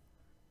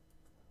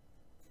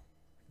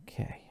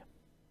 Okay.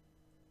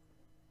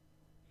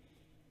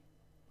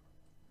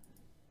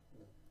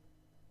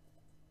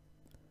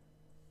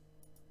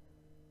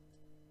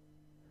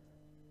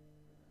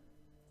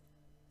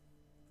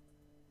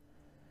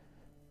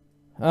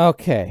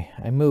 Okay,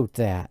 I moved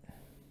that.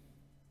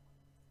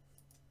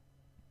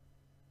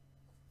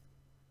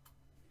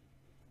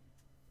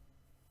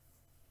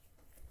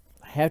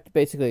 I have to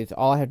basically, it's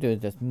all I have to do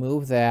is just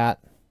move that.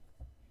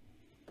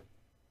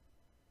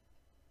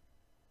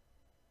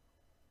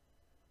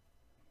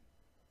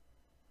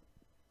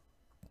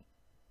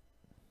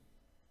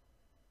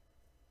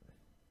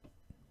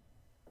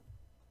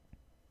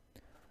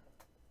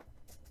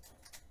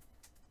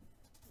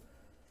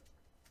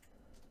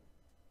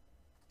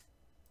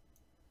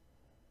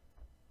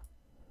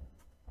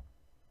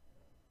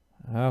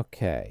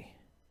 Okay.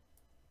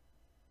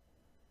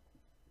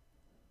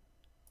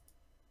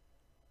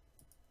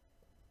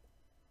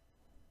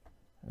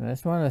 I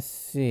just want to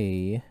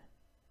see.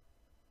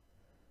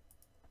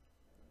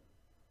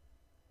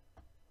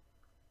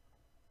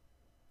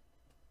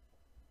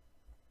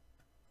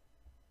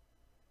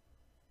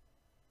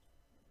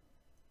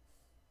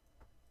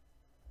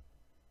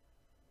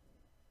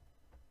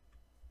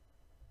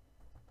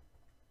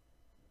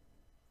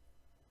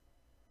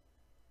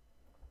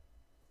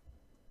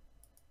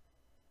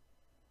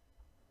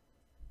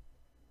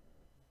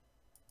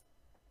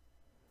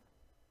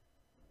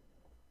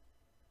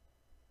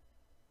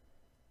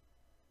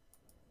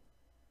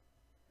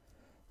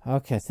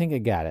 Okay, I think I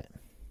got it.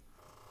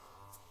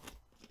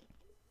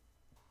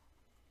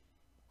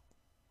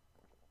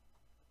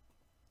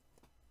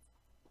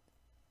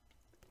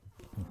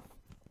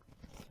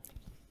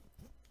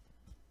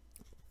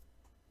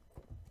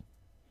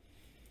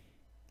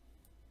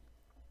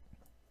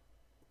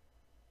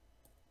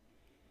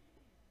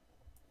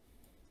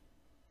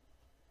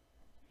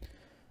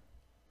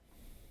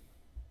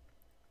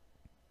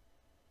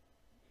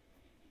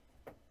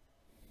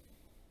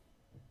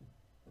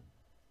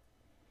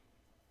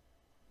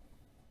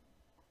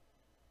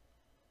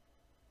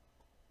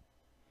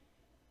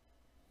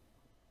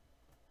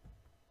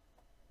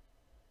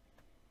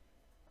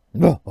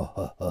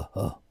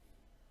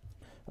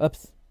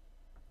 Oops.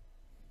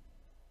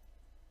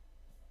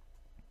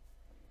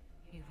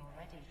 You've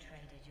already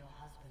traded your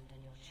husband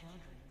and your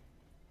children.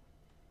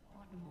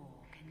 What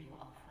more can you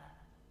offer?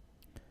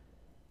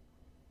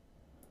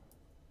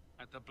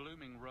 At the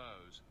Blooming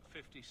Rose,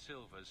 50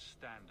 silvers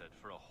standard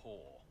for a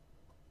whore.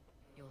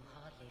 You'll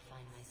hardly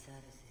find my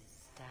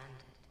services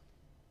standard.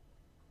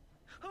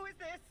 Who is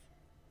this?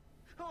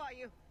 Who are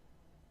you?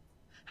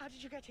 How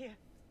did you get here?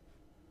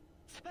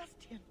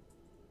 Sebastian.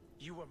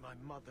 You were my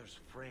mother's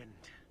friend.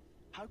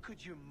 How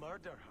could you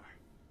murder her?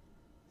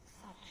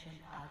 Such an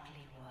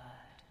ugly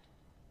word.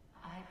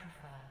 I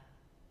prefer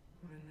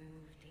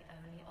remove the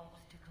only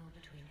obstacle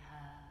between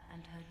her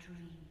and her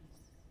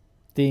dreams.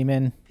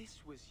 Demon.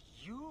 This was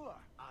your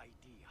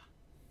idea.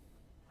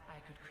 I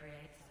could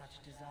create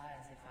such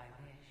desires if I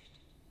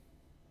wished,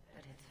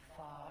 but it's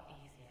far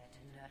easier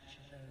to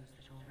nurture those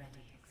that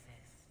already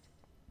exist.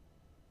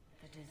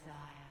 The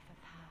desire for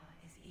power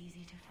is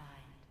easy to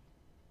find.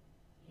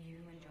 You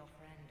and your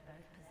friend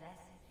both possess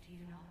it, do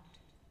you not?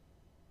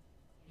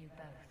 You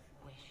both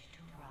wish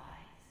to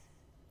rise.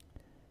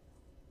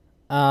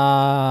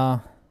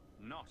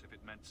 Not if it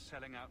meant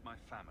selling out my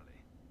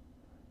family.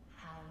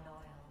 How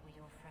loyal were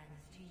your friends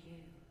to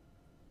you?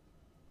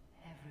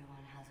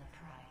 Everyone has a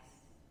price.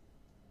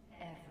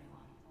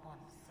 Everyone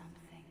wants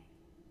something.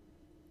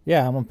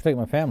 Yeah, I'm gonna protect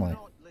my family.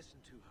 Don't listen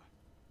to her.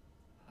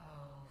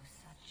 Oh,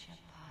 such a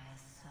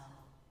pious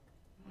soul,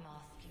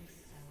 masking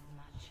so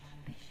much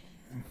ambition.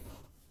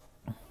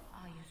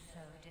 Are you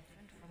so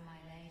different from my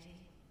lady?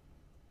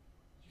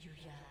 You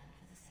yearn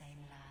for the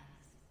same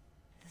lands,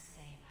 the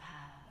same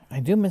power. I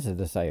do miss the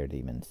Desire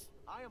Demons.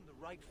 I am the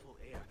rightful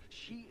heir.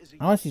 She is a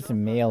I want to see some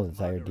usurper male and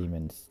Desire murderer.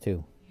 Demons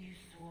too. You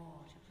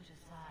swore to put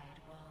aside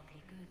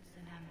worldly goods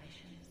and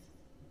ambitions,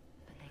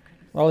 but they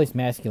couldn't. Or at least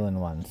masculine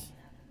ones.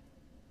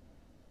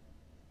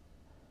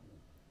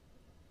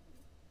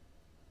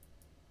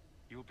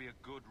 You'll be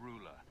a good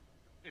ruler.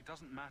 It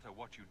doesn't matter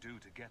what you do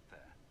to get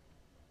there.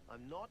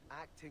 I'm not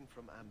acting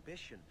from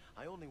ambition.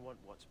 I only want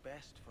what's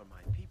best for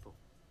my people.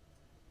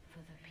 For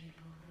the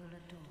people who'll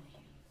adore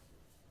you.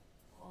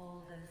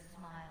 All those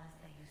smiles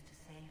they used to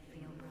save for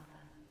your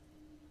brother.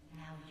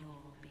 Now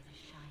you'll be the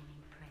shining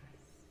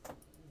prince.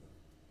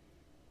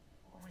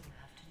 All you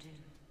have to do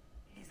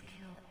is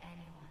kill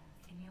anyone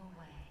in your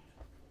way.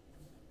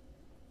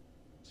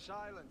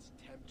 Silence,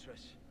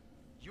 temptress.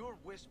 Your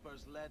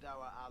whispers led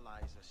our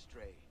allies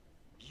astray.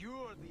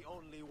 You're the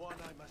only one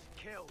I must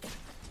kill.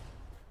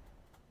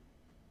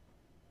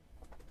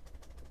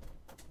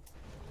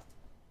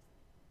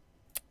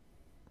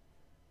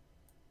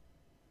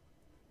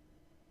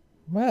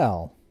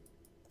 Well,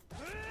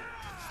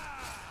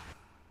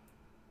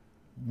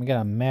 we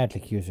got a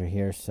magic user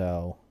here,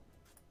 so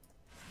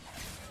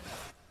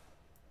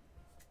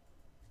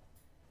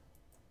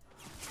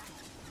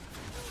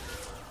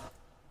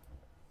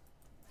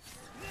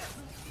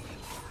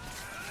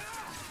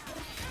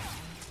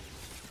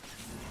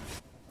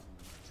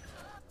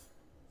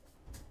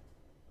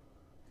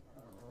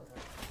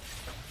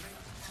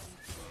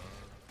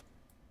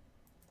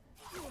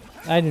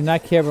I do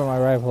not care about my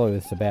rivalry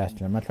with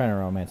Sebastian. I'm not trying to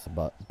romance the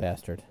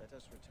bastard. Let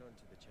us return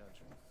to the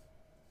chantry.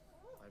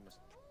 I must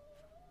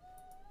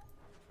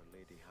for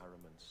Lady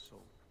Harriman's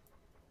soul.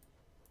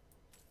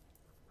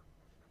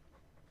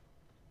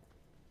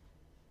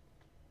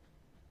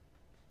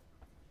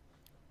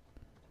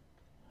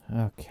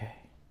 Okay.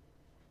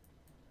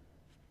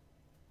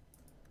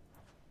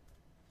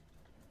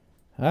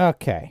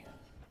 Okay.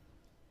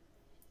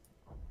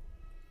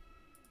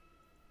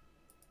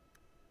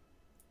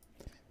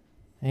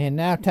 And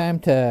now time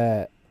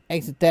to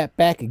exit that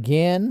back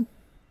again.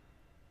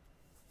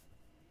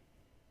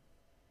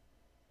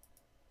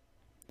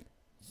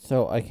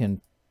 So I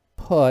can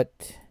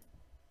put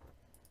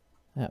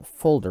that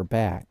folder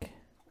back.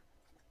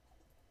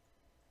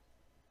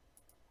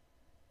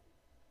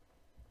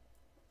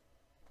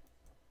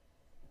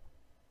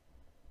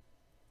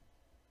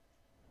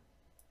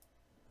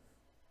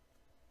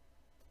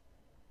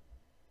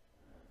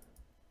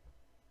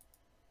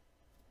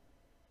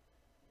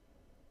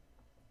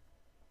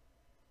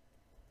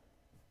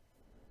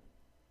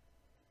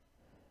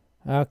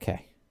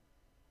 Okay.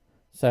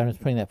 So I'm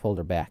just putting that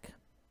folder back.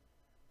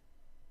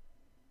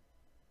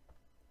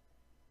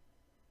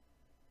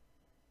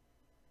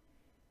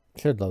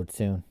 Should load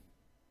soon.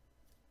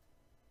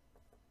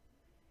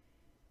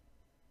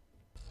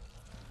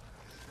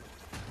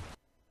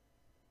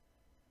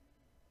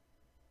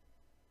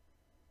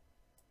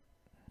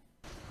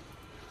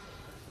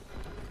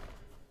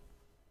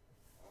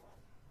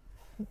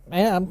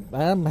 And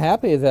I'm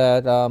happy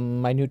that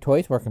my new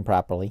toy's working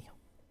properly.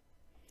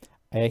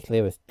 I actually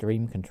have a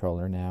stream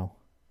controller now.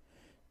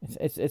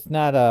 It's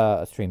not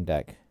a stream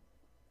deck.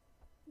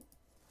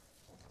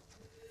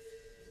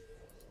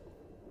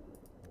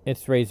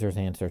 It's Razer's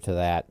answer to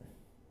that.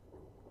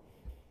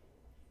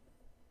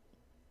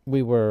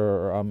 We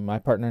were my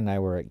partner and I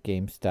were at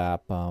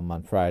GameStop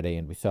on Friday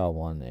and we saw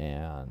one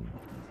and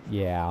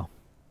yeah.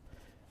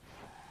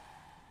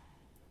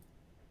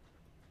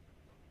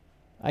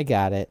 I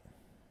got it.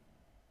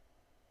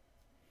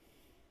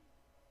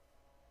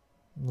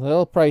 A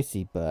little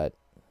pricey, but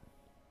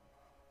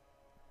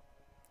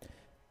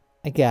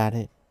I got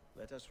it.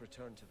 Let us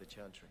return to the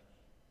chantry.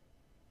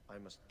 I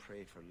must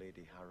pray for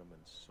Lady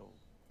Harriman's soul.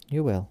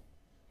 You will.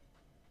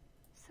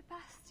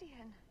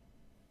 Sebastian,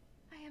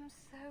 I am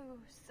so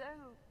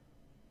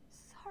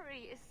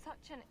sorry is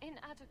such an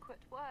inadequate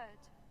word.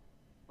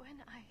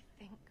 When I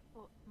think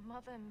what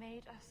Mother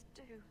made us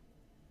do,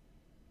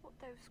 what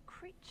those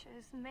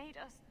creatures made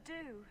us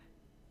do.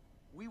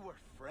 We were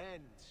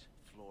friends,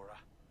 Flora.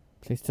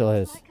 She still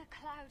is. Like a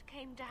cloud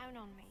came down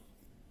on me.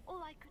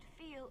 All I could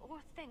feel or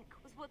think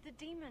was what the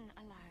demon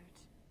allowed.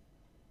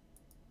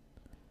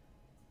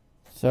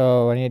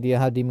 So, any idea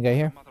how Demon got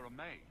here? Mother a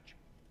mage.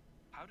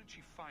 How did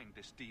she find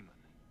this demon?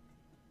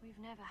 We've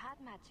never had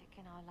magic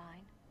in our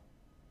line.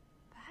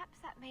 Perhaps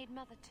that made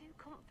Mother too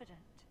confident.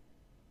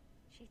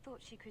 She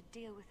thought she could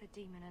deal with the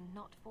demon and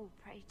not fall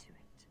prey to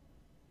it.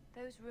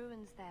 Those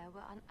ruins there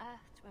were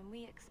unearthed when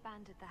we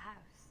expanded the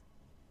house.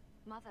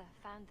 Mother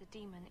found the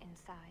demon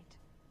inside.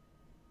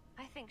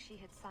 I think she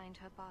had signed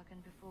her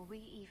bargain before we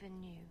even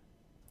knew.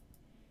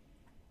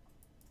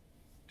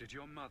 Did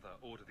your mother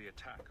order the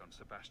attack on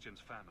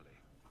Sebastian's family?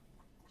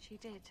 She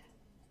did.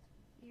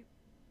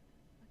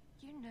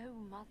 You know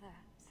Mother,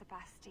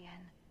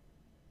 Sebastian.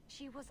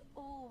 She was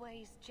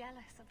always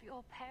jealous of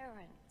your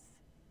parents.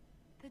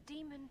 The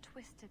demon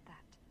twisted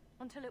that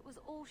until it was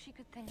all she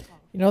could think of.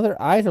 You know,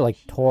 their eyes are like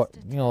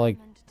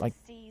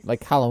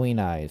like Halloween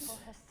eyes.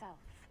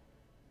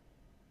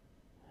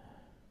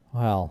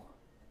 Well.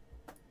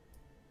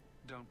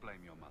 Don't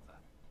blame your mother.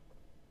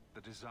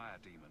 The desire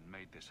demon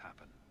made this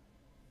happen.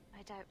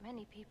 I doubt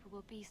many people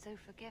will be so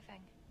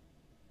forgiving.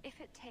 If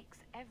it takes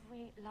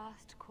every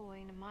last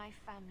coin my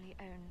family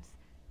owns,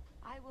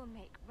 I will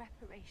make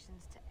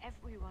reparations to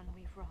everyone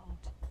we've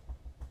wronged.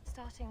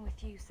 Starting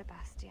with you,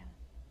 Sebastian.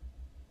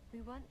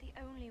 We weren't the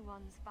only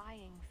ones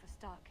vying for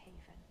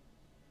Starkhaven.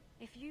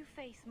 If you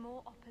face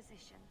more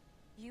opposition,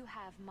 you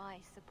have my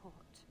support.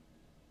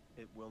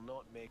 It will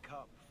not make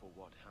up for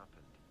what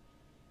happened.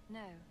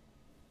 No,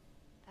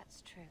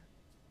 that's true.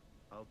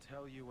 I'll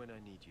tell you when I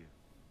need you.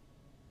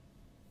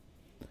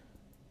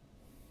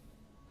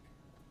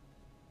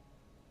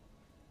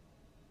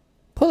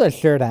 Put a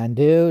shirt on,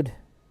 dude.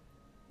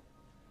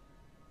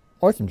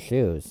 Or some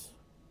shoes.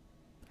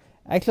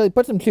 Actually,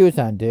 put some shoes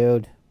on,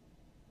 dude.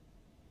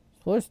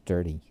 This floor's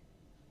dirty.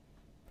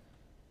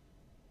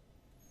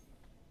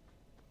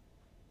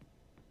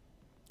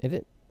 Is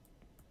it?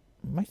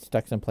 Am I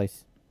stuck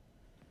someplace?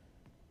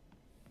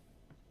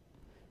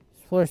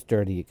 This floor's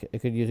dirty. It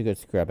could use a good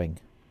scrubbing.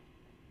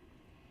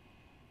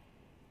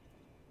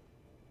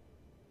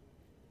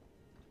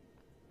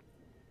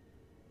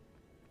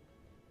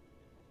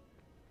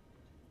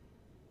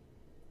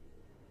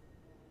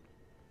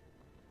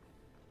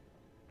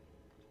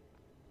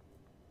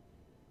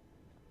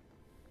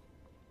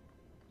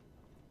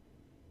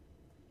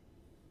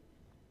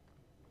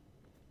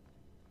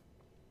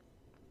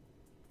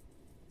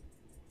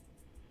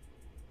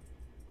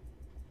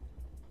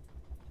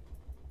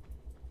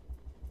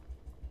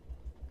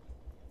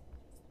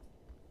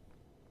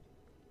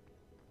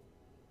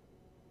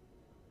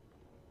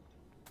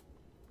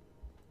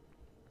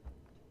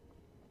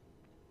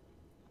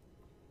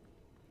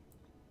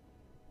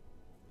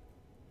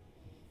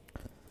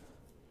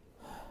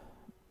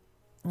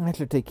 I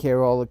should take care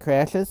of all the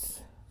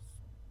crashes.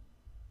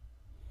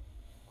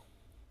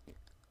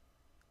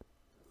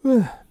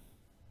 I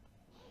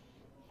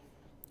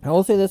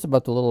will say this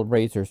about the little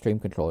Razer stream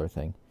controller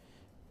thing.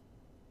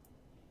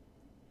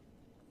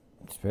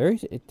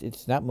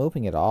 It's not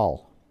moving at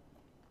all.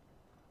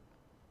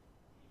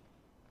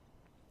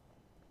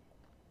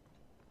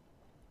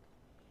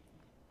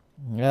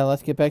 Well,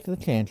 let's get back to the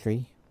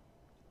chantry.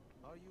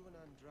 Are you an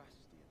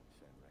Andrastian,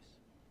 Fenris?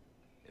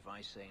 If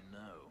I say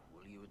no,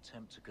 will you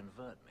attempt to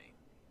convert me?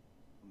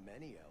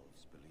 Many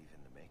elves believe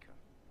in the Maker.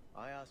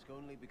 I ask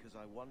only because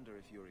I wonder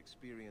if your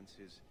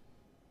experiences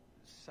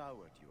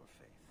soured your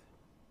faith.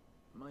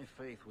 My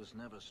faith was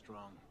never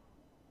strong.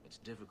 It's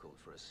difficult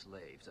for a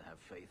slave to have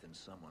faith in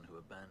someone who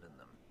abandoned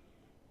them.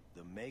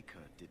 The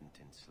Maker didn't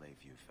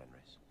enslave you,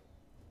 Fenris.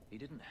 He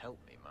didn't help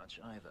me much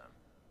either.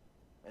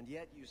 And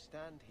yet you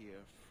stand here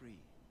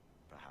free.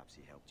 Perhaps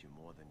he helped you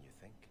more than you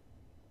think.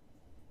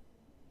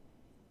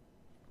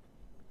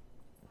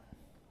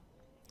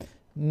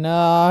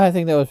 No, I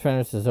think that was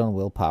Fenris' own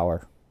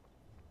willpower.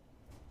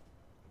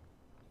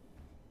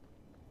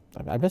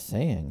 I'm just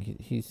saying,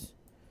 he's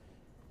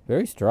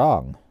very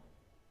strong.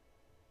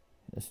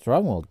 A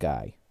strong-willed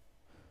guy.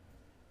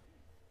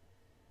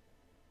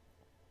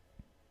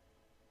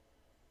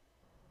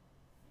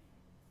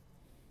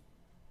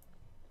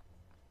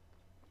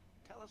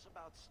 Tell us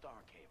about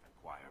Starkhaven,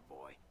 choir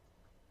boy.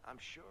 I'm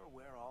sure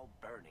we're all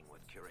burning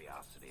with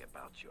curiosity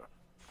about your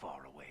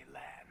faraway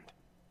land.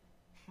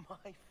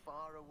 My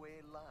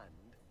faraway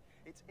land?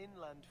 It's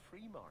inland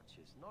free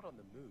marches, not on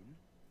the moon.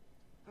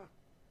 Huh.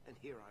 And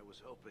here I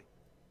was hoping.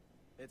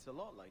 It's a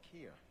lot like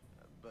here,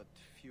 but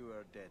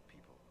fewer dead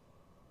people.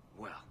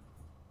 Well,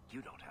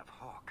 you don't have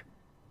Hawk.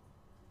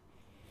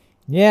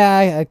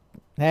 Yeah,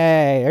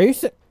 hey,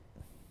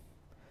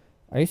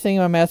 are you saying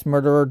I'm a mass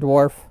murderer,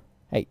 dwarf?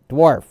 Hey,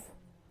 dwarf.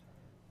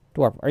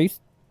 Dwarf, are you...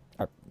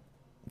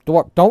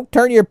 dwarf, don't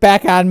turn your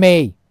back on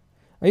me!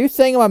 Are you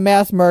saying I'm a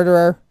mass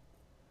murderer?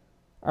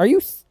 Are you...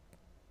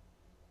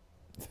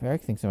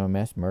 Varric thinks I'm a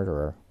mass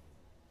murderer.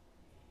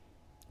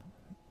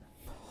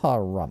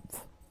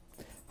 Harumph.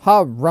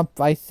 Harumph,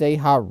 I say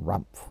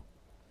harumph.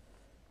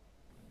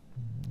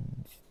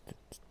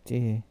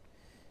 I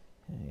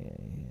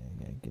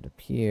gotta get up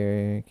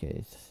here,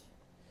 because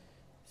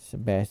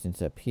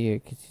Sebastian's up here,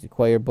 because he's a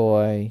choir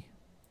boy.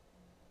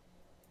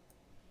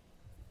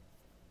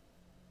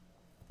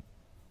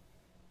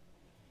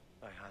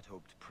 I had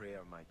hoped prayer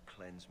might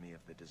cleanse me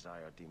of the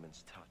Desire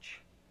Demon's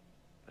touch,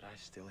 but I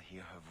still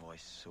hear her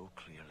voice so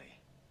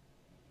clearly.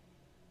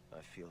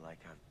 I feel like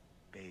I've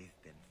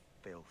bathed in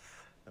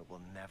filth that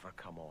will never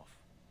come off.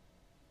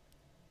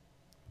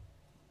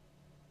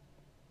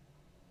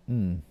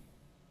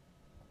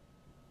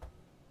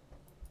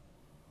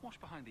 Wash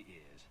behind the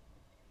ears.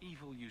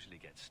 Evil usually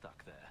gets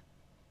stuck there.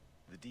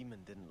 The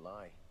demon didn't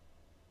lie.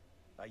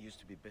 I used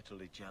to be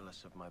bitterly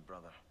jealous of my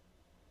brother.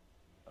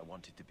 I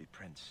wanted to be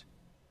prince.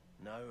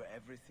 Now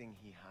everything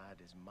he had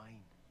is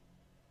mine.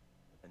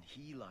 And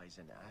he lies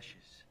in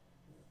ashes.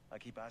 I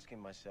keep asking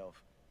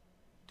myself,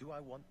 do I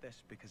want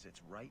this because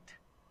it's right?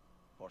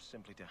 Or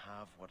simply to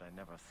have what I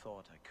never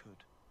thought I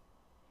could?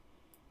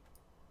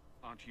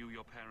 Aren't you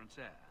your parents'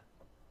 heir?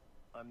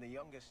 I'm the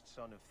youngest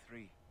son of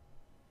 3.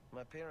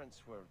 My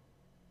parents were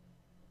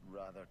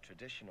rather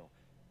traditional.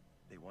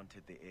 They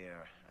wanted the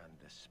heir and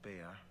the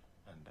spare,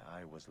 and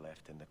I was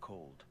left in the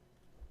cold.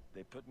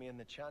 They put me in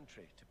the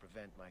chantry to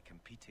prevent my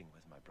competing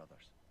with my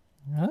brothers.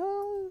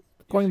 Well,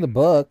 according to the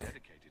book.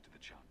 Dedicated to the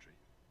chantry.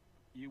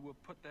 You were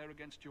put there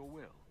against your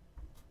will.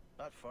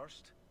 At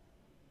first.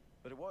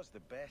 But it was the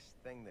best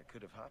thing that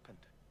could have happened.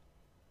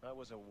 I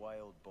was a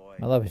wild boy.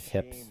 I love his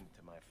Shame hips.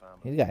 to my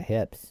family. He's got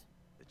hips.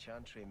 The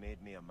Chantry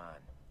made me a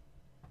man.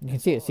 You can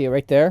see it. See it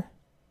right there?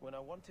 When I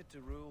wanted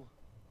to rule,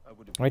 I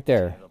would have Right been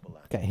there. terrible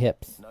at Got it.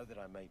 hips. Now that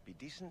I might be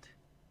decent,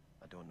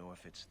 I don't know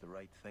if it's the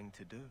right thing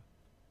to do.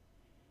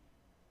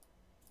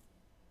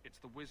 It's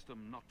the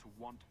wisdom not to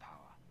want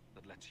power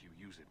that lets you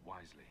use it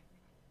wisely.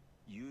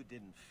 You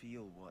didn't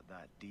feel what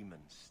that demon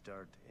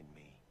stirred in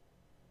me.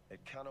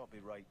 It cannot be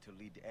right to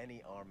lead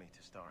any army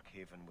to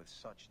Starkhaven with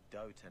such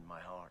doubt in my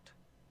heart.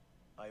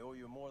 I owe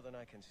you more than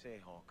I can say,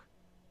 Hawk.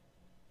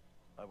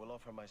 I will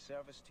offer my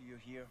service to you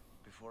here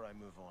before I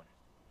move on.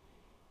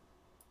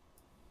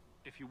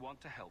 If you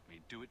want to help me,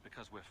 do it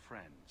because we're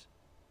friends.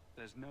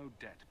 There's no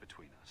debt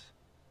between us.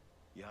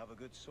 You have a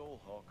good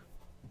soul, Hawk.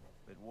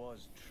 It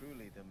was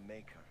truly the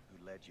Maker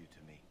who led you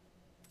to me.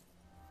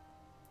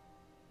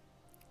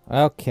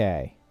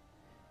 Okay.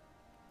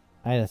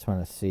 I just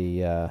want to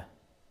see,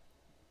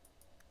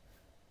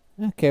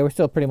 okay, we're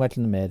still pretty much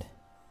in the mid.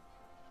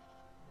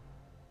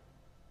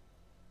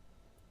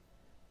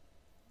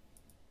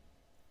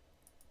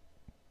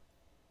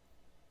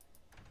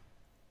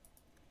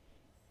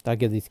 I'll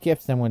give these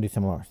gifts, then we'll do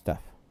some more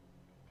stuff.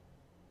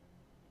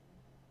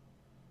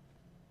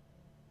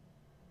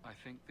 I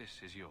think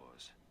this is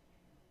yours.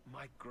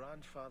 My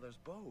grandfather's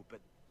bow, but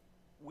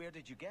where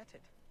did you get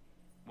it?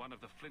 One of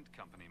the Flint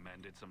Company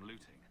men did some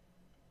looting.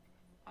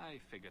 I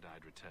figured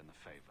I'd return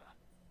the favor.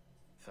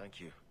 Thank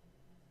you.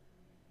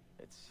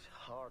 It's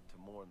hard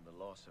to mourn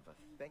the loss of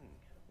a thing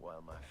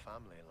while my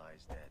family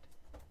lies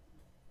dead.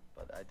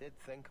 But I did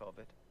think of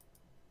it.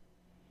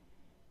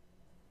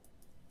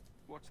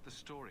 What's the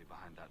story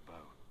behind that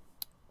bow?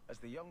 As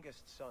the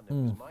youngest son, it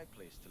was my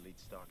place to lead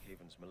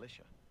Starkhaven's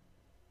militia.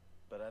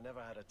 But I never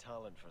had a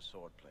talent for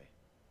swordplay.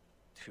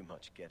 Too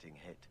much getting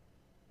hit.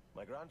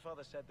 My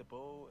grandfather said the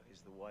bow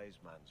is the wise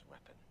man's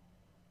weapon.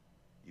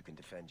 You can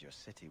defend your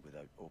city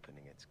without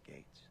opening its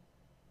gates.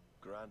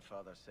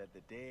 Grandfather said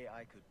the day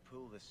I could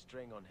pull the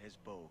string on his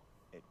bow,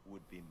 it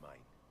would be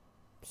mine.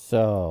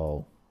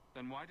 So...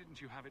 Then why didn't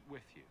you have it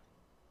with you?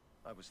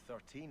 I was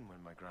 13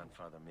 when my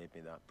grandfather made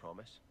me that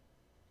promise.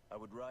 I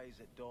would rise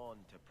at dawn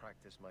to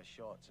practice my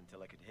shots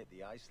until I could hit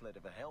the eye slit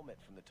of a helmet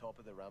from the top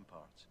of the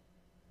ramparts.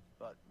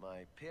 But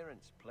my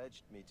parents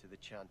pledged me to the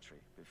Chantry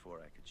before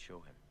I could show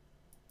him.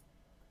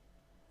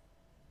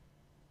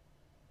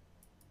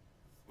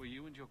 Were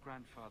you and your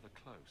grandfather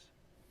close?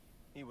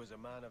 He was a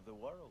man of the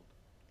world,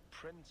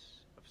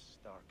 Prince of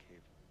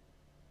Starkhaven.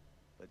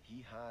 But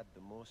he had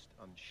the most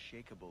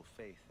unshakable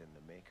faith in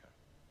the Maker.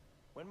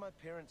 When my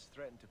parents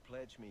threatened to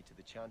pledge me to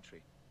the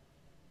Chantry,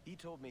 he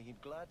told me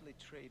he'd gladly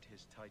trade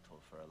his title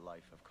for a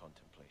life of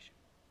contemplation.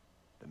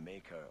 The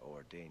Maker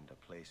ordained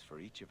a place for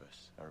each of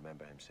us, I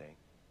remember him saying.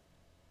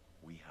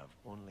 We have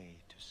only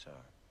to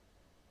serve.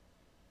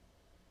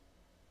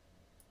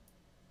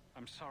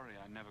 I'm sorry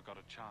I never got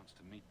a chance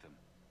to meet them,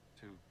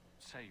 to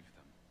save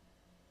them.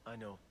 I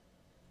know.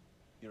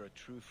 You're a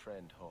true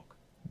friend, Hawk.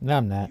 No,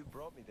 I'm not. You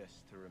brought me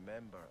this to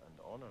remember and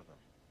honor them.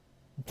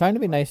 I'm trying to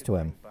be nice to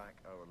him. Bring back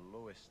our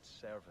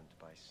lowest servant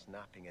by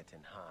snapping it in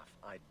half,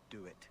 I'd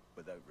do it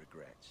without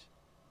regrets.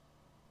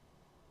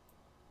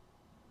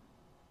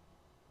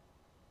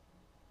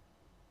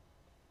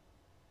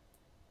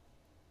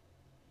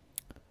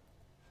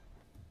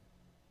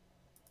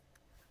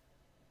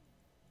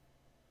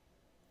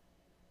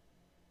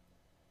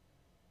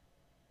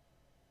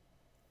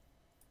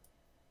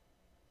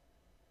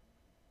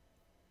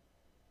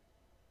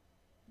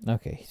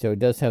 Okay, so it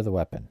does have the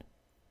weapon.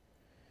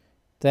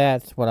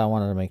 That's what I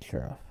wanted to make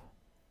sure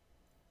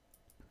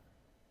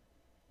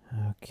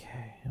of.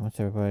 Okay, what's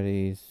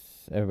everybody's?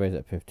 Everybody's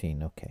at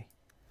 15. Okay,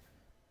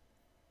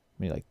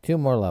 we need like 2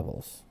 more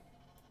levels.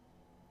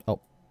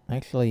 Oh,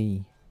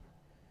 actually,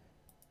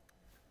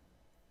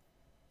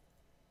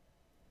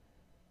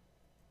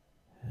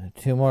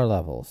 two more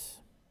levels.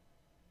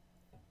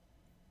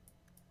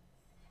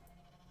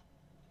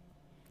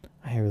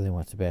 I really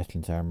want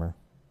Sebastian's armor.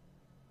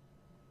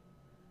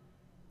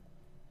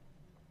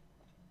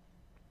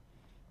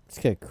 Let's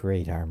get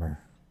great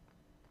armor.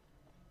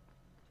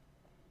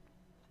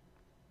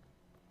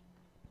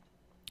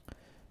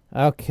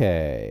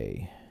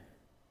 Okay.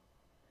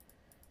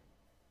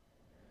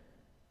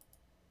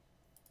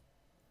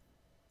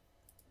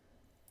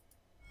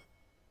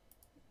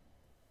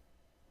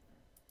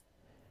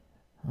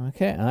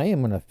 Okay, I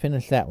am going to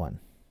finish that one.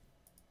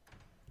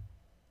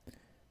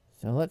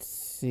 So let's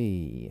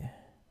see.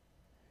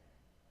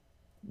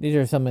 These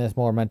are something that's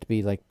more meant to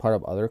be like part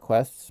of other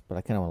quests, but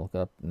I kind of want to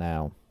look it up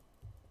now.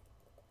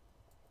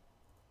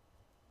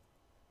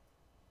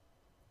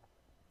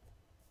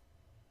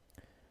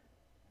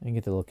 And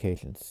get the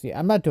locations. See,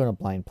 I'm not doing a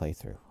blind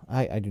playthrough.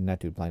 I do not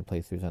do blind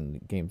playthroughs on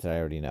games that I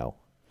already know.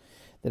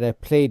 That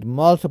I've played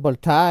multiple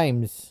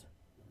times.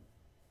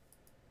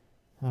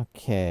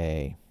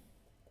 Okay.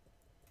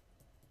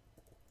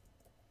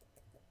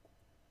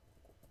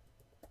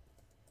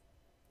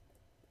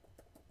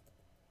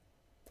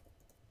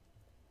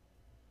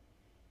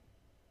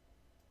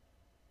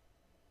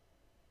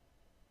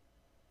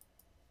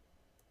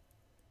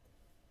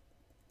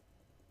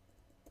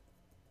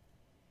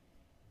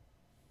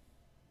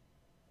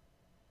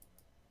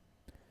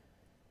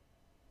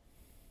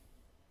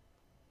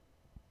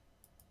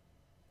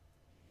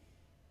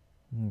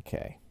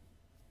 Okay.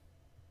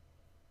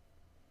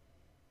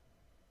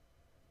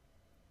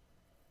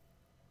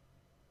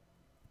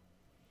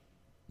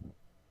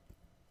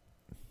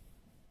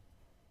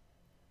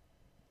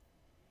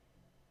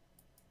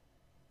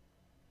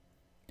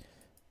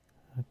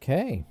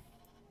 Okay.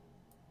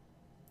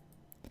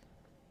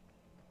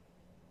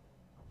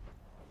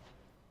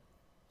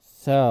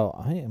 So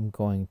I am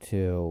going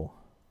to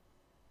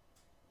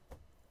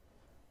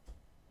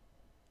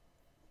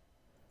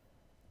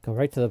go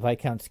right to the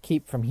Viscount's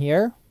Keep from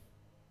here.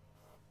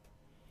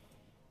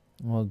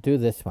 We'll do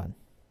this one.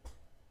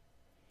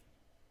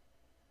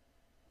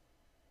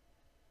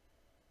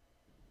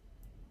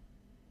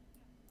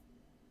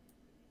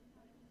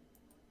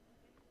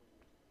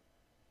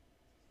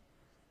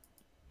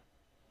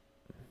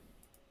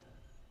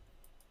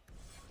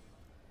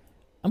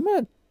 I'm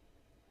going to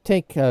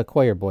take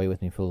Choir Boy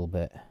with me for a little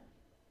bit.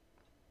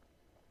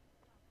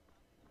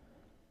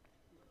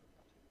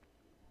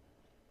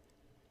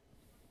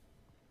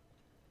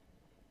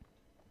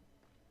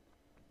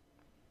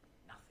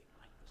 Nothing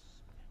like the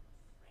smell of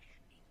fresh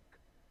ink.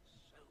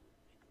 So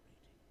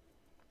invigorating.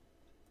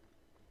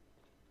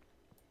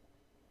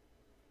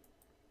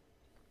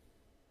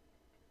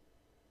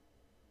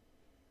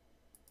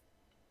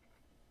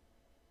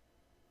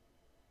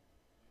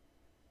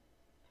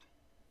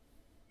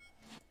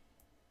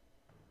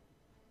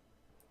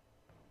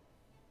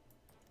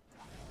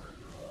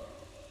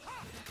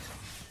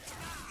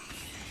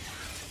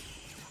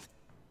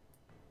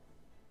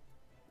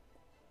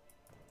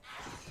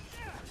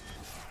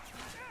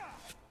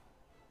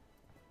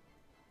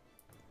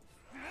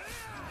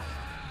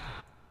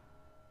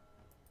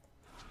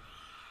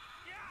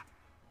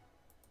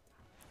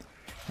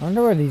 I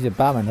wonder where these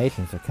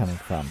abominations are coming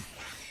from.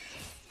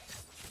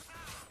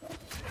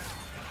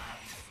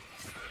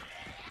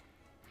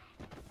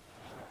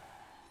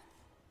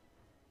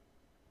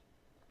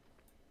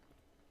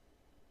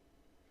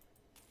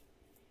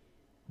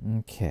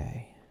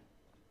 Okay.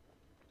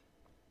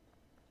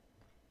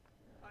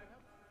 I have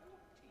 14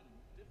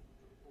 different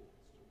reports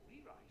to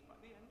rewrite by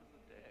the end of the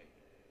day.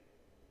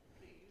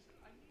 Please,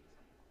 I need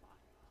some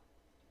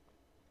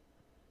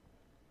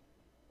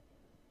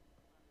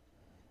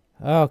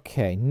quiet.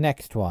 Okay,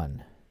 next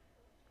one.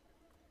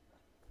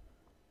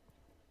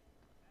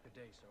 Good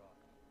day, Sir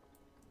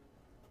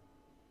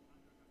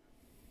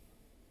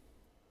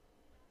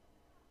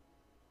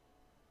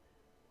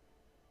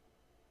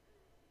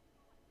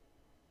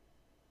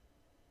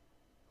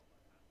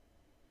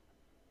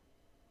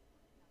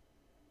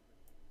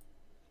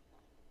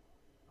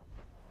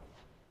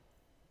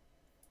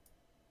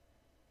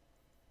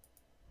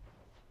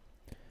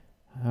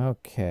Ark.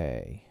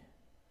 Okay.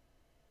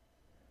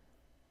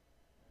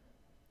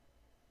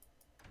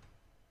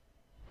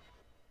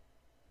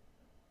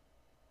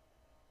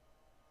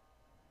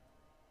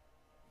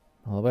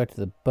 All the way to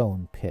the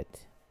bone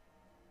pit.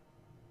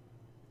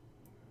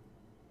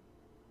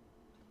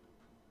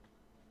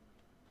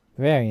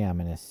 Very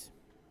ominous.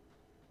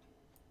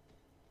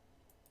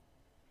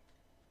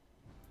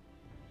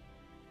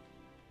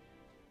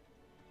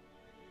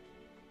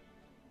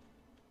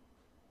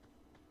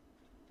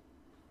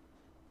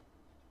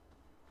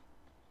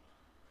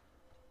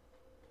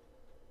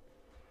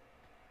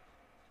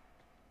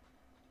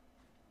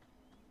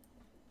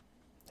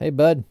 Hey,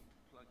 bud.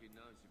 Plug your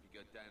nose if you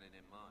go down in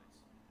them mines.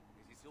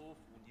 There's this awful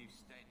new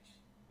stench.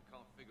 We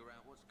can't figure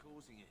out what's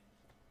causing it.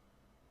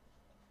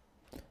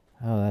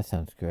 Oh, that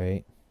sounds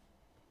great.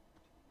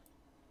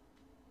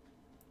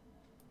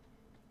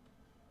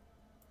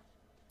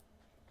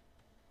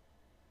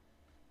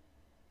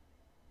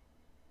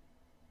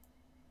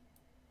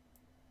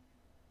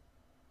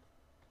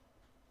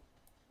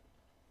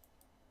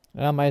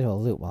 I might as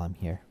well loot while I'm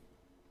here.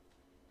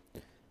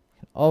 Can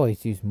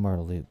always use more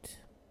loot.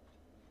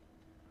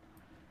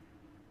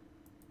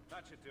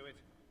 That should do it.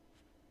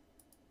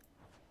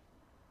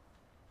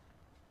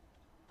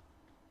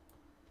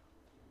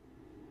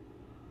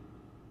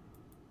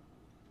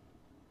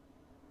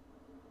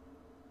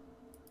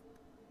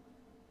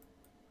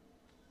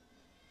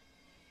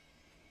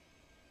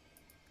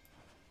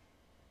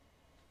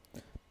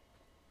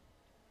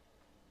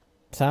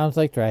 Sounds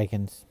like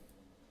dragons.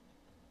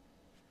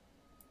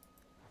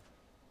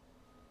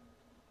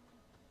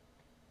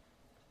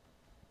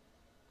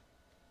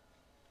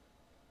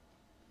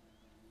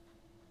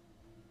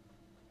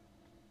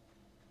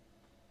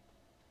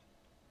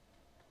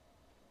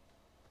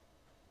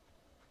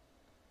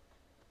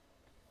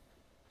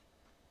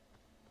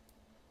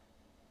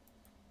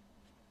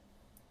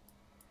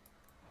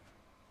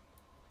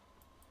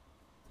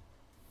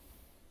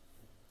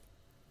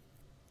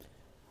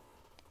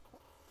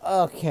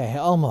 Okay,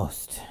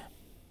 almost.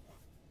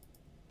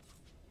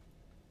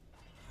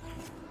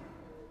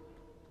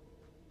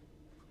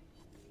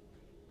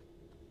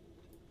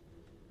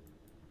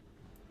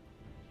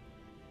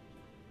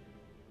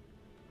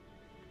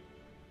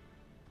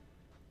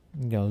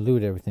 I'm gonna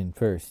loot everything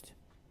first.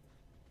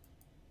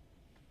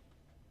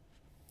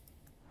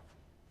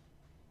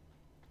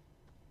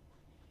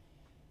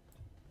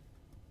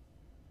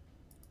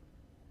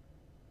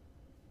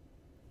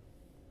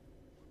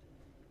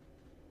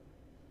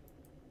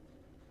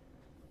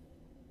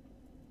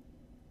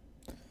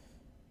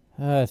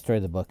 Let's try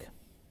the book.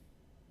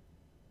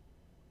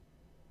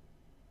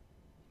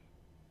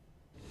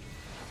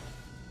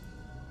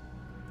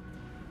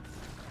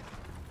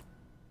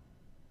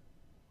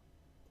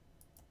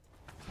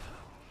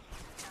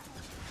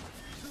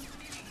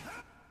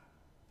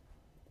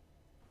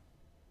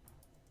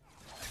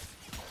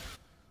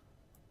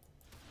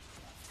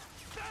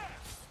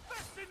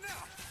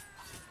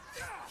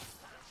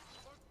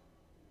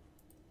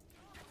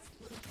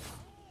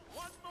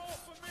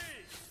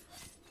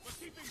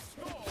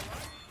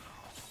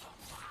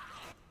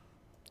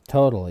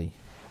 Totally.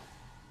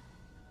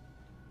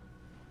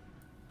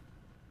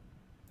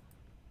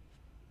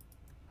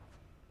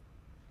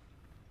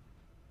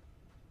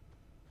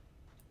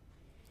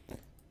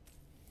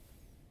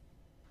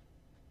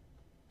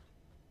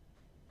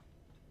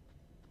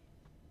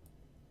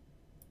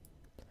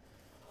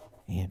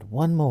 And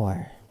one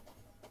more.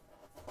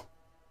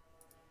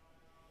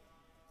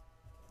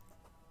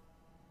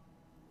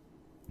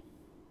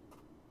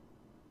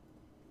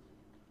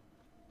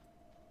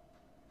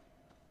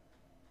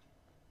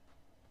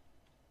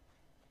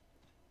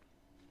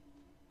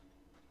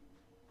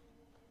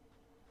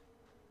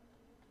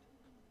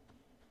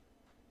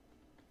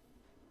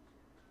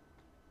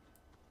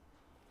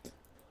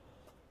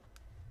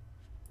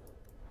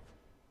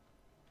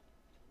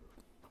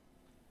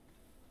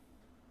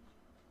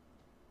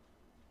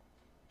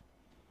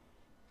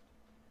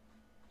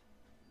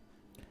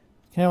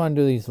 Kind of want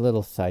to do these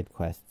little side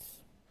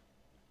quests.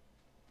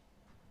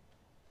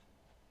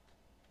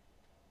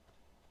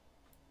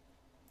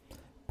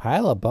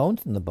 Pile of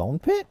bones in the bone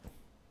pit?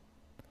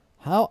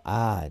 How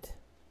odd.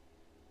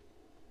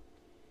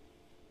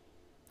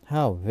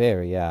 How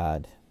very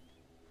odd.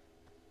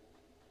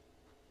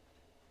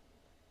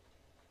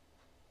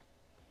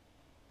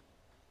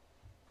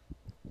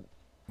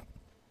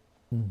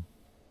 Hmm.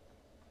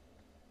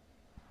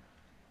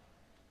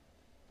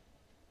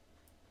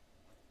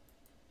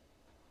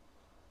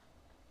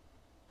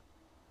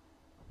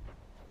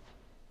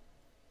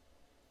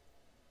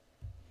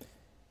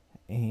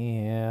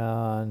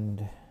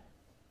 And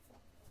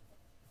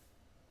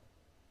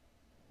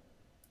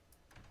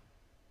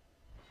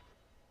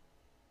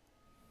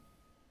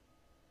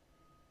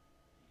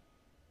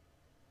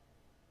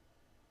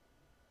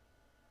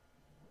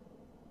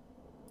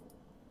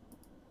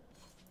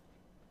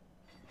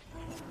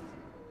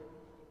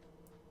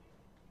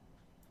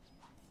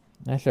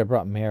I should have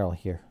brought Meryl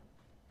here.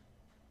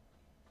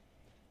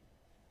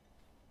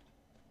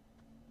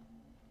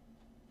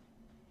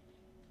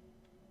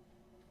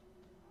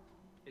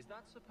 Is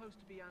that supposed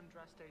to be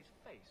Andraste's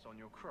face on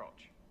your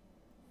crotch?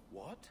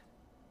 What?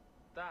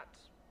 That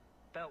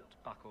belt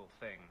buckle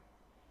thing.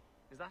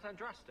 Is that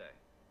Andraste?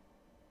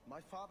 My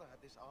father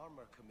had this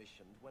armor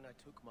commissioned when I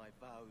took my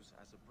vows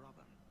as a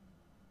brother.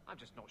 I'm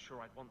just not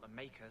sure I'd want the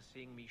maker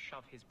seeing me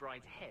shove his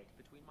bride's head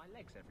between my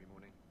legs every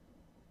morning.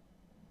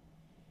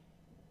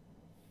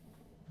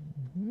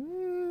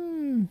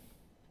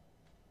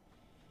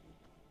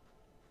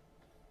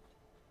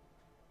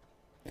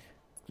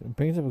 It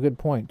brings up a good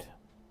point.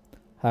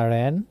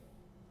 Haran?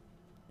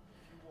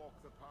 You walk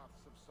the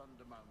paths of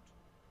Sundermount.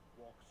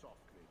 Walk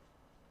softly.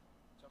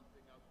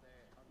 Something out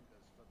there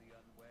hungers for the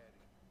unwary.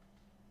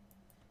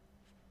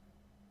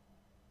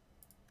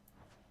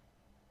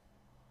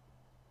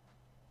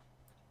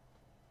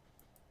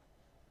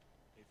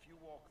 If you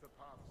walk the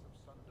paths of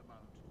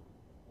Sundermount,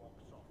 walk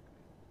softly.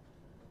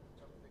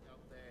 Something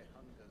out there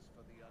hungers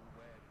for the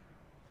unwary.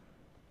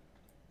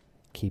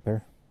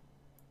 Keeper.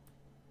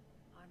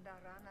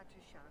 Andarana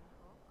Tishan,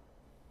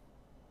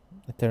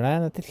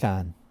 Tirana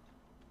Tishan.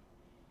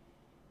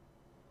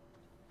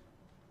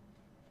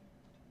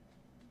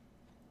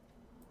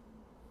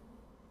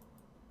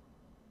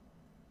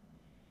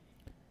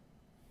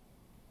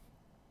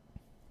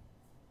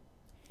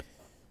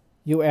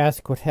 You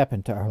ask what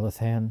happened to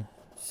Arlathan.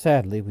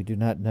 Sadly, we do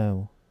not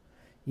know.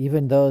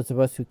 Even those of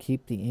us who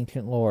keep the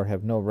ancient lore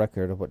have no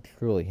record of what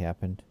truly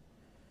happened.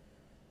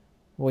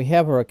 We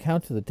have our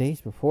accounts of the days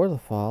before the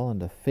fall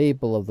and a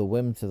fable of the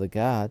whims of the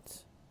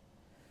gods.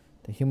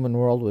 The human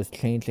world was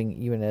changing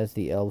even as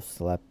the elves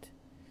slept.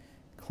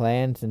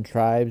 Clans and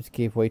tribes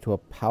gave way to a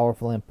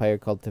powerful empire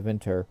called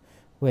Tevinter,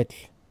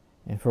 which,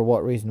 and for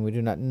what reason we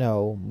do not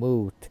know,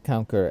 moved to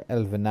conquer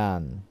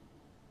Elvenan.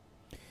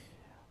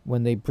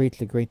 When they breached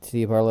the great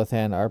city of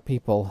Arlathan, our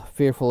people,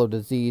 fearful of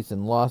disease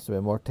and loss of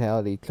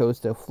immortality, chose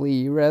to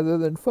flee rather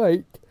than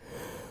fight.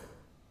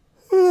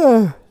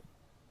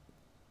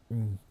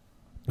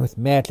 With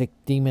magic,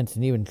 demons,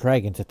 and even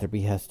dragons at their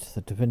behest,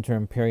 the Tevinter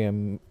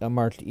Imperium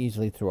marched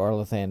easily through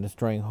Arlathan,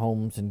 destroying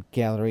homes and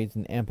galleries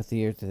and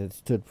amphitheaters that had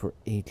stood for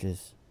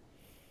ages.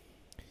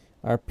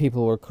 Our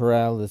people were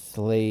corralled as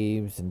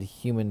slaves, and the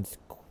human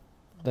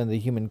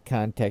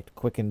contact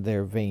quickened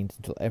their veins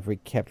until every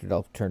captured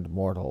elf turned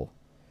mortal.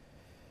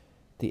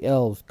 The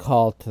elves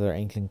called to their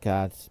ancient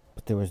gods,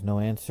 but there was no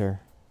answer.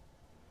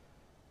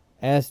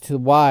 As to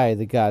why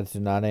the gods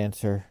did not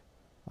answer,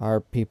 our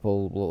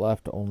people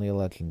left only a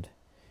legend.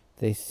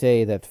 They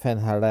say that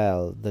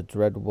Fenharel, the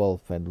dread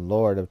wolf and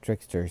lord of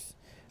tricksters,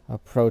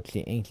 approached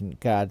the ancient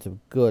gods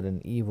of good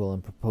and evil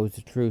and proposed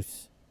a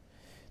truce.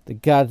 The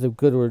gods of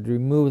good would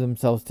remove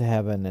themselves to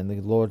heaven, and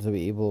the lords of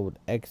evil would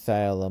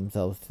exile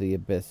themselves to the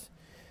abyss,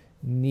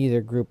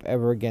 neither group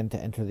ever again to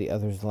enter the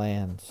other's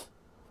lands.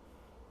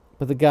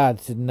 But the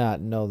gods did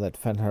not know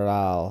that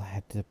Fen'Haral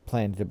had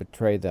planned to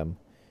betray them,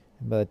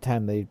 and by the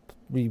time they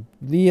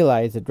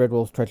realized the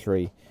Dreadwolf's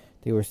treachery,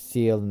 they were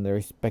sealed in their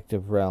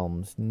respective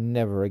realms,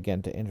 never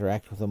again to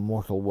interact with the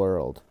mortal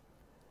world.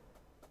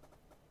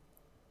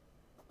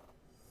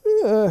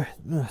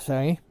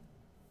 Sorry.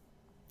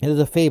 It is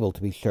a fable,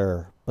 to be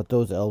sure, but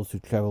those elves who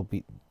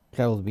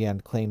traveled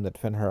beyond claim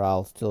that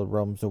Fen'Haral still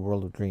roams the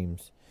world of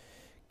dreams,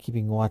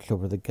 keeping watch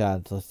over the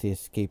gods lest they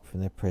escape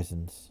from their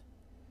prisons.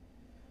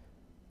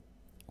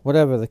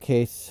 Whatever the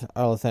case,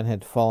 Arlathan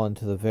had fallen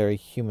to the very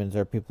humans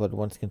our people had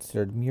once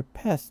considered mere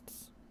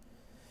pests.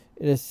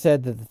 It is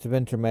said that the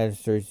Tevinter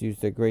Magisters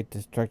used their great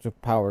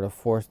destructive power to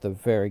force the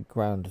very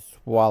ground to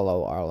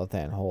swallow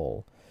Arlathan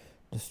whole,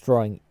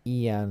 destroying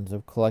eons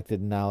of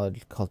collected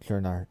knowledge, culture,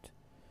 and art.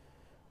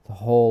 The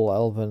whole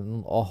of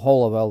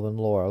elven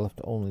lore left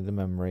only the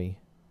memory.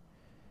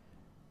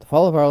 The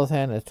fall of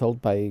Arlathan is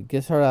told by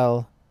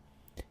Gisharel,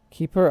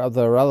 keeper of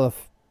the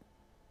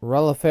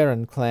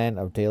Ralaferan clan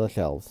of Dalish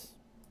elves.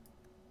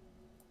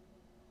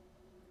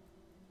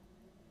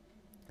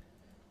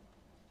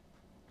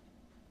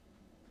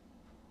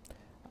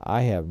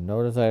 I have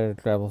no desire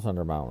to travel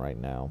Sundermount right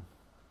now.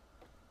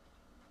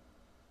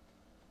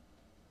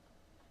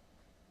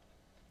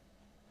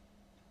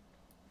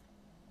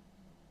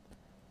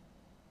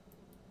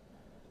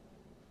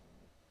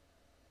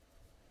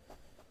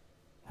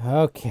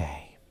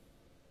 Okay.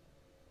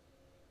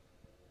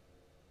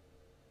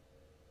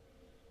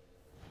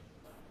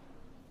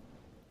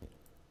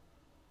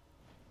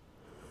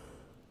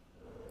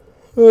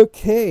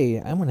 Okay,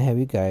 I'm going to have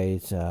you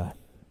guys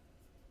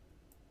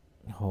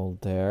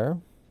hold there.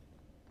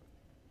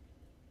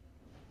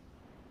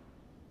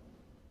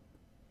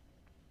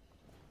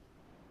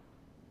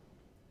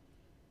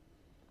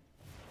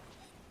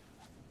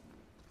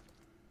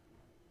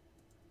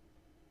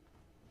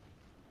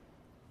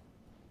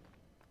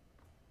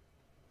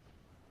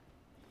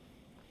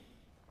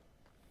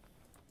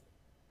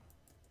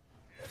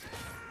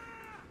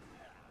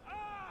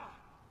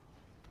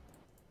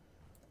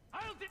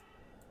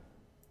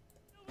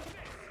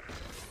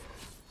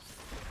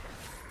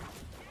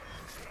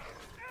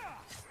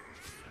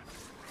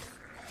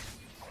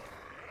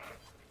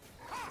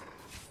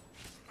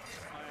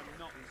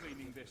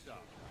 This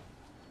up.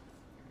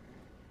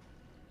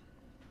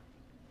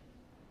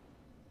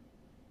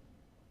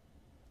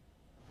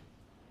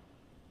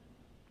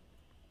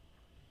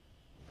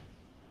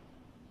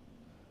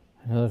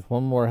 I know there's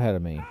one more ahead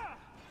of me.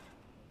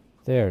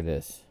 There it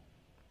is.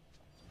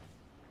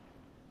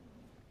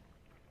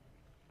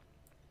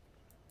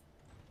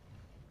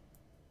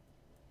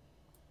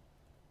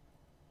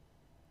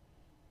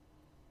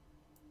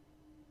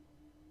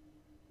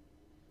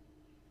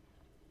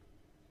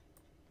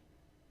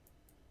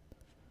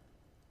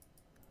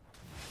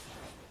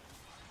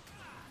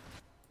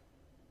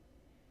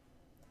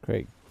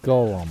 Great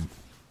golem.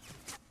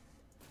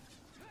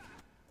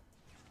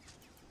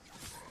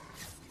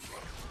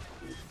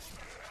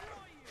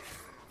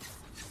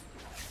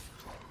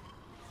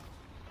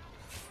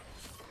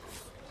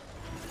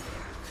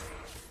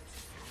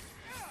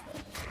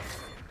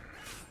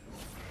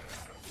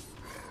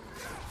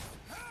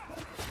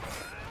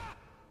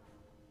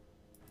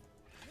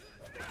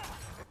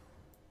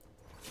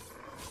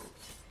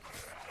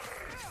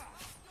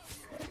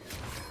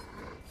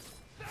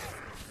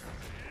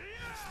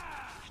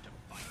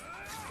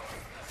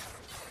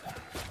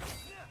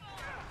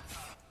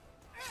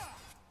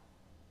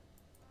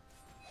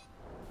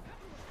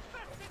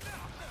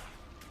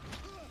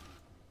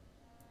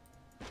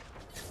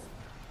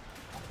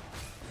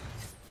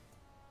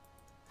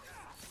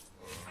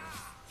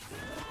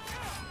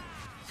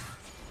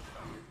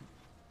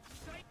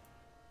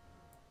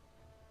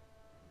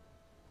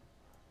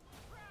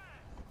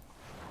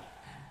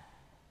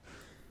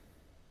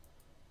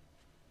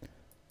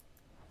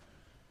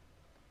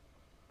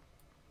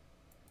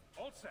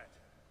 All set.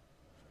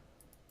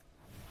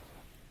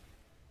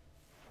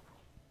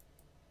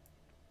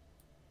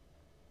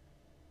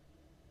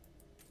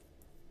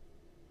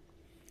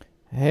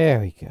 There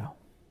we go.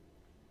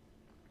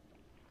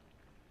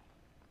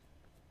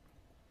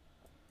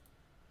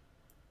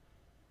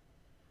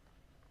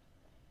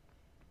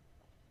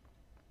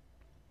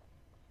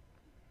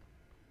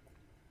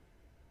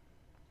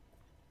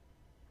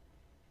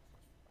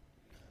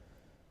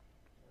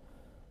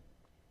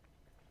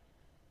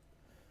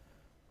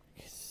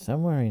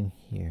 Somewhere in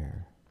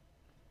here.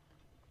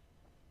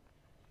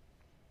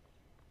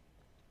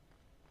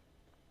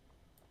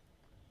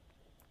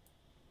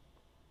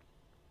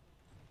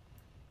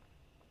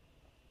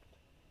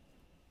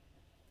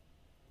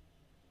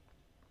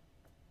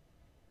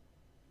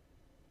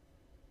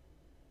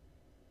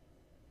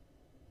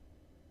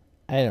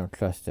 I don't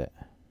trust it.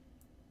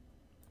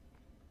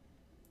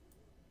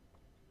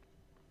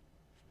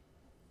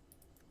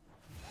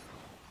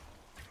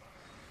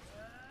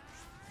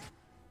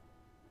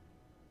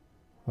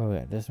 Oh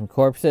yeah, there's some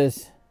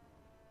corpses.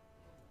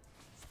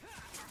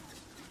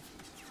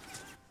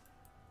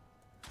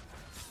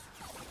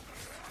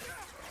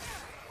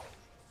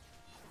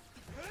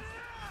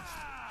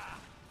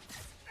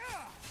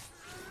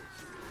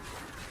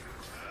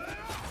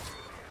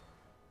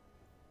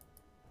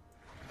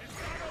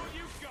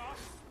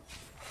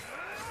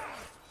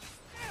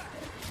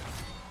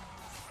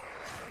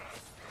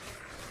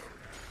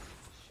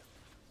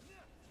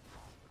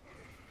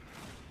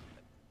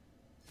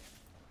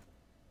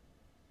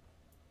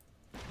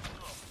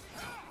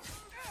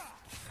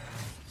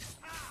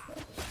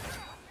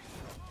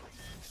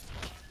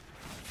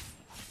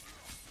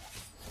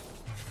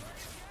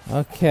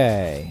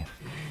 Okay.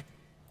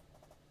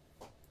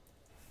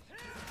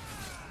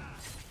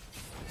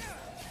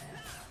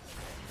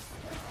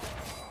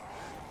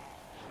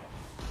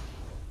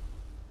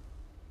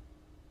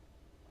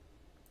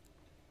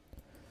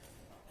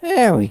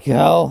 There we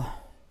go.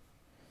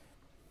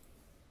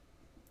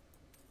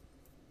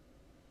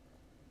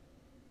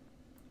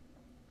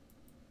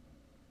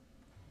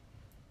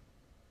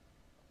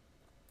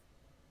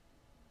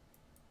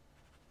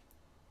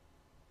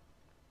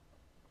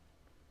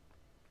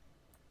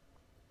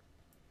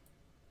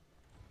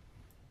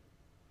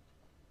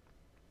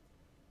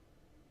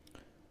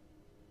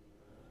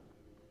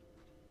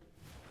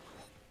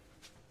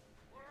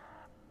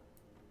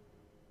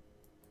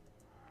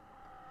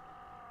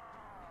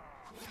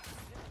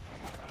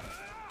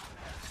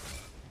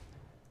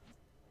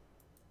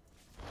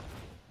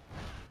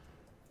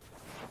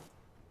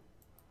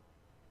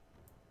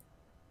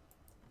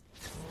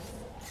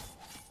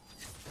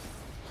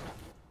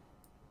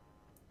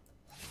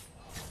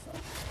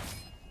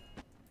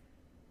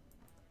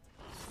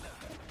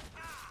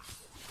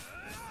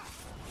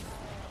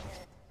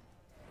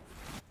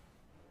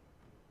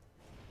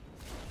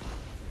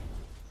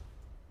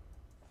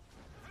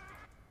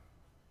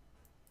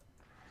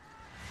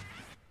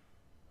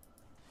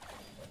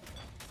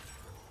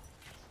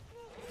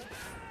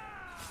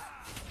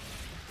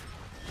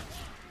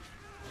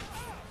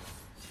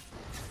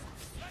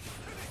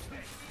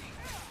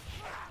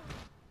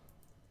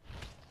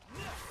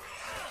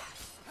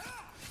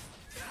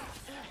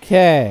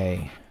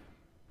 Okay.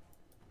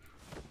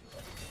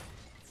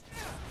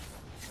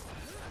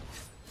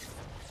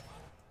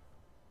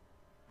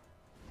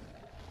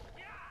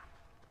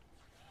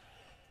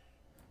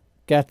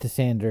 Got the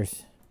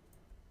Sanders.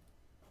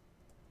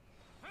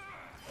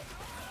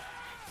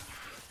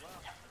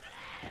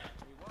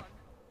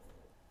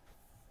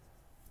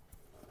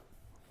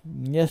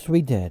 Yes,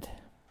 we did.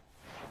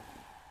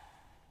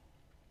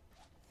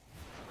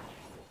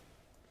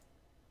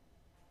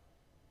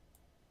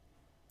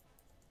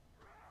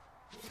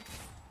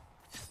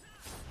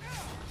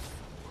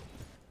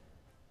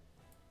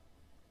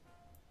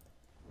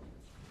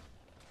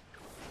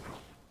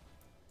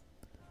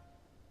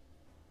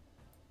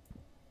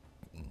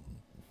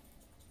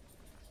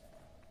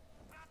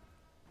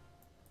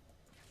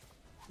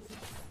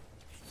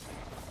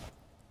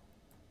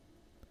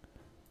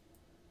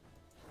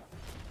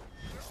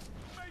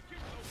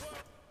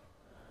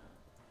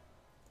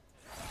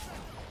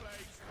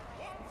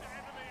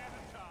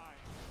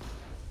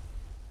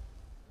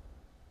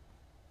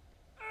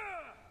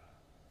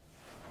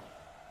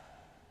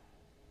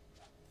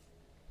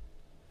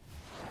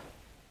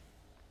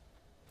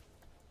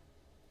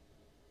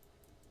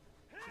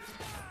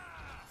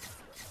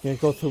 Gonna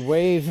go through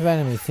waves of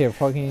enemies here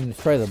before I can even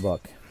destroy the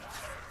book.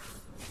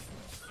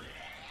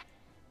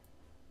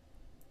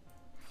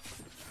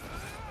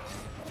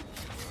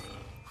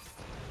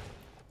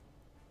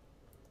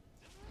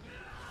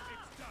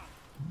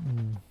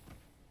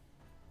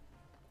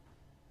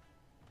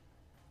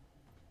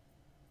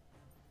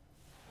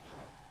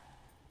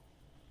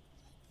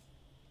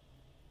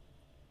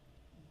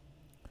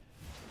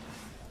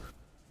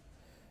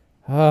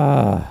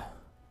 Ah.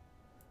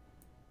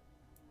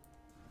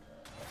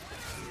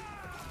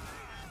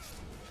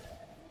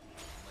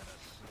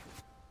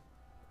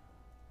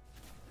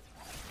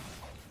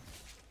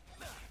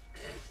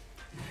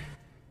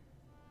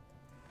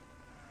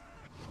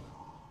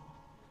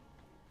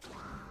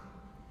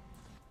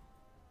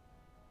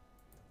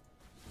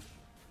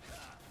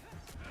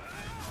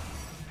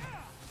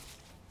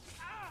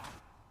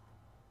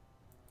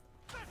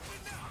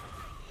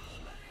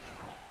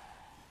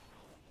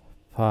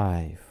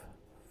 Five,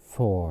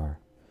 4,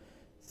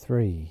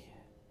 3,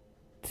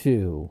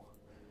 2.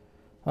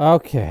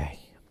 Okay.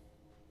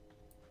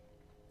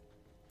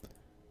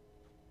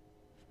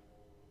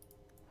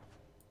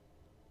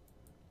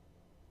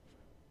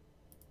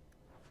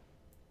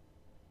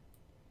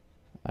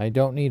 I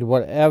don't need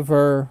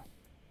whatever.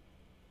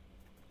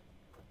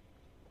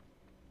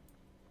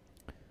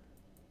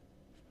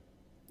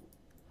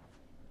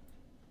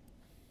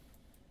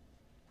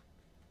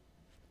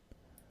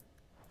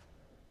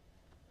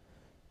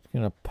 It's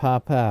gonna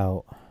pop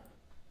out.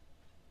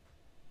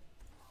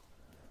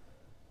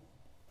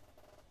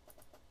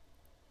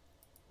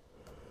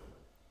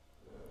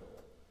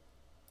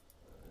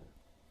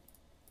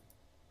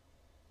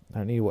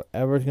 I need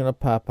whatever's gonna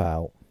pop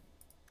out.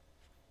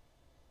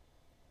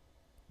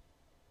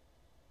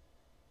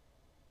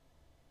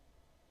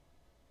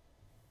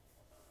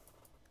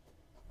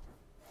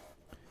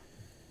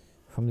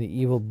 from the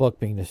evil book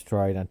being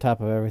destroyed on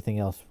top of everything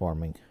else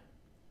forming.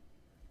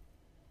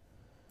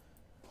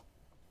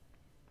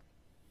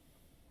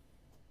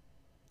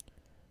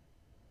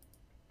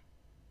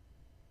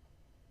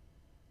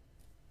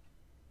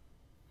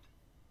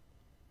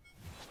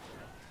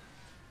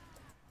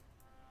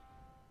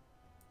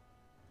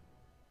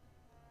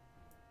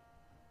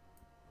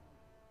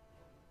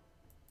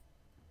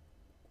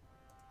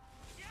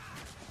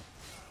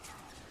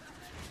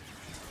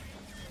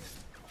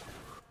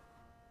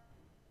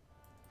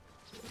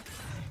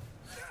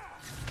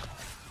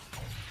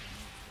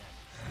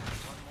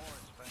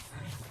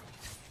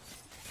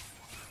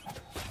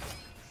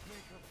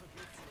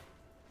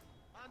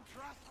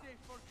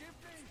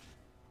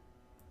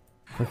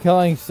 For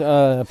killing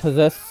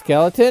possessed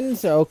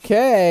skeletons?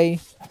 Okay.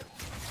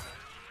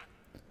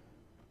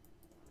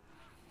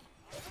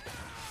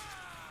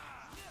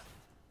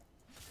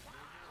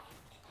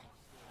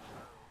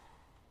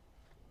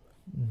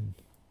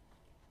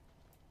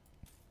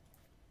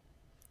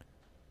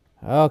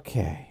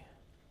 Okay.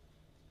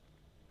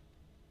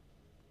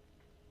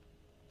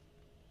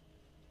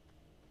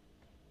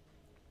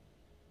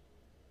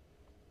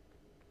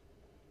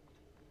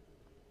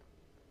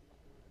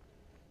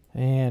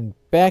 And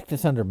back to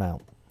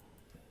Sundermount.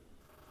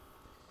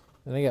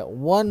 And I got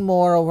one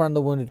more over on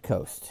the Wounded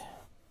Coast.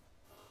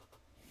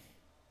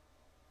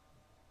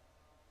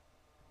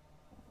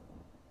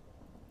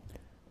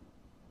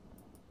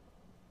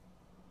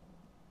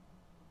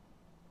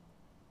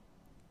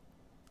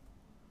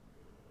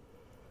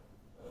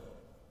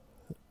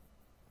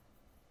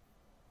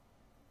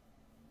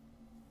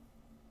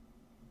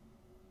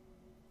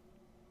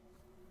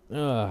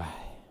 Ugh.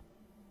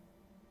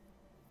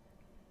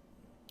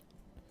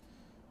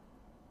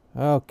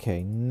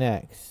 Okay,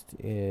 next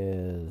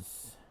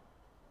is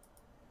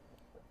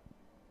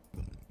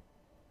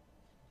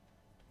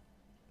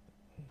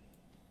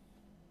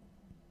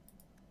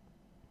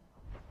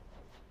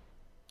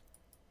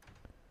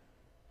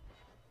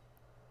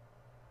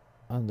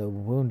on the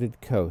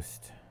Wounded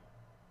Coast.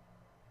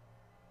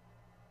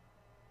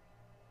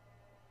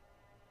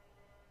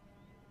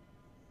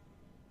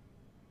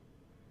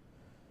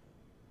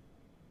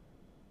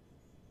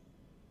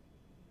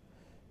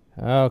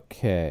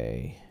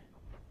 Okay.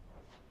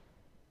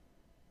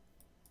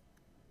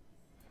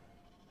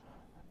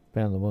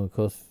 Been on the Wounded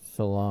Coast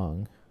so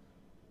long.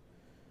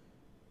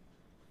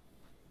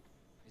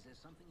 Is there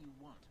something you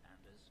want,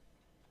 Anders?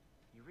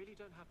 You really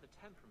don't have the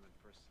temperament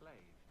for a slave.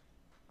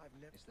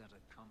 Is that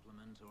a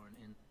compliment or an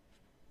insult?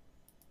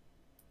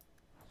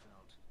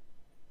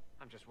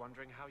 I'm just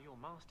wondering how your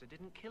master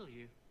didn't kill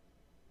you.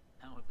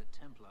 How have the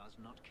Templars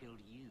not killed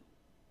you?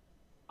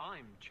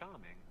 I'm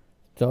charming.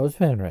 So is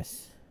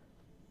Fenris.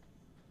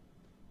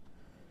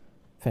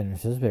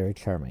 Fenris is very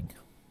charming.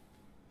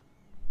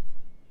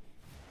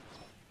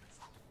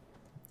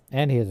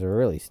 And he has a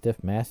really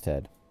stiff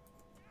masthead.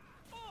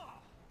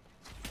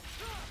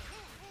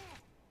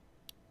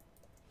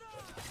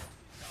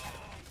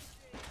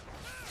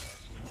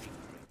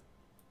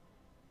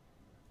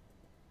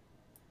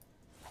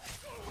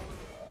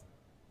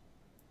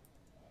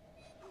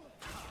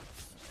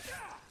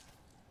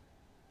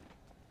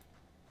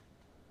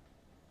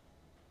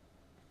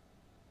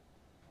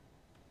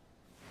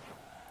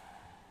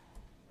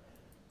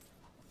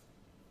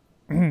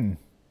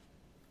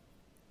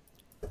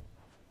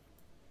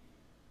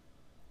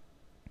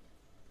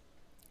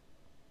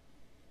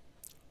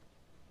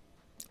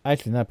 I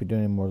should not be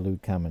doing any more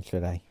lewd comments,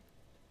 should I?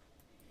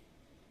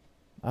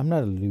 I'm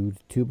not a lewd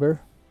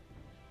tuber.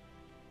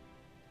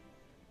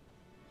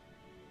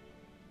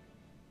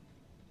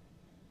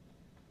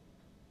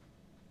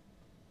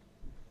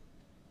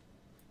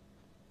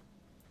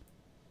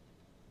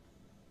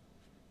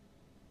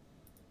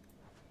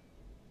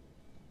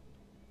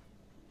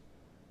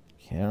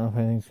 Okay, I don't know if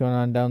anything's going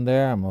on down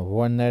there. I'm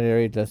avoiding that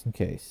area just in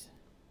case.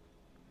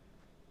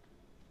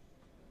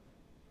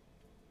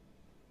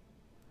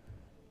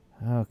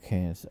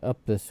 Okay, it's up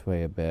this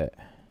way a bit.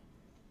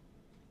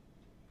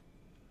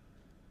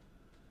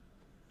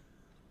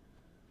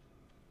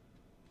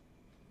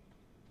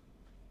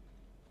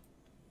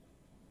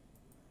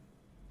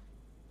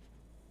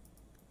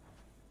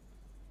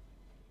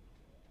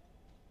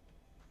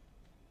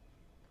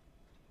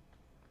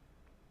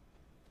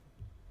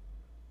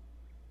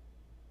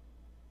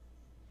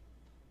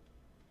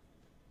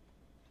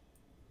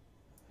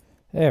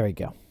 There we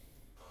go.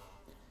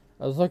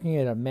 I was looking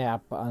at a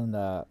map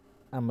on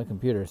my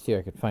computer to see if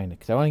I could find it,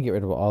 because I want to get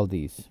rid of all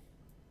these.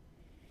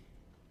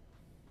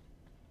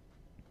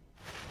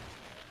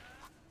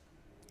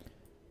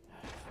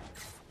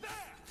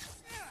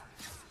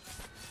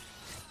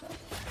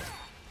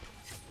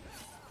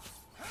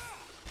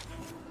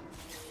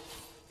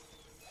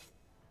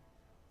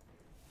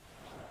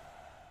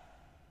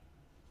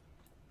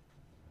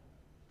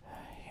 I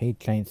hate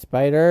giant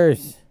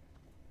spiders.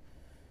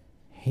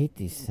 I hate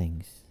these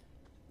things.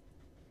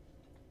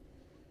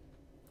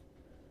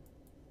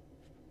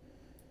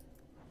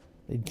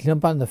 They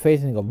jump on the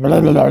face and go blah,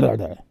 blah, blah, blah,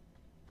 blah.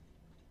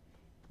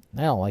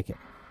 I don't like it.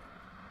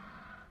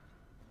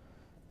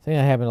 I think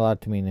that happened a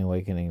lot to me in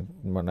Awakening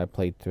when I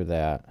played through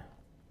that.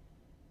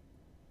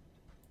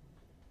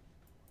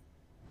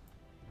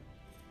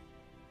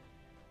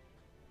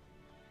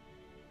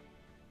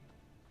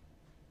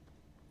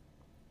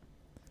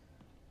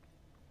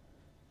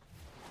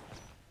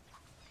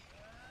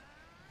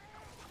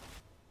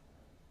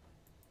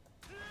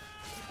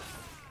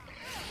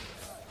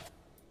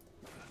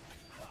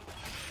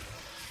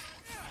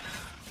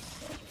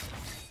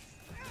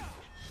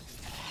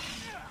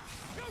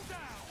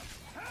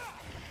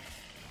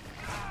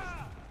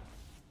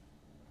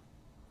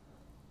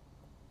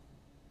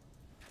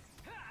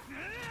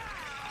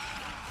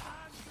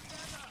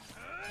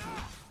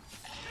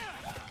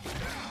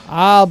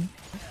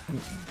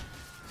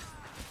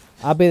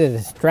 I'll be the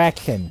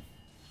distraction.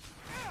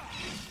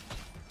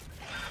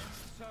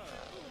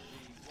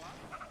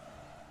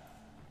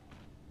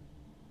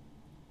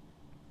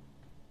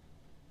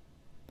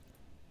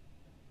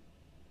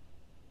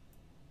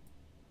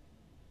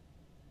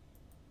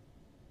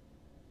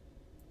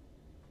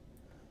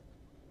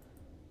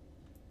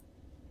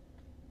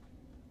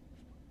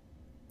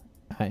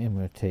 I am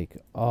going to take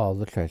all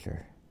the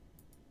treasure.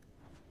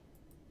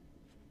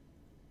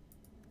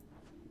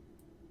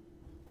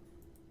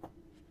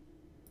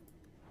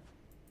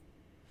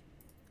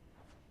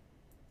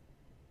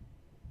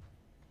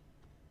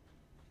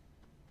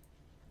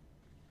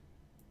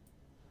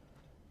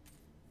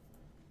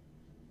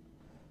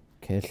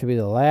 Okay, this should be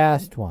the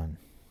last one.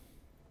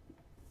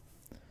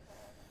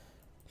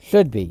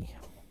 Should be.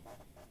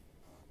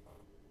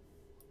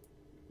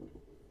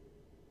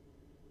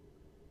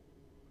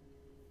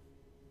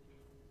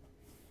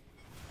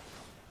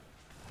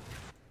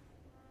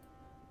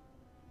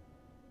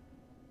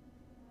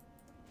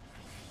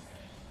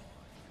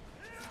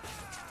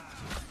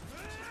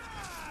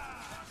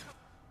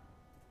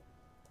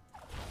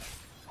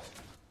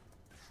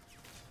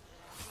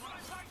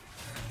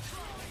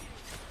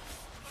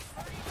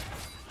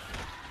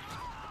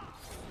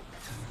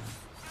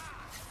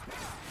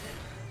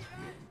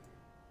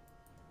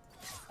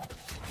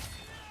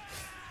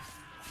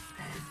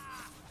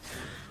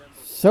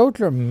 So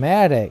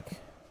dramatic.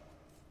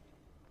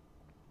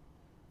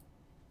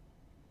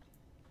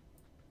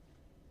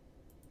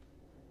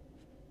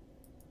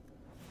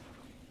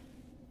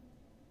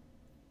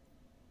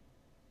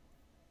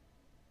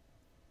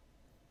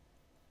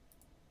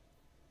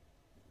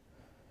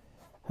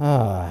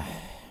 Ah.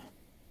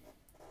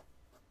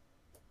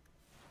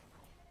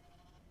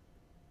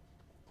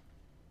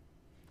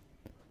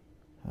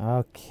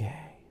 Okay.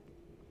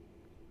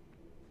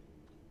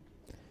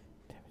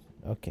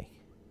 Okay.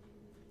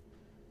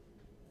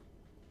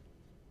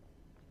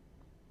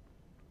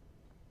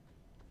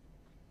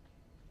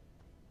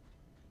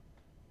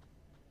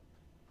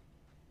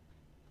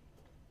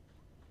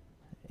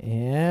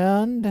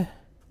 And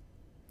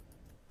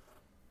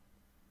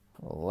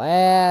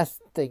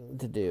last thing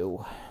to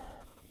do.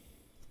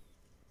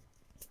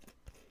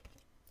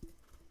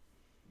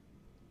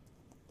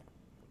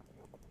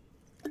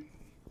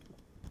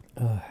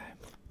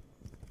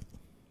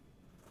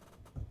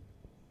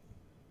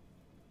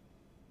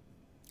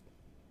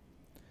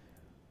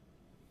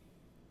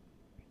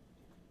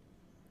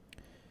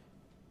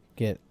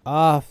 Get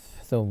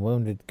off the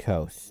Wounded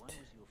Coast. Why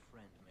was your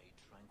friend made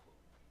tranquil?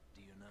 Do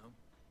you know?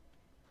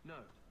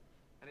 No,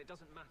 and it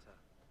doesn't matter.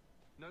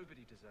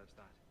 Nobody deserves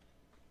that.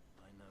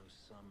 I know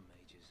some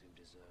mages who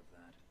deserve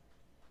that.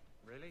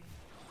 Really?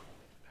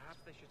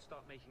 Perhaps they should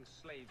start making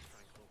slaves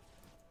tranquil.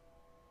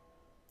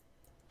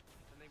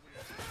 And they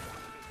wouldn't.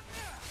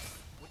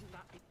 Wouldn't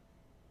that be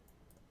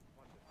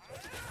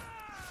wonderful?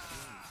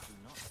 Demons do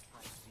not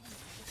attract demons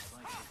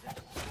despite the death.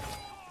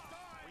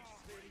 Which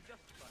theory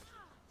justifies it?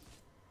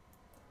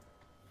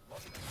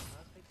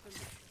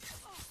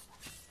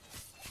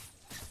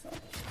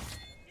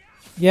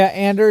 Yeah,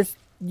 Anders,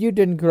 you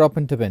didn't grow up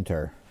in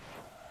Tevinter.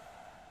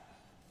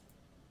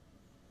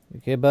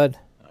 Okay, bud?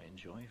 I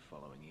enjoy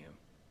following you.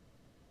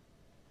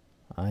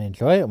 I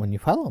enjoy it when you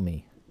follow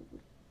me.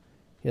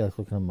 He likes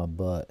looking at my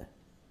butt.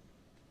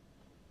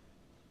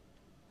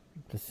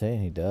 Just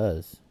saying he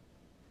does.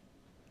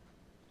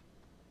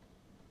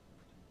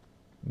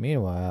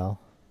 Meanwhile,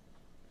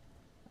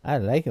 I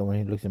like it when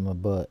he looks at my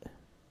butt.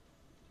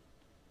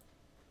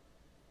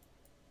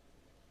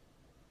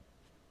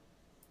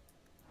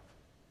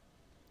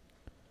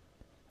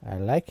 I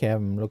like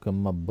having him look at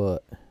my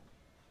butt.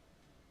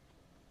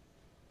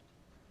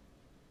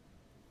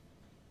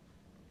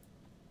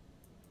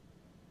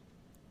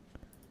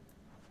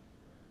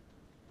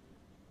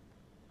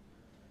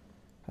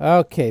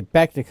 Okay,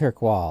 back to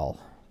Kirkwall.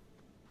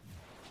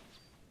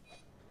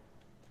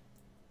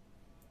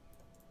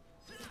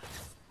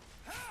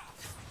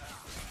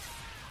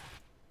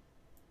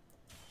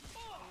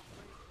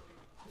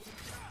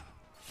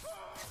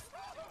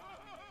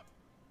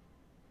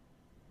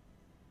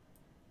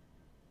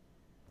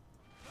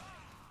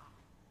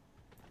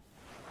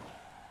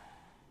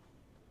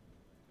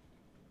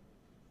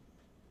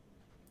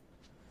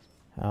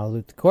 I'll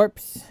loot the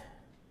corpse.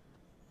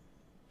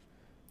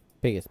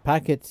 Pick his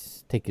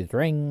pockets. Take his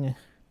ring.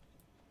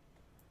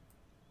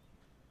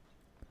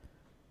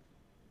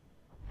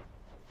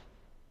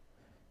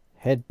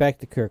 Head back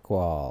to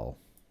Kirkwall.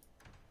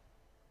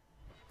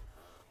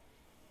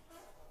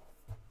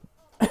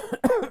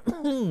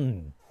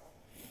 You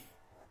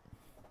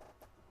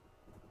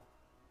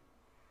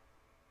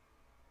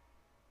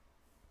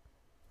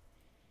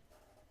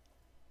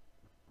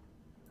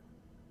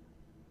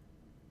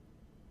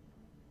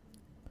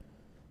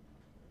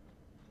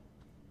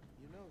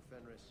know,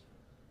 Fenris,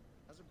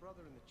 as a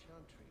brother in the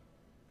Chantry,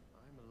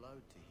 I'm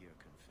allowed to hear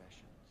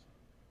confessions.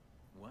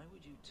 Why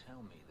would you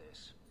tell me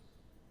this?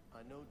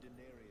 I know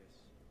Daenerys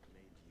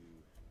made you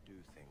do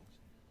things.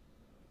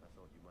 I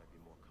thought you might be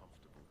more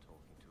comfortable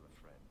talking to a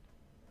friend.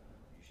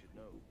 You should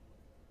know,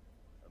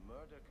 a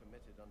murder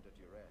committed under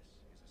duress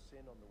is a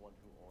sin on the one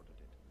who ordered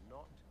it,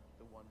 not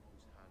the one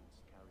whose hands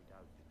carried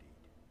out the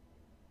deed.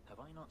 Have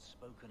I not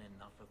spoken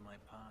enough of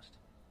my past?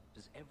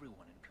 Does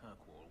everyone in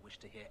Kirkwall wish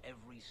to hear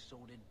every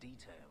sordid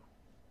detail?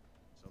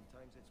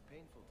 Sometimes it's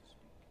painful to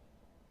speak,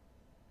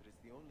 but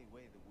it's the only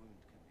way the wound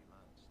can be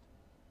lanced.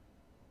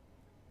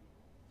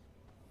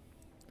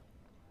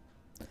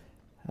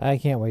 I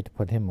can't wait to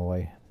put him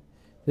away.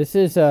 This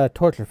is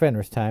Torture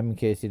Fenris time, in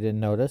case you didn't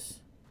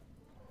notice.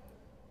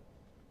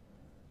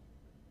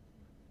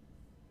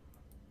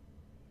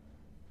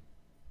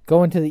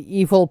 Go into the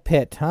evil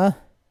pit, huh?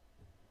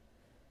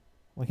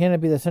 Why can't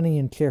it be the sunny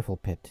and cheerful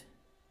pit?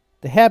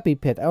 The happy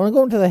pit. I want to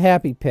go into the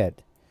happy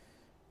pit.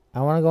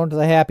 I want to go into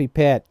the happy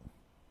pit.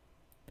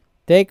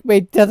 Take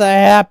me to the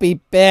happy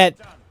pit.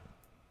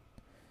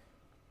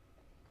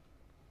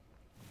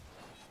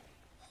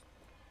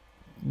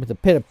 With a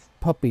pit of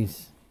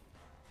puppies.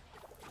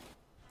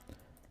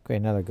 Okay,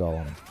 another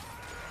golem.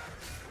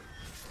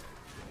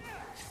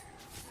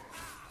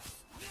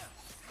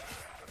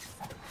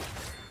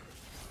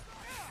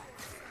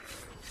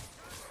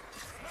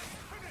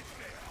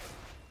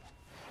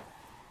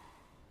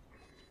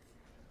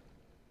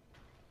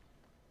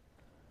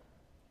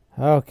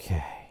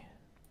 Okay.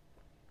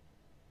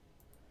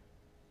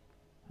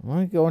 I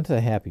want to go into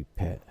the happy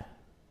pit.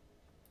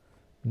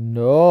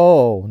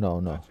 No, no,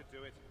 no.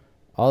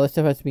 All this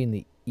stuff has to be in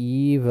the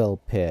evil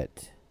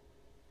pit.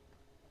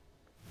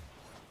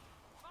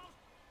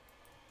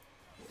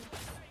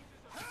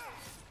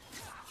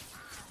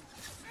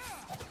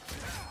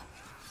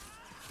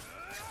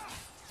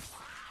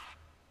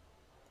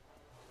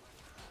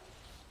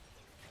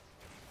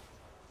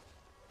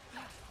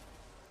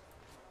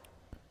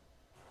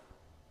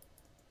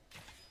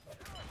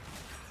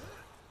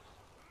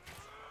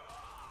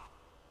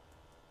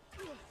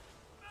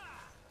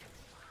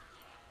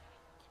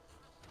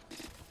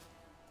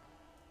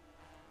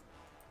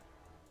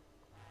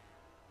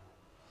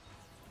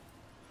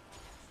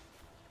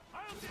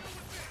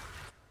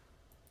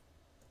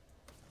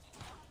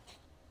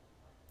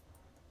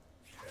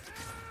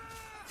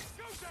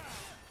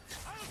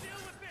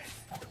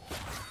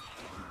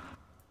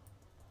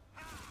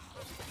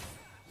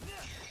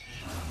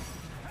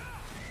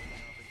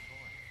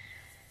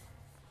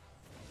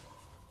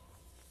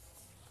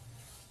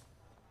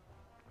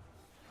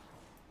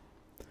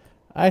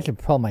 I should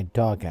pull my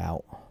dog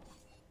out.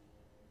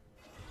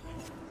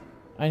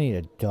 I need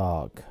a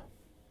dog.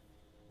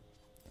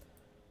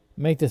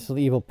 Make this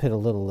evil pit a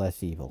little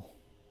less evil.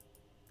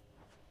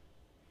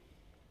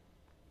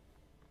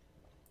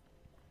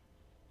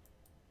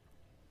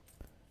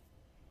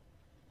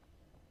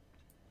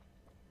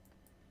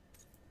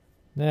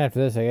 Then after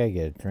this, I gotta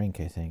get a drink,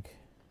 I think.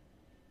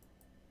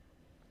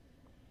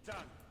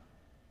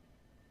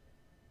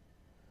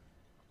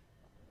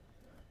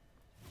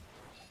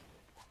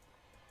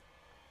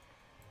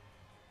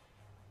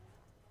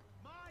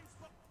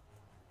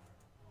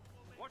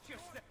 Watch your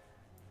step.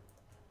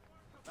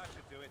 That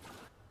should do it.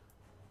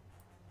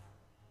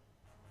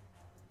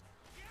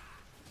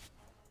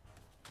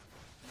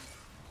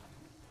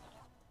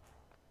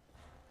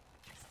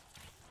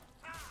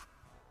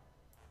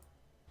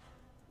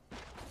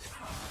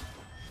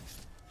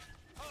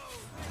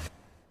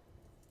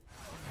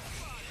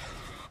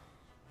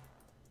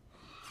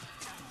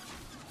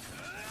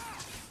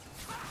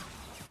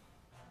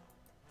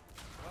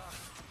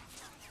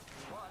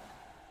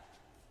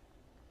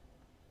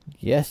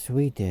 Yes,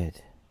 we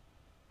did.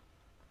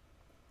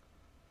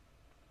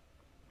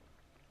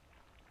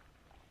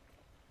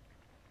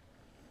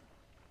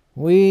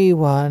 We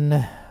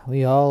won.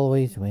 We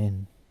always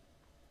win.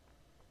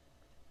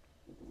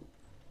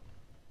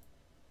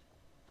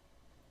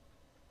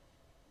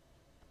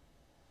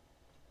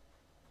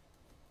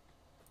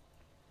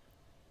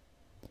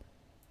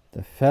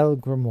 The Fel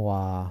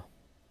Grimoire.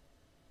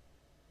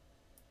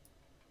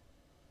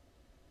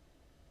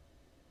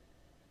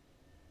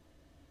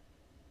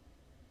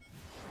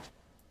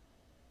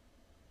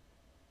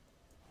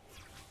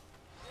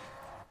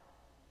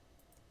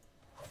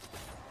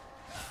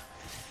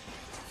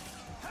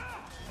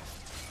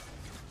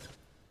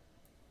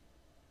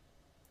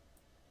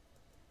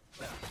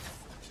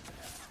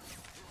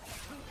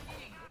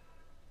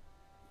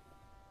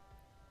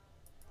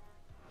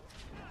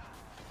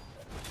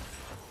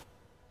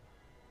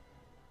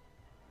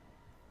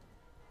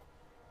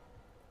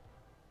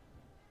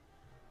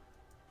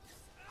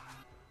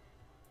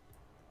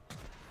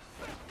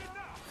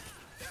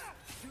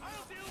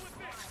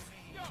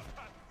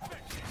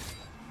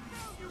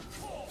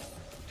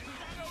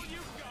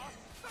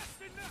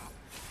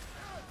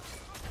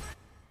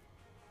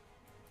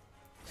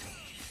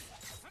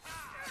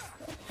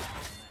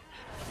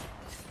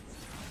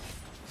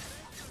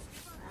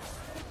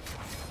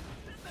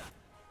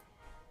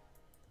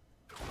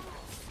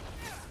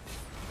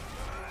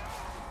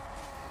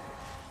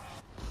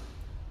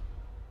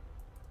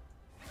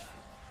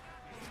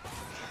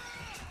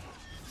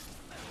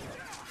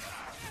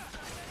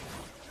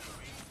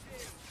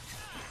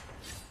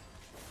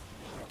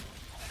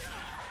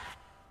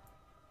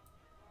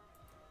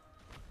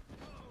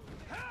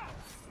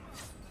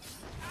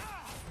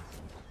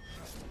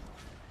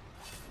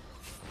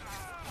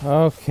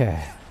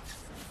 Okay.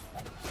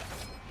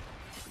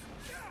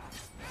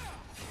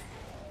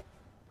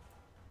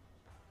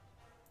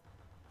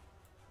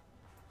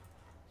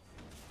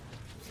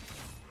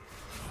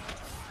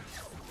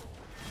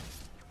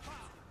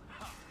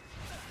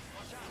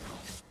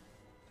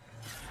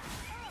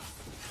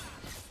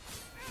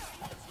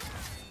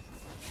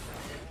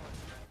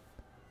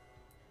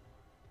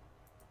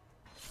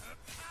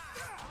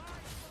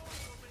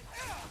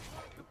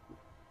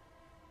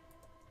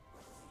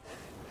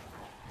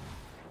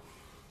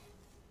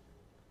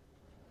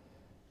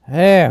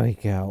 There we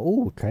go.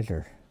 Ooh,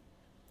 treasure.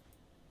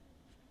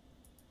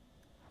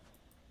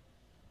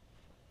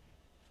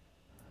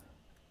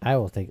 I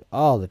will take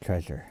all the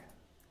treasure.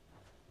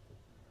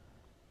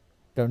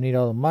 Don't need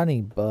all the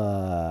money,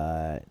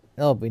 but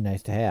it'll be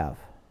nice to have.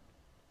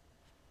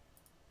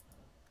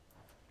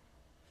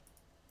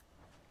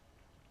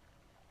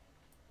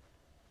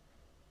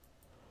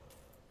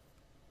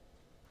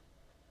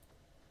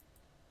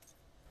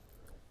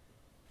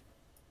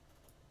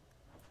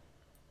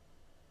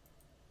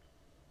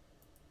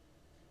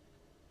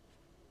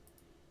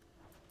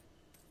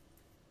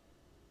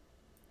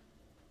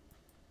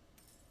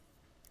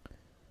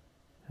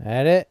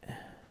 That it.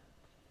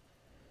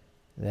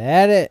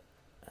 That it.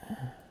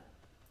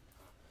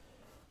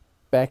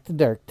 Back to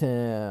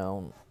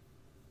Darktown.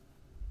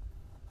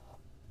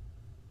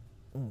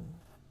 And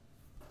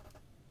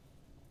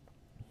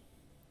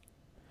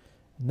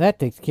that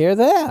takes care of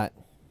that.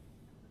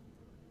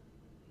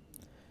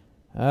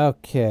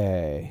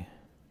 Okay.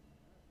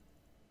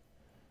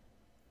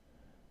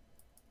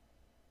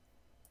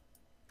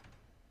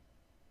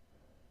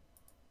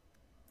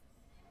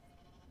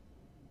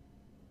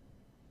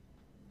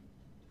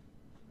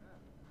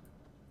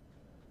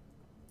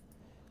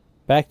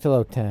 Back to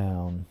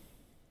Lowtown.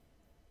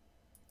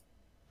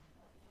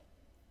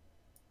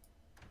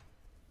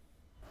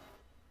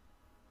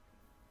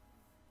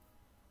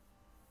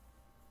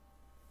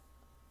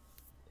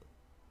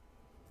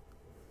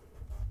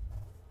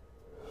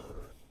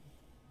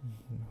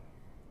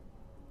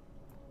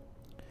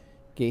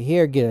 Get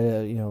here,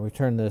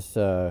 return this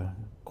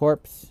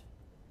corpse.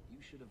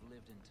 You should have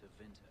lived in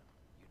Tevinter.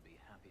 You'd be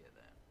happier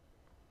there.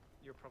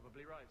 You're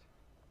probably right.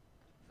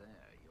 There,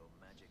 your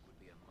magic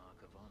would be a mark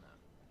of honor.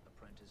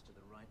 Apprentice to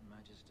the right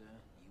magister,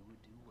 you would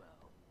do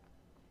well.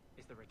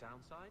 Is there a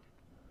downside?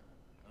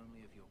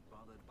 Only if you're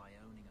bothered by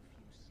owning a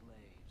few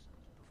slaves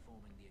and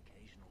performing the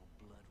occasional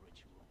blood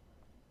ritual.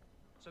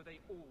 So they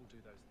all do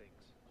those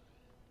things?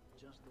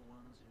 Just the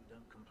ones who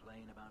don't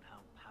complain about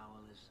how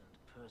powerless and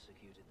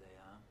persecuted they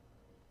are.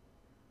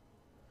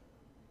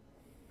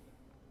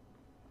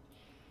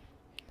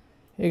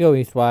 Here you go,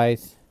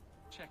 Eastwise.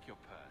 Check your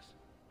purse.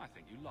 I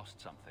think you lost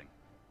something.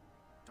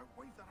 Don't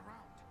wave that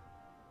around.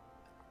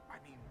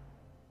 I mean,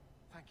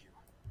 thank you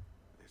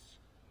for this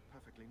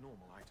perfectly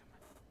normal item.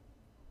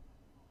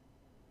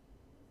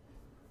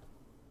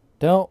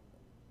 Don't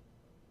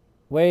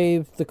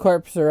wave the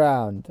corpse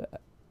around.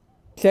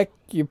 Check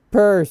your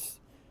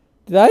purse.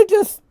 Did I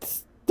just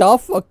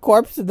stuff a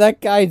corpse in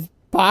that guy's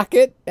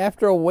pocket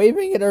after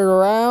waving it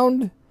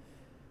around?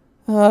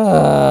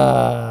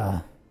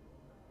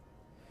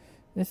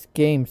 This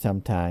game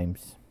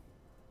sometimes.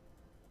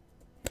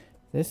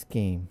 This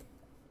game.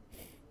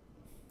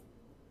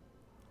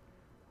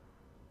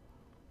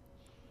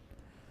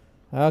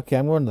 Okay,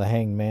 I'm going to the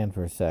Hanged Man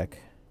for a sec.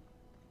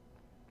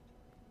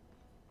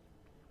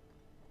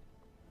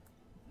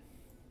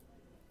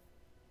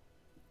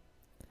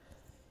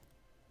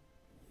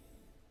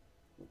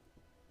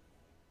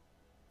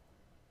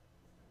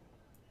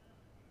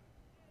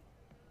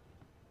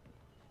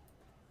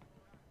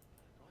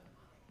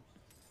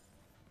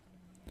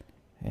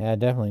 Yeah, I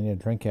definitely need a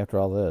drink after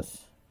all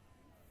this.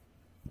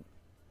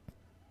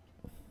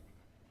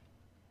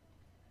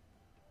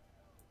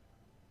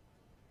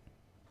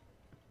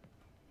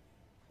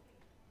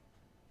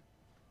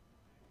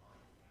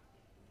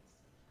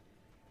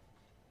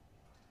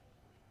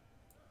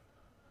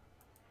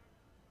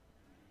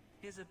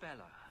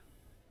 Isabella,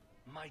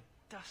 my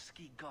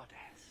dusky goddess,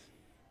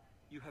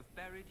 you have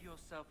buried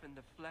yourself in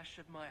the flesh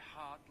of my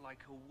heart like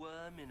a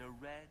worm in a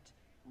red,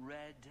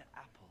 red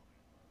apple.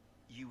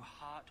 You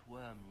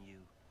heartworm, you.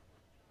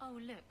 Oh,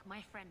 look,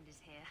 my friend is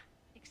here.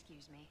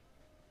 Excuse me.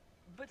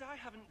 But I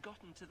haven't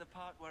gotten to the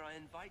part where I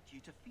invite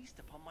you to feast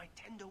upon my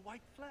tender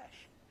white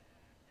flesh.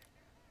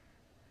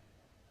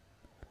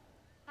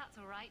 That's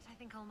all right. I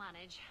think I'll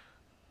manage.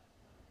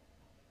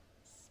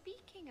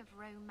 Speaking of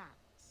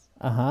romance.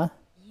 Uh-huh.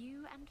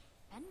 You and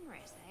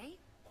Fenris, eh?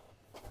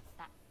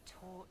 That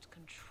taut,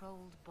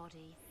 controlled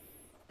body,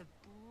 the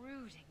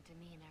brooding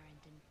demeanor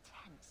and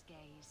intense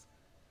gaze.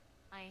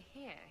 I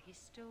hear he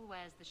still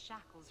wears the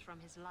shackles from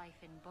his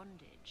life in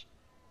bondage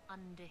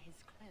under his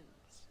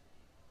clothes.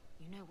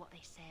 You know what they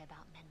say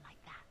about men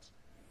like that,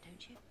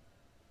 don't you?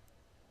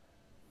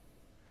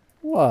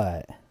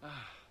 What?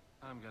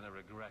 I'm gonna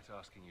regret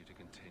asking you to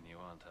continue,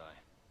 aren't I?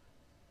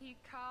 He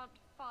can't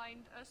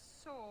find a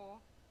saw.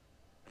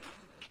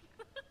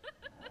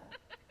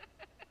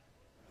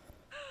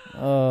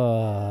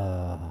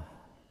 Uh.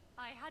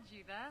 I had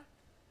you there.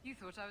 You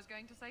thought I was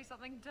going to say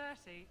something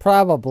dirty.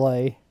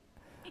 Probably.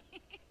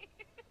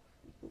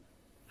 Do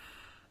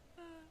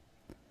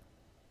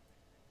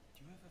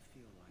you ever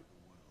feel like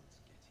the world's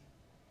getting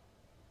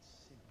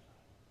simpler?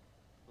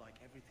 Like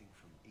everything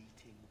from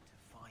eating to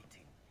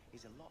fighting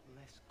is a lot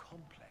less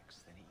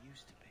complex than it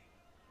used to be?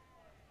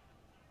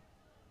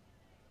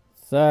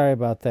 Sorry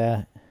about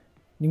that.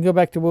 You can go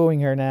back to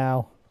wooing her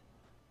now.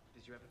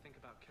 Did you ever think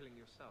about killing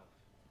yourself?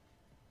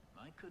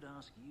 I could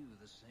ask you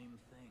the same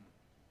thing.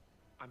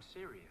 I'm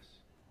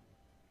serious.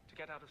 To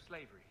get out of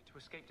slavery, to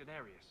escape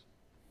Daenerys.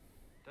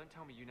 Don't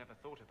tell me you never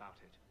thought about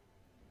it.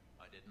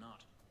 I did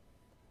not.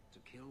 To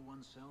kill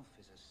oneself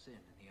is a sin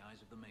in the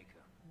eyes of the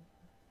Maker.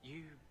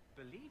 You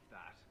believe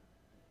that?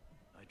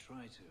 I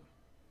try to.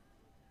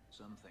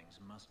 Some things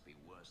must be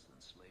worse than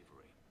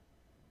slavery.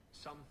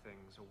 Some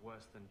things are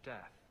worse than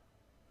death.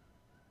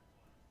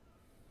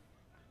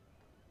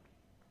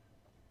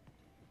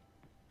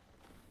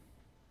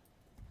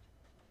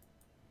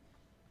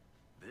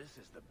 This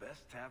is the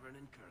best tavern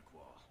in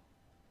Kirkwall.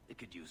 It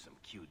could use some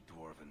cute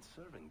dwarven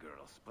serving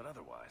girls, but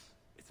otherwise,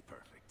 it's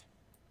perfect.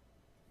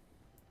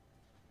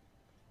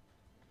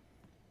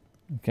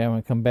 Okay, I'm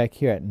gonna come back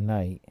here at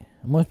night.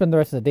 I'm gonna spend the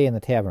rest of the day in the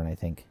tavern, I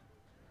think.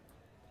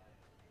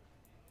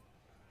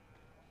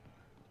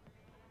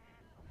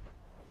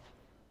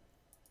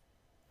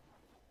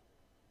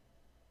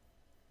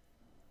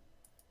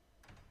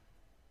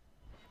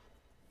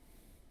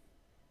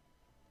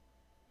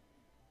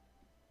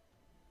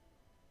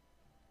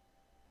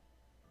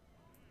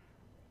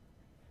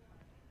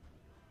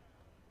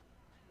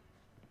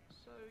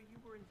 So you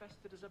were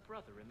invested as a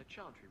brother in the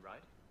Chantry,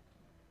 right?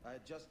 I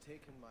had just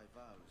taken my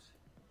vows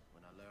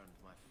when I learned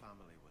my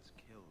family was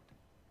killed.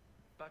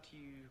 But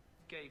you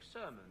gave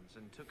sermons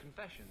and took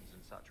confessions and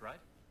such, right?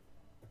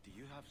 Do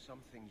you have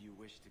something you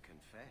wish to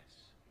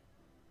confess?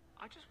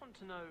 I just want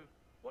to know,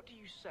 what do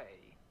you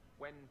say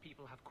when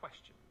people have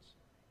questions?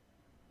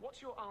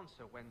 What's your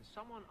answer when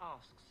someone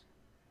asks,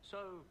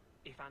 so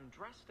if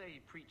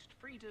Andraste preached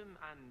freedom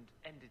and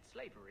ended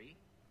slavery,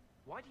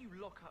 why do you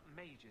lock up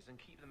mages and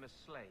keep them as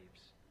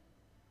slaves?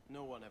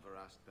 No one ever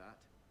asked that.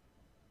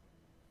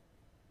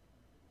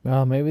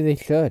 Well, maybe they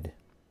should.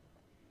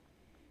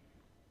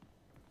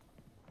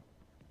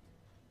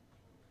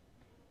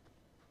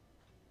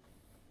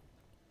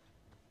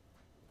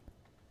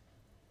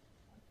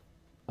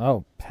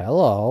 Oh,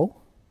 hello.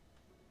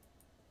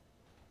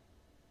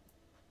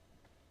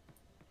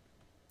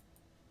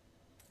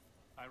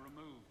 I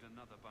removed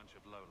another bunch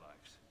of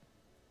lowlifes.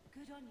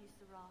 Good on you,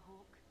 Sirrah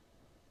Hawk.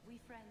 We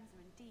friends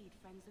are indeed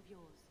friends of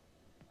yours.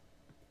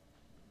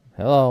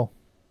 Hello.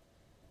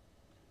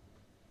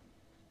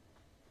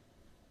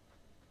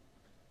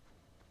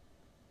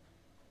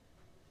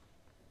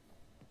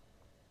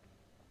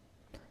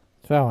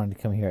 So I wanted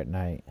to come here at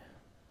night.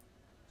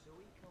 So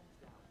he comes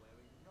down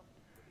wearing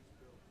nothing but his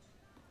boots.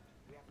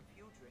 We have a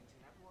few drinks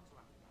and everyone's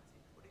laughing at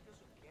him, but he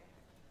doesn't care.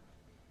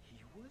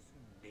 He was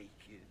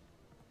naked.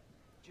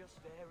 Just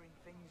airing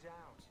things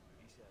out,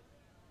 he said.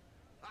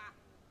 Ha!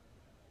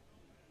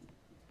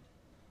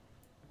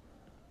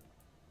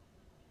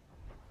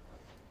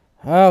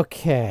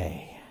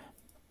 Okay.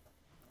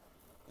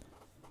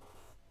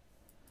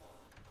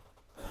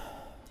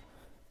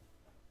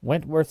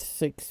 Wentworth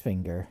Six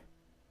Finger.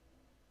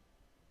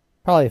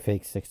 Probably a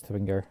fake six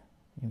finger.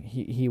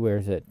 He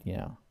wears it, you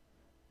know,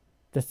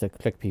 just to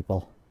trick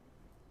people.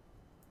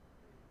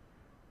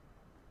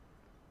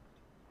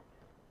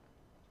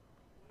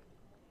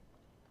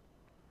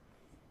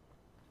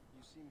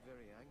 You seem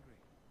very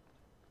angry.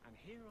 And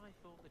here I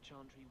thought the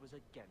Chantry was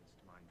against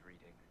mind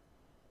reading.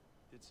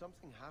 Did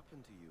something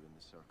happen to you in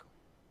the Circle?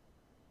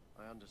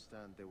 I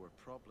understand there were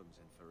problems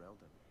in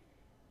Ferelden.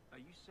 Are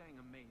you saying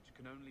a mage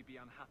can only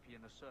be unhappy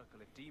in the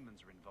Circle if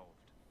demons are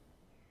involved?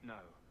 No.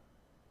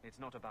 It's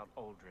not about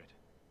Aldred.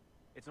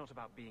 It's not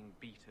about being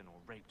beaten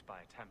or raped by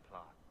a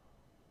Templar.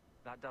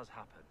 That does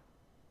happen.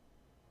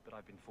 But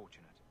I've been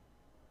fortunate.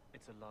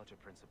 It's a larger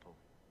principle.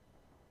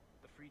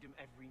 The freedom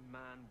every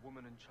man,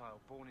 woman and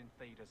child born in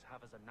Thedas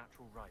have as a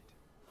natural right.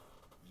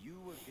 You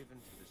were given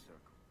to the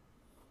Circle.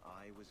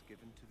 I was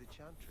given to the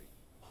Chantry.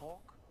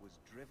 Hawk was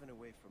driven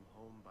away from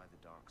home by the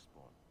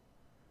Darkspawn.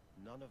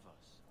 None of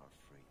us are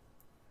free.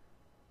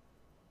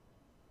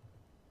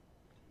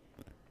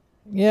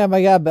 Yeah,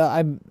 my God, but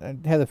I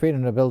have the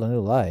freedom to build a new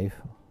life.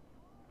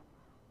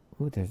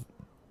 Ooh,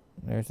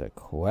 there's a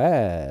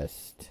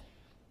quest.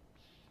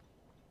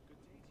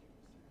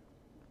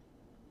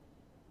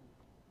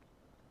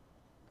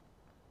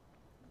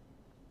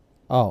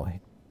 Oh,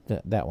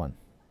 that one.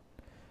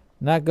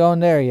 Not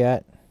going there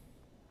yet.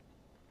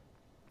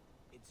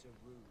 It's a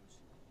ruse.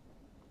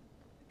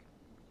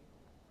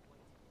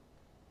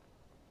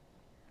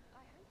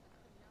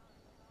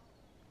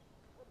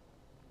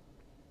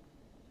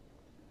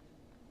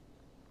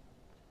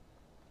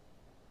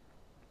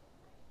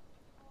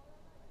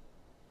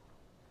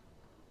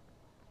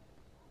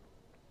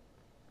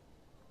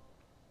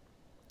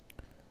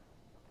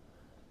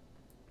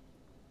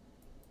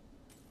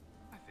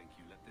 I think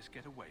you let this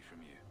get away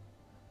from you.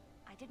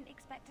 I didn't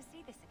expect to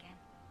see this again.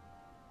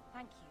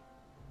 Thank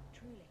you.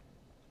 Truly.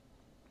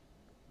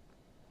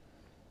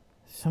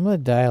 Some of the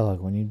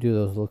dialogue when you do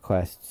those little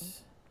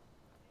quests.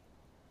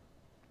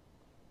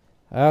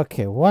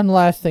 Okay, one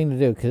last thing to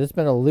do, because it's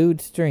been a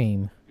lewd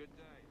stream.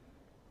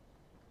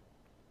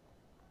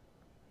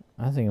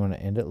 I think I'm going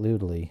to end it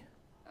lewdly.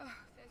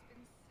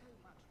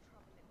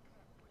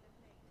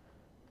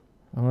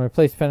 I'm going to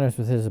replace Fenris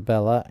with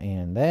Isabella,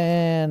 and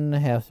then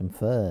have some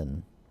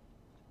fun.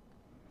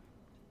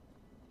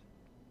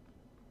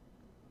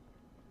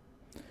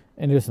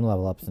 And do some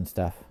level ups and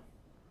stuff.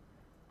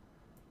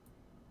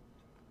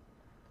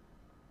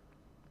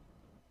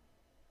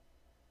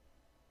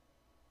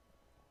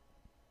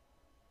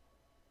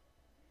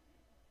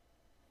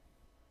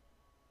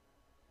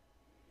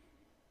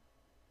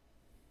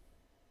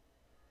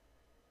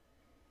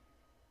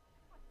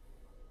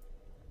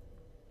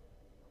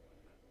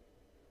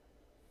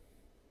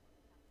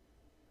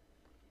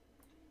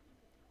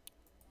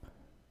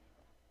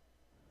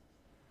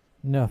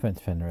 No offense,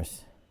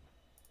 Fenris.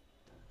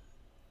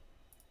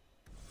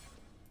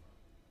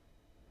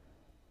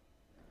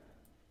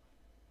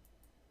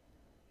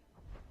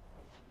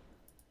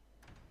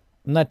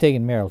 I'm not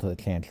taking Meryl to the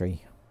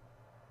Chantry.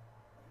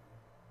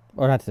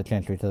 Or not to the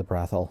Chantry, to the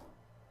brothel.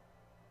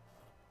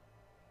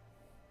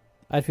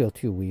 I feel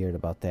too weird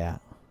about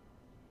that.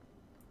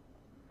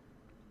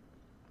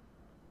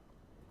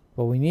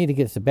 But we need to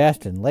get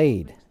Sebastian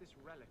laid. This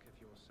relic of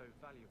yours so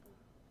valuable.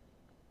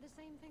 The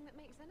same thing that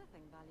makes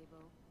anything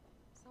valuable.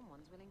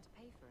 Someone's willing to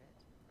pay for it.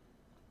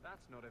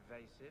 That's not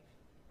evasive.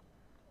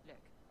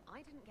 Look,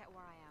 I didn't get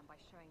where I am by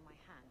showing my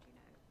hand, you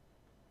know.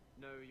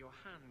 No, your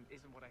hand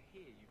isn't what I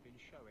hear you've been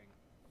showing.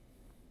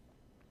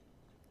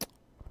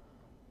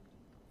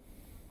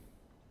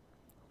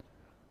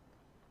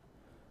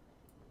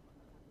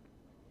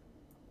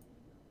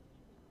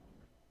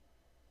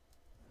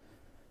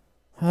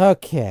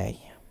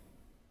 Okay.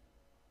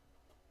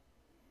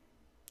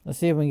 Let's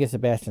see if we can get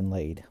Sebastian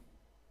laid.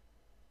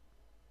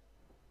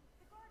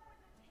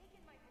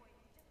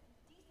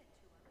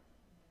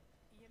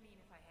 You mean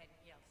if I hadn't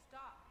yelled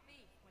stop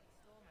thief when he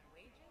stole my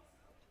wages?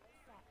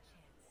 Fat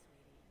chance,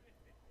 sweetie.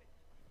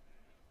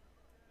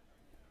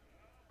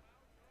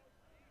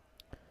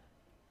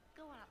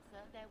 Go on up,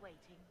 sir. They're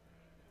waiting.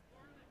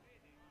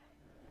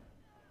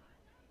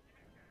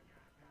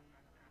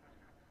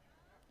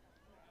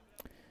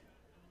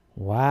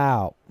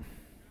 Wow.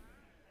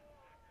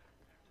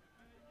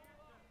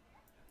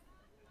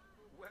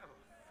 Well,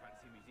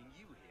 fancy meeting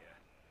you here.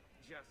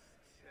 Just,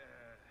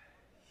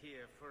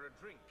 here for a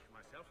drink,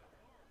 myself.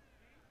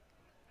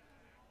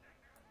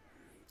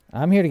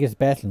 I'm here to get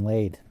Sebastian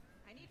laid.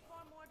 I need 4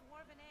 more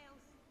dwarven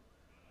ales.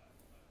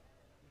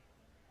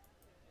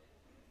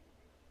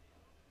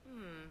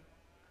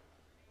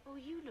 Well,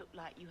 you look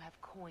like you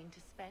have coin to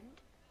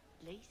spend,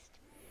 at least.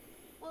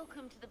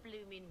 Welcome to the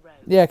Blooming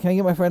Road. Yeah, can I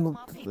get my friend...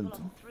 Our people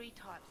offer 3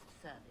 types of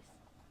service.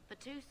 For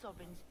 2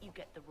 sovereigns, you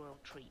get the royal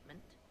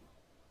treatment.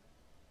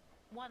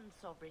 1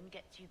 sovereign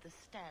gets you the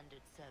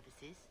standard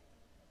services.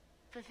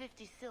 For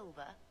 50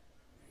 silver,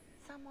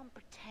 someone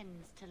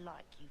pretends to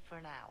like you for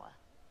an hour.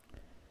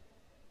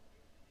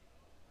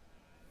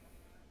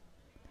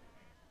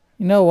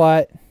 You know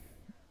what?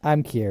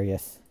 I'm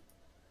curious.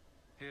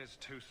 Here's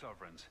 2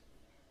 sovereigns.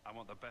 I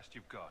want the best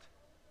you've got.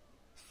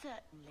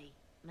 Certainly,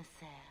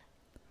 Messer.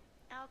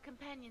 Our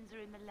companions are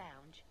in the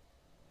lounge.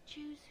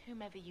 Choose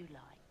whomever you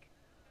like.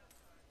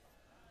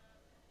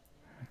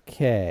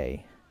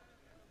 Okay.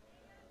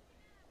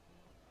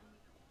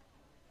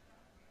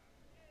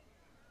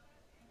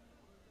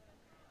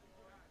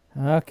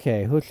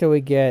 Okay, who should we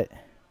get?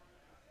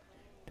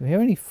 Do we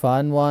have any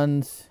fun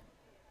ones?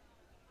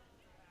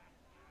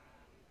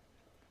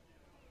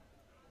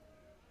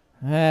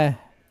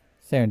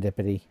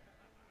 Serendipity.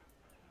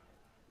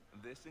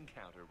 This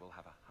encounter will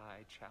have a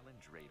high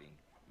challenge rating,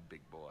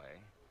 big boy.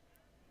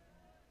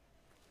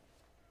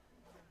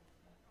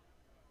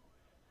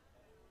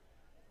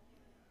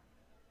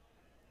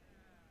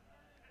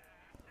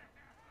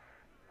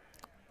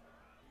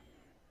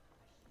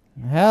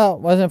 Hell,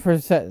 it wasn't for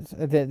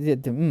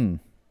You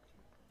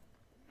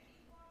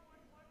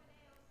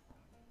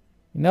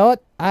know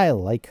what? I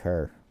like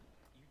her.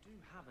 You do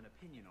have an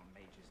opinion on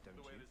mages, don't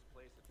you?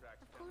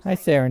 Hi,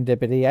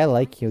 Serendipity. I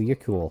like you. You're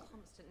cool.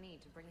 Constant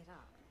need to bring it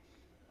up.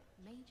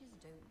 Mages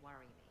don't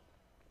worry me.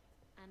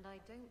 And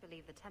I don't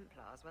believe the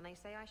Templars when they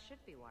say I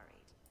should be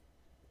worried.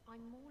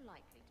 I'm more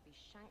likely to be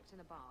shanked in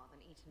a bar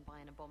than eaten by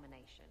an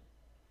abomination.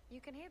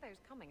 You can hear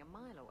those coming a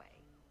mile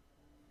away.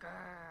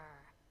 Grrr.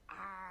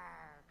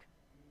 Arg.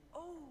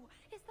 Oh,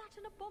 is that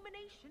an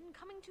abomination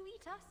coming to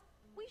eat us?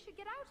 We should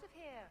get out of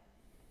here.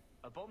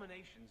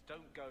 Abominations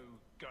don't go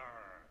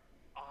grrr,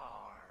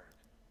 arg.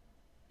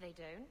 They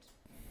don't?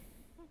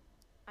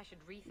 I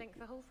should rethink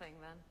the whole thing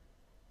then.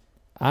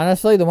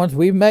 Honestly, the ones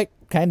we've met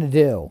kind of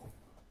do.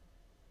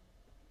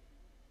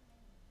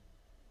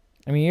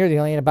 I mean, you're the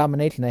only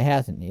abomination that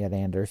hasn't yet,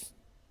 Anders.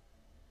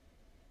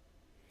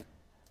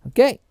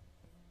 Okay.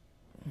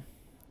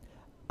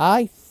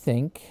 I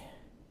think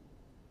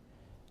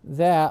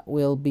that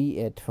will be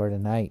it for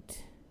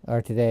tonight.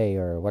 or today,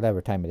 or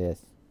whatever time it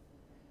is.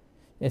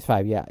 It's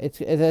 5. Yeah,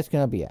 that's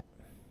gonna be it.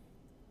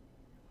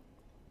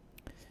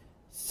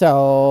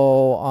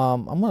 So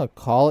I'm gonna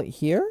call it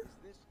here. Is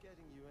this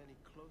getting you any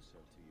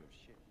closer to your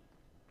ship?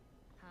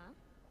 Huh?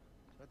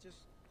 I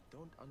just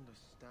don't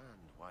understand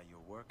why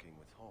you're working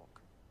with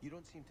Hawk. You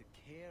don't seem to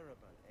care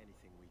about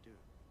anything we do.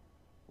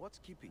 What's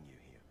keeping you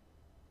here?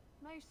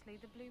 Mostly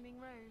the blooming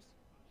rose.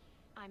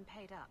 I'm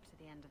paid up to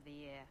the end of the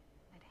year.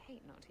 I'd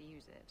hate not to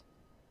use it.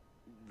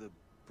 The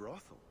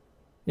brothel?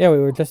 Yeah, we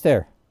were just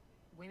there.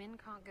 Women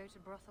can't go to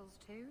brothels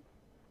too?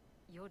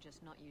 You're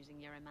just not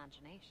using your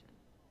imagination.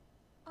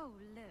 Oh,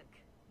 look.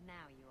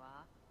 Now you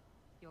are.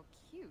 You're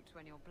cute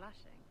when you're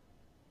blushing.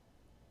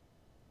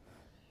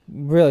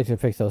 Really should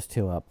fix those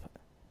two up.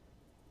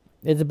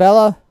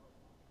 Isabella,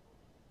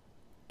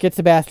 get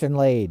Sebastian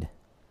laid.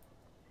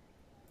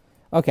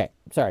 Okay,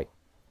 sorry.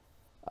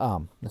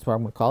 That's what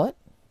I'm gonna call it.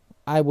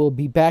 I will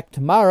be back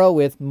tomorrow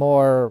with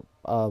more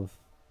of,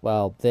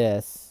 well,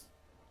 this.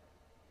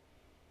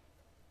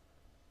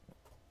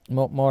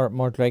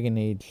 More Dragon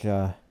Age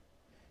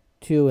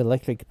 2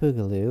 Electric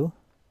Boogaloo.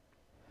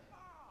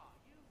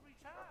 You've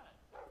returned.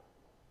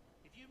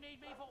 If you need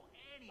me for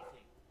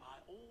anything, by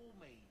all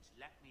means,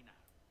 let me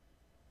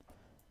know.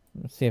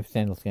 Let's see if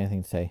Sandal's got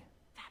anything to say.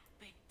 That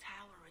big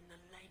tower in the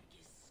lake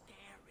is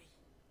scary.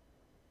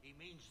 He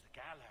means the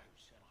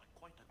gallows, and I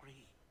quite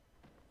agree.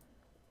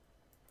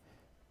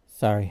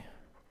 Sorry.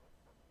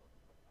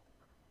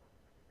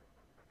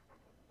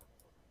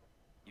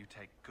 You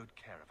take good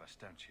care of us,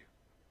 don't you?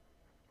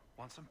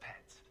 Want some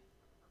pets?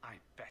 I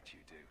bet you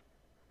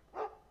do.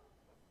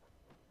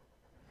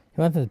 He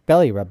wants his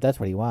belly rubbed. That's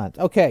what he wants.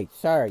 Okay,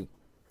 sorry.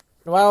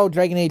 Tomorrow,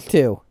 Dragon Age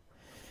 2.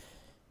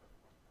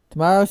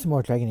 Tomorrow, some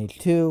more Dragon Age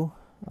 2.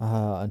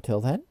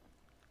 Until then,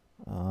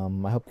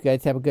 I hope you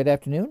guys have a good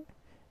afternoon.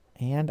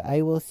 And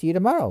I will see you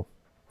tomorrow.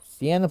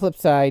 See you on the flip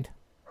side.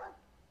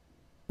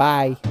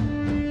 Bye.